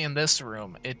unfortunately in this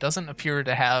room, it doesn't appear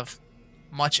to have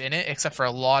much in it, except for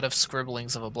a lot of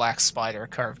scribblings of a black spider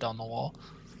carved on the wall.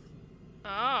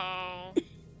 Oh.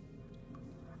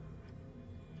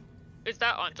 Is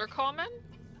that undercommon?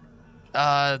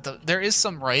 There is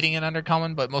some writing in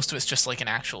Undercommon, but most of it's just like an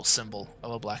actual symbol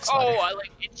of a black spider. Oh,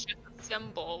 it's just a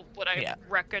symbol. Would I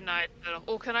recognize it?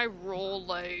 Oh, can I roll,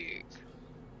 like...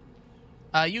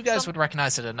 You guys would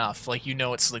recognize it enough. Like, you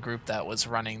know it's the group that was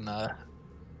running the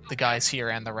guys here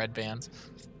and the red bands.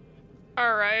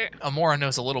 Alright. Amora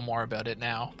knows a little more about it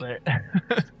now, but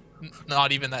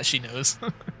not even that she knows.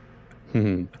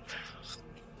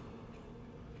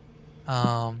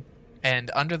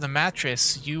 And under the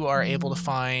mattress, you are able to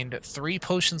find 3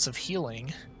 potions of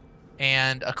healing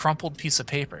and a crumpled piece of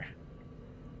paper.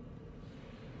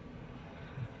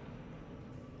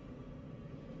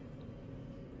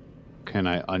 Can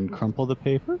I uncrumple the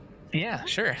paper? Yeah,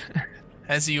 sure.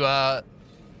 As you kind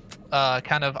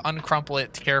of uncrumple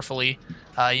it carefully,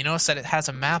 you notice that it has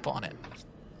a map on it.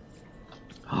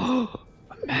 A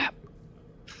map.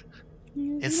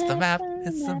 It's the map.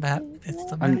 It's the map. It's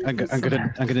the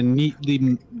map. I'm gonna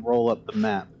neatly roll up the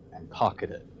map and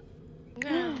pocket it.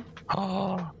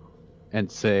 Oh. And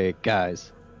say,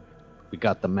 guys, we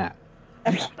got the map.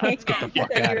 Okay. Let's get the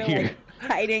fuck So out you're, of here. like,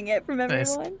 hiding it from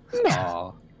Nice. everyone.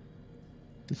 Aw.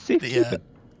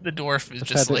 The dwarf is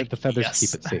just like, the feathers yes.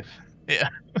 keep it safe. Yeah.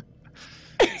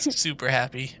 Super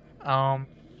happy. And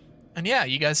yeah,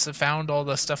 you guys have found all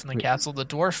the stuff in the castle. The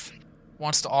dwarf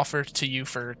wants to offer to you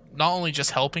for not only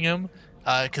just helping him,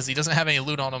 because he doesn't have any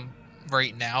loot on him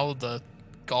right now. The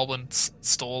goblins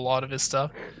stole a lot of his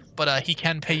stuff, but he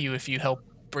can pay you if you help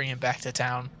bring him back to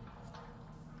town.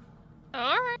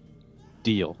 Alright.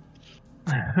 Deal.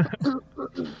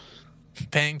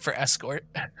 Paying for escort.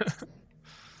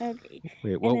 Okay.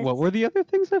 Wait, And what were the other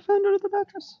things I found under the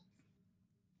mattress?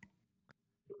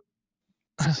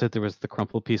 You said there was the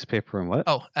crumpled piece of paper and what?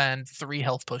 Oh, and 3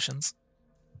 health potions.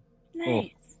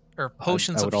 Nice. Or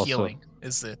potions I of would also- healing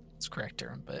is the correct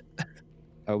term, but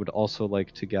I would also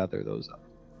like to gather those up.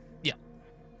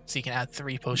 so you can add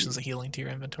 3 potions of healing to your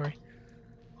inventory.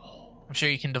 I'm sure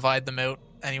you can divide them out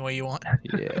any way you want.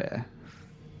 Yeah.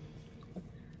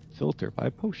 Filter by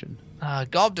potion.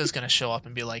 Gobda's gonna show up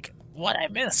and be like, "What I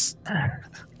miss?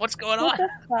 What's going What on?"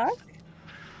 the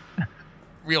fuck?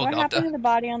 Real What happened to Gobda. the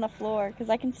body on the floor? Because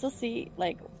I can still see,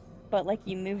 but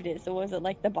you moved it. So was it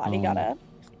like the body got up?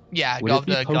 Yeah, Would it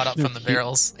be Gobda got up potion from of the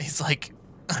barrels. He's like,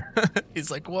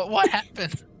 What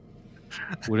happened?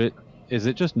 Is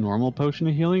it just normal potion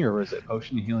of healing, or is it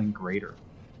potion of healing greater?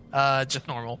 Just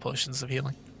normal potions of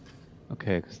healing.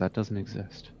 Okay, because that doesn't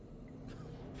exist.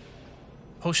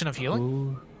 Potion of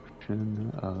healing?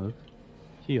 Potion of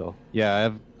heal.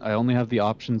 Yeah, I only have the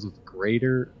options of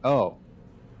greater. Oh,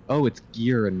 it's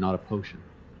gear and not a potion.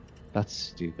 That's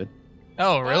stupid.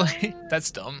 Oh, really?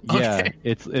 That's dumb. Yeah, Okay.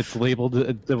 it's labeled.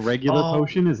 The regular Oh.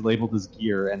 potion is labeled as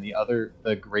gear, and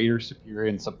the greater, superior,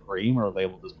 and supreme are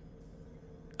labeled as.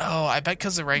 Oh, I bet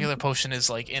because the regular potion is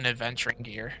like in adventuring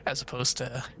gear as opposed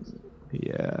to.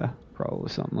 Yeah, probably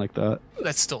something like that.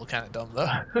 That's still kind of dumb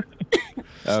though.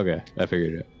 Okay, I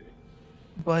figured it.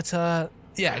 But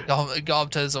yeah,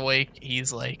 Gobta's awake.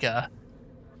 He's like,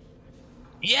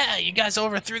 yeah, you guys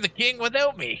overthrew the king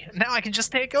without me. Now I can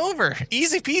just take over.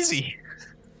 Easy peasy.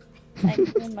 I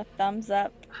give him a thumbs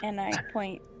up, and I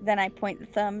point the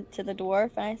thumb to the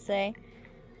dwarf, and I say,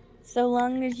 so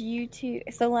long as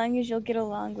you'll get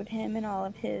along with him and all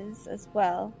of his as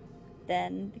well,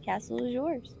 then the castle is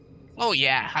yours. Oh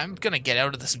yeah, I'm gonna get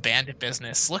out of this bandit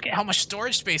business. Look at how much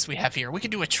storage space we have here. We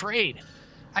could do a trade.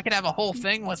 I could have a whole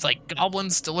thing with like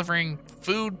goblins delivering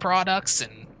food products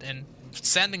and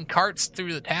sending carts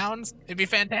through the towns. It'd be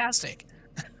fantastic.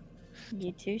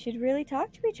 You two should really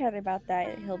talk to each other about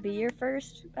that. He'll be your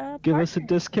first Give us a partner.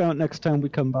 discount next time we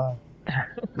come by.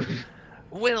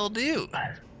 Will do.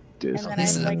 And then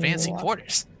This is I'd a like to fancy walk-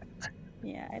 quarters.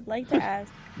 Yeah, I'd like to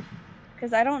ask,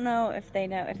 because I don't know if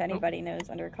anybody knows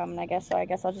Undercommon, I guess, so I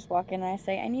guess I'll just walk in and I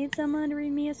say, I need someone to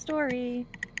read me a story.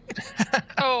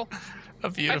 Oh, A I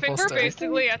beautiful think we're story.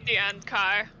 basically at the end,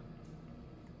 Kai.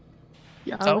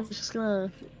 Yeah, I So? was just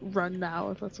gonna run now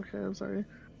if that's okay. I'm sorry.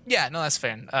 Yeah, no, that's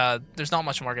fair. There's not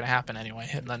much more gonna happen anyway,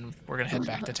 and then we're gonna head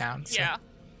back to town. So. Yeah.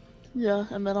 Yeah,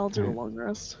 and then I'll do a long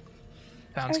rest.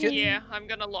 Sounds good. Yeah, I'm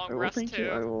gonna long rest thank you.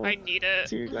 too. I need it.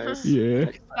 See you guys.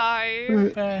 Yeah. Bye.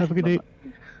 Alright, have a good day.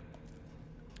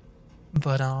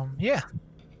 But yeah.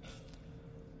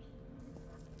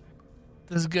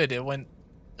 This is good. It went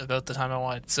about the time I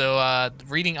wanted. So,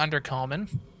 reading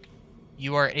Undercommon,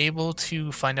 you are able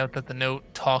to find out that the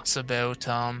note talks about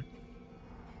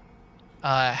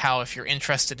how if you're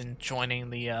interested in joining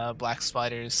the Black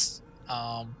Spiders,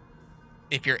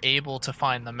 if you're able to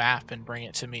find the map and bring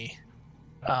it to me,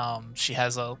 she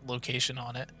has a location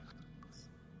on it.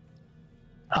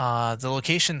 The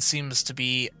location seems to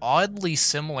be oddly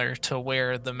similar to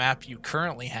where the map you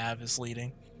currently have is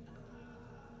leading.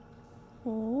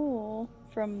 Ooh,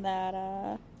 from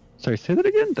that, Sorry, say that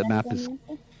again? The map is...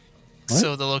 What?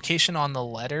 So the location on the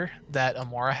letter that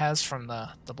Amora has from the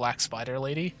Black Spider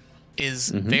Lady is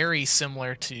very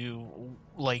similar to,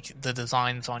 like, the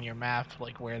designs on your map,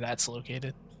 like, where that's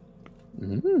located.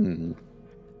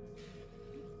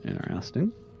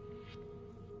 Interesting.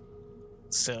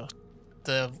 So,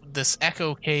 this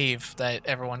Echo Cave that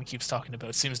everyone keeps talking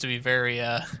about seems to be very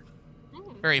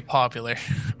popular,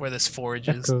 where this forge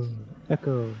is.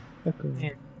 Echo. Yeah.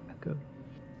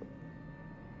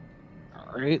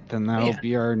 Alright, then that'll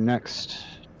be our next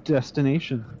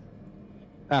destination.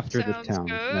 After Sounds the town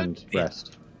good. and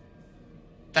rest.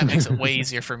 That makes it way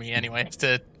easier for me anyway.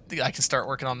 I can start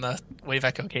working on the Wave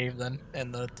Echo Cave then,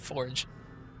 and the forge.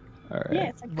 Alright. yeah,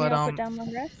 it's like But, I'll put down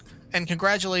long rest. And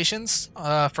congratulations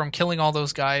from killing all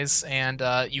those guys, and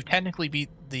you technically beat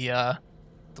the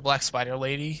Black Spider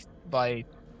Lady by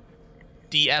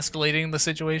de-escalating the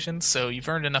situation, so you've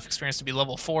earned enough experience to be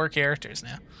level 4 characters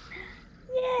now.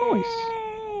 Yay!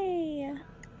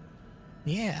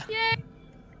 Yeah. Yay!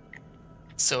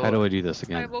 So How do I do this I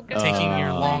again? will get taking your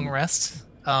Um, long rest,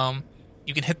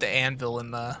 you can hit the anvil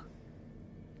in the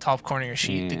top corner of your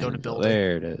sheet to go to And builder.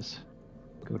 There it is.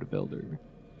 Go to builder.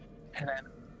 And then,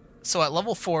 so at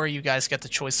level 4, you guys get the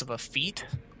choice of a feat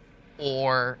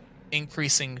or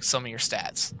increasing some of your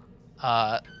stats.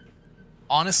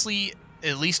 Honestly,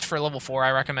 at least for level 4,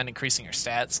 I recommend increasing your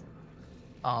stats.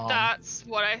 That's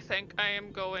what I think I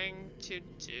am going to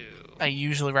do. I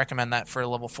usually recommend that for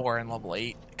level 4 and level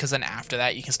 8, because then after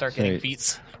that you can start getting Say-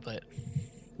 feats. But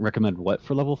Recommend what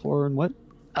for level 4 and what?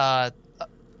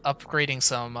 upgrading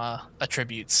some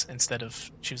attributes instead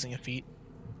of choosing a feat.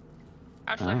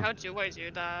 Actually, Oh. how do I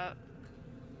do that?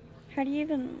 How do you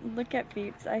even look at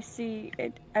feats? I see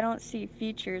it. I don't see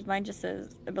features. Mine just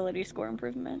says ability score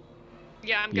improvement.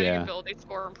 Yeah, I'm getting Yeah. ability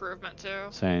score improvement too.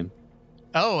 Same.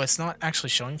 Oh, it's not actually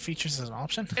showing features as an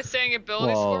option? It's saying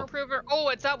ability Well- score improvement. Oh,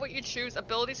 is that what you choose?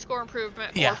 Ability score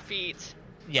improvement Yeah. or feat?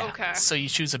 Yeah. Okay. So you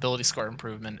choose ability score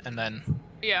improvement, and then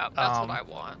Yeah, that's Um, what I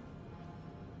want.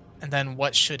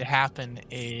 what should happen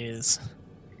is,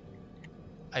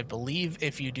 I believe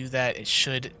if you do that, it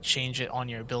should change it on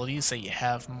your abilities so you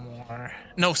have more.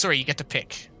 No, sorry, you get to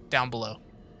pick down below.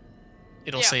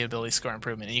 It'll Yeah. say ability score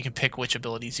improvement, and you can pick which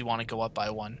abilities you want to go up by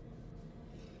 1.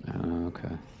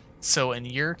 Okay. So in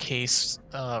your case,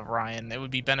 Ryan, it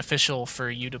would be beneficial for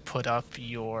you to put up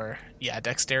your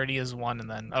dexterity is 1, and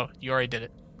then you already did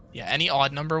it. Yeah, any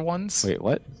odd number ones. Wait,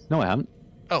 what? No, I haven't.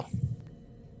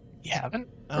 You haven't?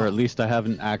 Or at least I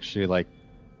haven't actually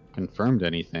confirmed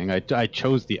anything. I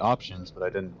chose the options, but I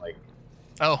didn't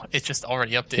Oh, it's just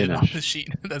already updated on Finish. the sheet.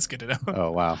 That's good to know.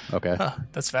 Oh wow. Okay. Huh,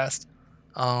 that's fast.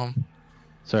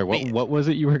 Sorry. Wait. What was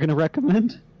it you were gonna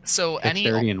recommend? So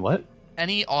Dexterity and what?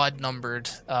 any odd numbered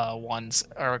ones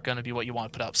are going to be what you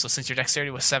want to put up. So since your dexterity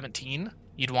was 17,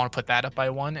 you'd want to put that up by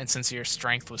 1, and since your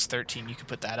strength was 13, you could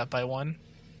put that up by 1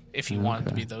 if you wanted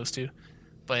to be those two.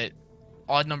 But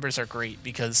odd numbers are great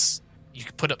because you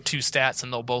can put up 2 stats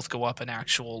and they'll both go up an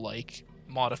actual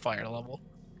modifier level.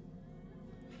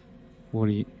 What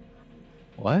do you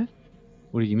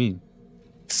mean?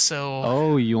 So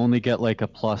Oh, you only get a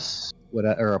plus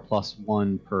or a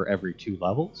 +1 per every 2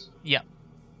 levels? yeah.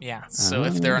 So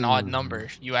if they're an odd Oh. number,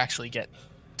 you actually get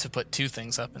to put 2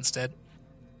 things up instead.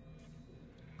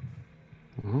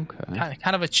 Okay.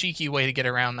 Kind of a cheeky way to get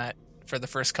around that for the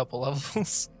first couple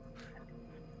levels.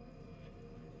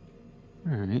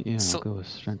 Alright, yeah, So- I'll go with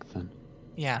strength then.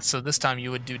 Yeah, so this time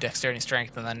you would do dexterity and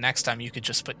strength, and then next time you could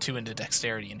just put 2 into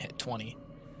dexterity and hit 20.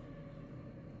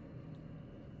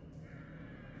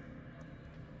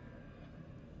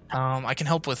 I can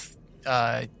help with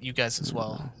you guys as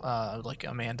well, like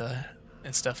Amanda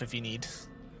and stuff if you need.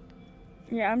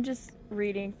 Yeah, I'm just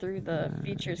reading through the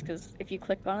features because if you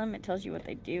click on them, it tells you what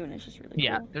they do, and it's just really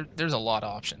Yeah, cool. there's a lot of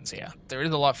options, yeah. There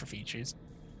is a lot for features.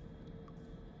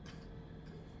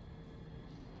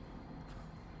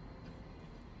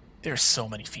 There's so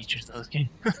many features to this game.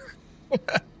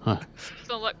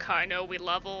 So let Kai know we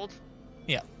leveled.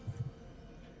 Yeah.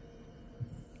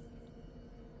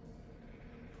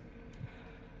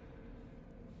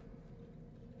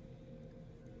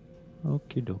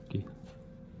 Okie dokie.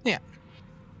 Yeah.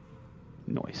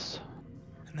 Nice.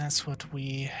 And that's what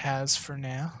we has for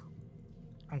now.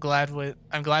 I'm glad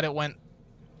it went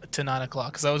to 9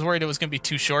 o'clock because I was worried it was gonna be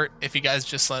too short if you guys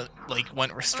just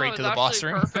went straight to the boss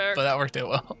room. Perfect. But that worked out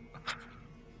well.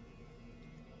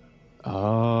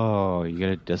 Oh, you get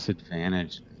a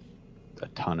disadvantage. A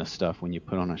ton of stuff when you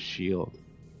put on a shield.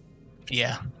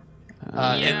 Yeah.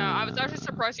 Yeah, I was actually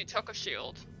surprised you took a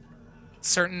shield.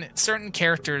 Certain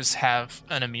characters have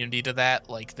an immunity to that.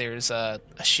 Like there's a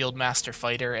shield master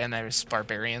fighter and there's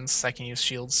barbarians that can use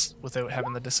shields without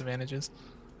having the disadvantages.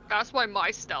 That's why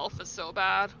my stealth is so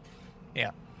bad.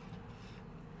 Yeah.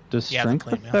 Does Yeah, the strength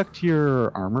Craigmaw. affect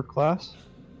your armor class?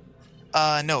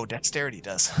 No, dexterity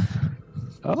does.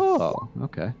 Oh,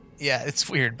 okay. Yeah, it's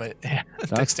weird, but yeah,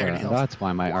 dexterity helps. That's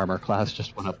why my armor class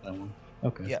just went up that one.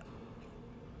 Okay. Yeah.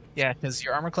 Yeah, because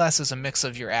your armor class is a mix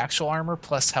of your actual armor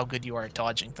plus how good you are at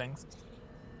dodging things.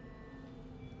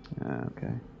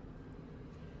 Okay.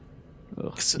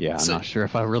 Ugh, So- yeah, I'm so- not sure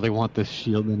if I really want this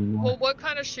shield anymore. Well, what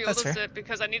kind of shield That's is fair. it?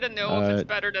 Because I need to know if it's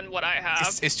better than what I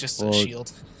have. It's just a Well,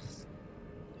 shield.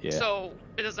 Yeah. So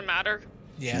it doesn't matter.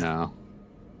 Yeah. No.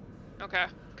 Okay,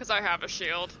 because I have a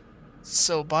shield.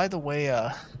 So, by the way,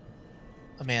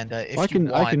 Amanda, if Well, you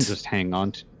want, I can just hang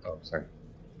on to. Oh, sorry.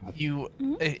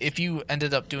 if you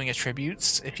ended up doing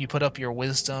attributes, if you put up your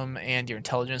wisdom and your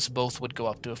intelligence, both would go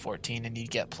up to a 14, and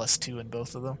you'd get +2 in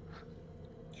both of them.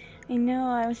 I know,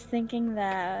 I was thinking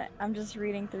that. I'm just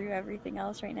reading through everything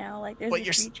else right now. Like, there's But a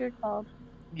you're feature called...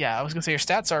 Yeah, I was gonna say your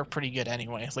stats are pretty good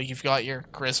anyway. Like you've got your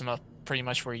charisma pretty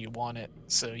much where you want it,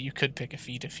 so you could pick a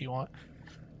feat if you want.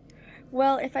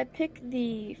 Well, if I pick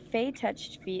the Fey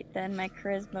Touched feat, then my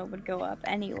charisma would go up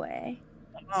anyway.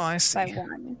 Oh, I see. By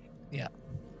 1. Yeah.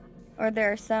 Or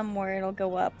there are some where it'll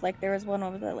go up. Like, there was one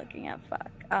over there looking at,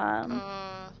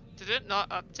 Did it not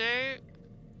update?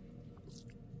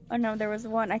 Oh no, there was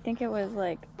one. I think it was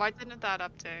like... Why didn't that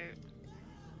update?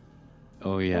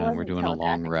 Oh it yeah, we're wasn't doing a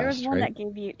long telepathic. There was rest, one right?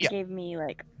 that Yeah. gave me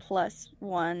like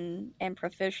 +1 and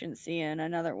proficiency, and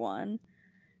another one.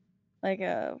 Like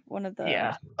one of the...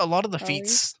 Yeah, a lot of the Oh,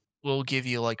 feats will give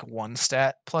you like one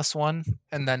stat +1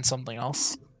 and then something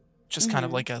else, just kind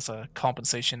of Mhm. like as a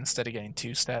compensation instead of getting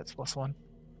 2 stats +1.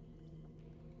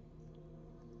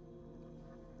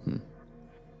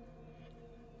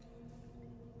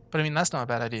 But I mean, that's not a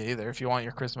bad idea either. If you want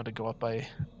your charisma to go up by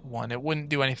 1, it wouldn't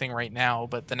do anything right now,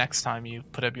 but the next time you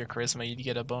put up your charisma, you'd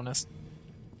get a bonus.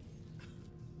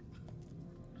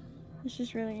 It's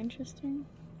just really interesting.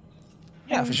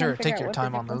 Yeah, I'm for trying sure. to figure Take out your what the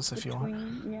time on difference those if you want.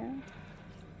 between- Yeah.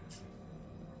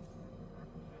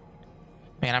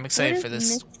 Man, I'm excited What for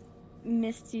is this.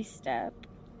 Misty Step.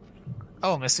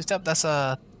 Oh, Misty Step, that's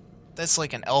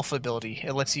like an elf ability.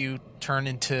 It lets you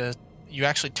you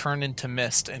actually turn into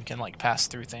mist and can like pass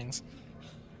through things.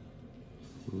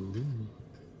 Ooh.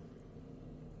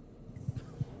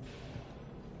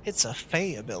 It's a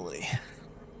Fey ability.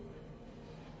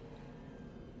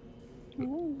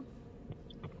 Ooh.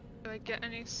 Do I get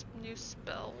any new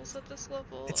spells at this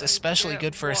level? It's I especially get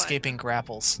good for one. escaping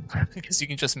grapples because you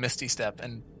can just Misty Step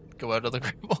and go out of the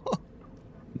grapple.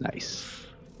 Nice.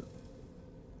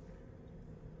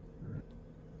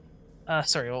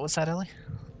 Sorry, what was that, Ellie?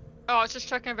 Oh, I was just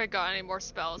checking if I got any more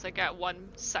spells. I get 1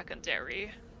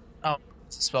 secondary.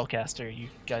 It's a spellcaster. You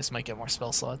guys might get more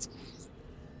spell slots.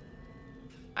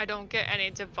 I don't get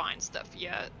any divine stuff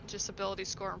yet. Just ability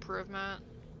score improvement.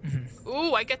 Mhm.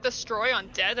 Ooh, I get Destroy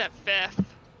Undead at 5th.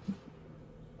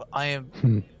 I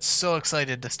am so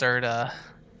excited to start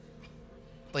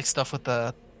like stuff with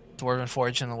the Dwarven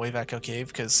Forge and the Way Back Out Cave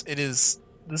because this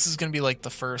is gonna be like the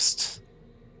first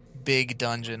big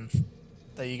dungeon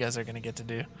that you guys are gonna get to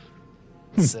do.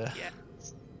 So, Yeah.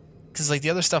 because like the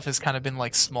other stuff has kind of been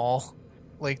like small,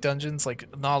 like dungeons,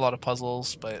 like not a lot of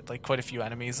puzzles, but like quite a few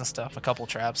enemies and stuff, a couple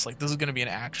traps. Like this is gonna be an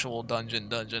actual dungeon,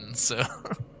 so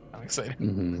I'm excited.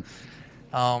 Mm-hmm.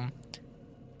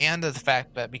 And the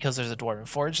fact that because there's a Dwarven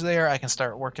Forge there, I can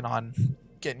start working on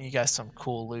getting you guys some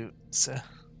cool loot. So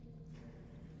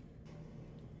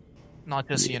not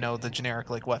just the generic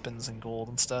like weapons and gold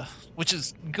and stuff, which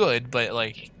is good, but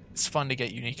like it's fun to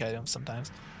get unique items sometimes.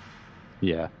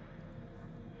 Yeah.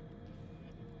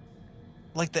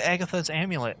 Like the Agatha's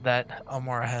amulet that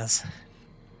Amora has.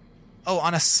 Oh,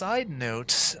 on a side note,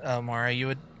 Amora,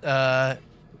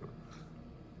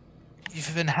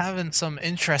 you've been having some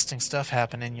interesting stuff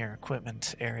happen in your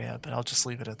equipment area, but I'll just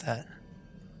leave it at that.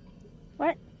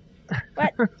 What?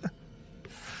 What? What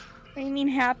do you mean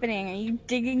happening? Are you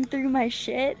digging through my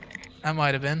shit? I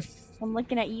might have been. I'm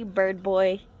looking at you, bird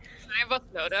boy. Can I have us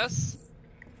notice?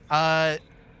 A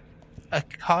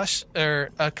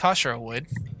Kashra would.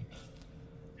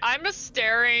 I'm just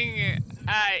staring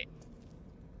at.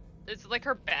 Is it like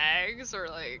her bags or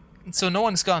like? So no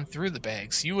one's gone through the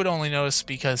bags. You would only notice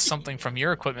because something from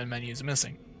your equipment menu is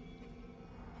missing.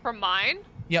 From mine?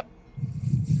 Yep.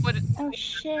 What? Oh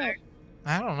shit!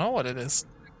 I don't know what it is.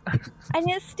 I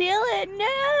didn't steal it.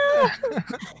 No.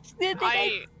 She didn't think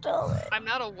I stole it. I'm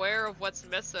not aware of what's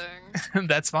missing.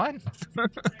 That's fine.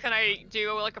 Can I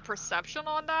do like a perception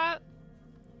on that?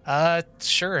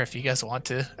 Sure, if you guys want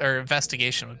to. Or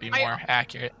investigation would be more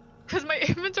accurate. Because my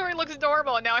inventory looks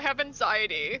normal and now I have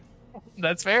anxiety.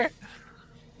 That's fair.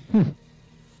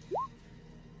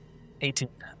 18.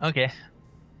 Okay.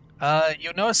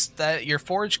 You notice that your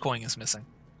forage coin is missing.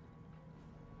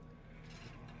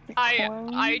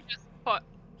 I just put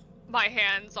my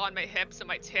hands on my hips and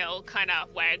my tail kind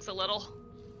of wags a little.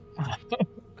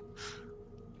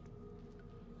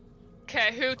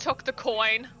 Okay, who took the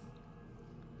coin?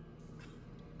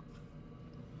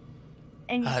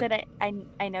 And you said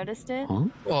I noticed it? Huh?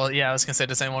 Well, yeah, I was gonna say,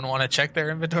 does anyone want to check their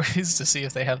inventories to see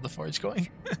if they have the forage going?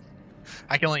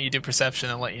 I can let you do perception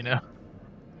and let you know.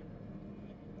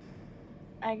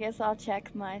 I guess I'll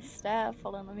check my stuff.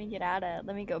 Hold on, let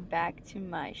me go back to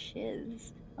my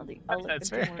shiz. I'll look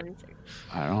That's into fair. more research.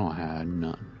 I don't have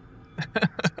none.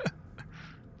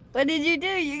 What did you do?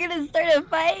 You're gonna start a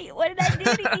fight? What did I do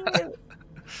to you?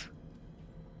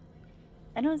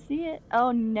 I don't see it.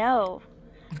 Oh no.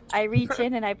 I reach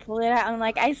in and I pull it out. I'm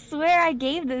like, I swear I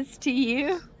gave this to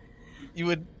you. You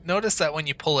would notice that when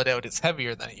you pull it out, it's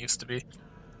heavier than it used to be.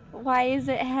 Why is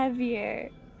it heavier?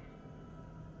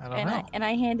 I don't know. And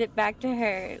I hand it back to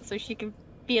her so she can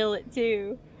feel it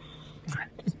too.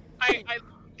 I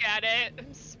look at it,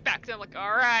 inspect it, I'm like,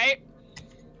 alright.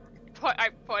 I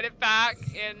put it back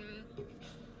in.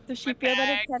 Does she My feel that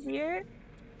bag. it's heavier?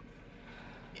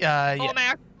 Yeah. Oh, my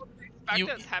actual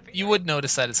inspect is heavy. You would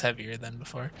notice that it's heavier than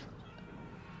before.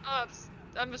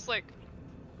 I'm just like,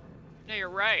 no, you're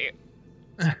right.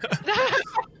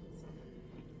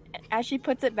 As she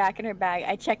puts it back in her bag,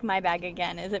 I check my bag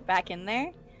again. Is it back in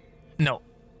there? No.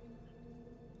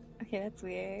 Okay, that's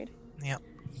weird. Yep.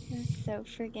 That's so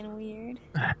freaking weird.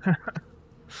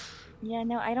 Yeah,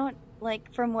 no, I don't,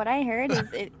 like, from what I heard is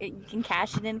you can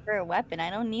cash it in for a weapon. I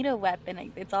don't need a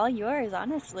weapon. It's all yours,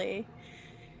 honestly.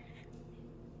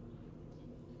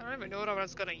 I don't even know what I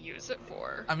was gonna use it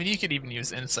for. I mean, you could even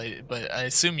use insight, but I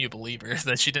assume you believe her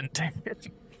that she didn't take it.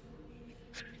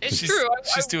 It's She's- true.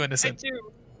 she's too I innocent.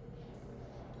 do.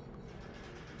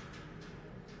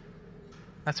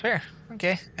 That's fair.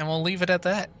 Okay, and we'll leave it at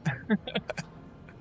that.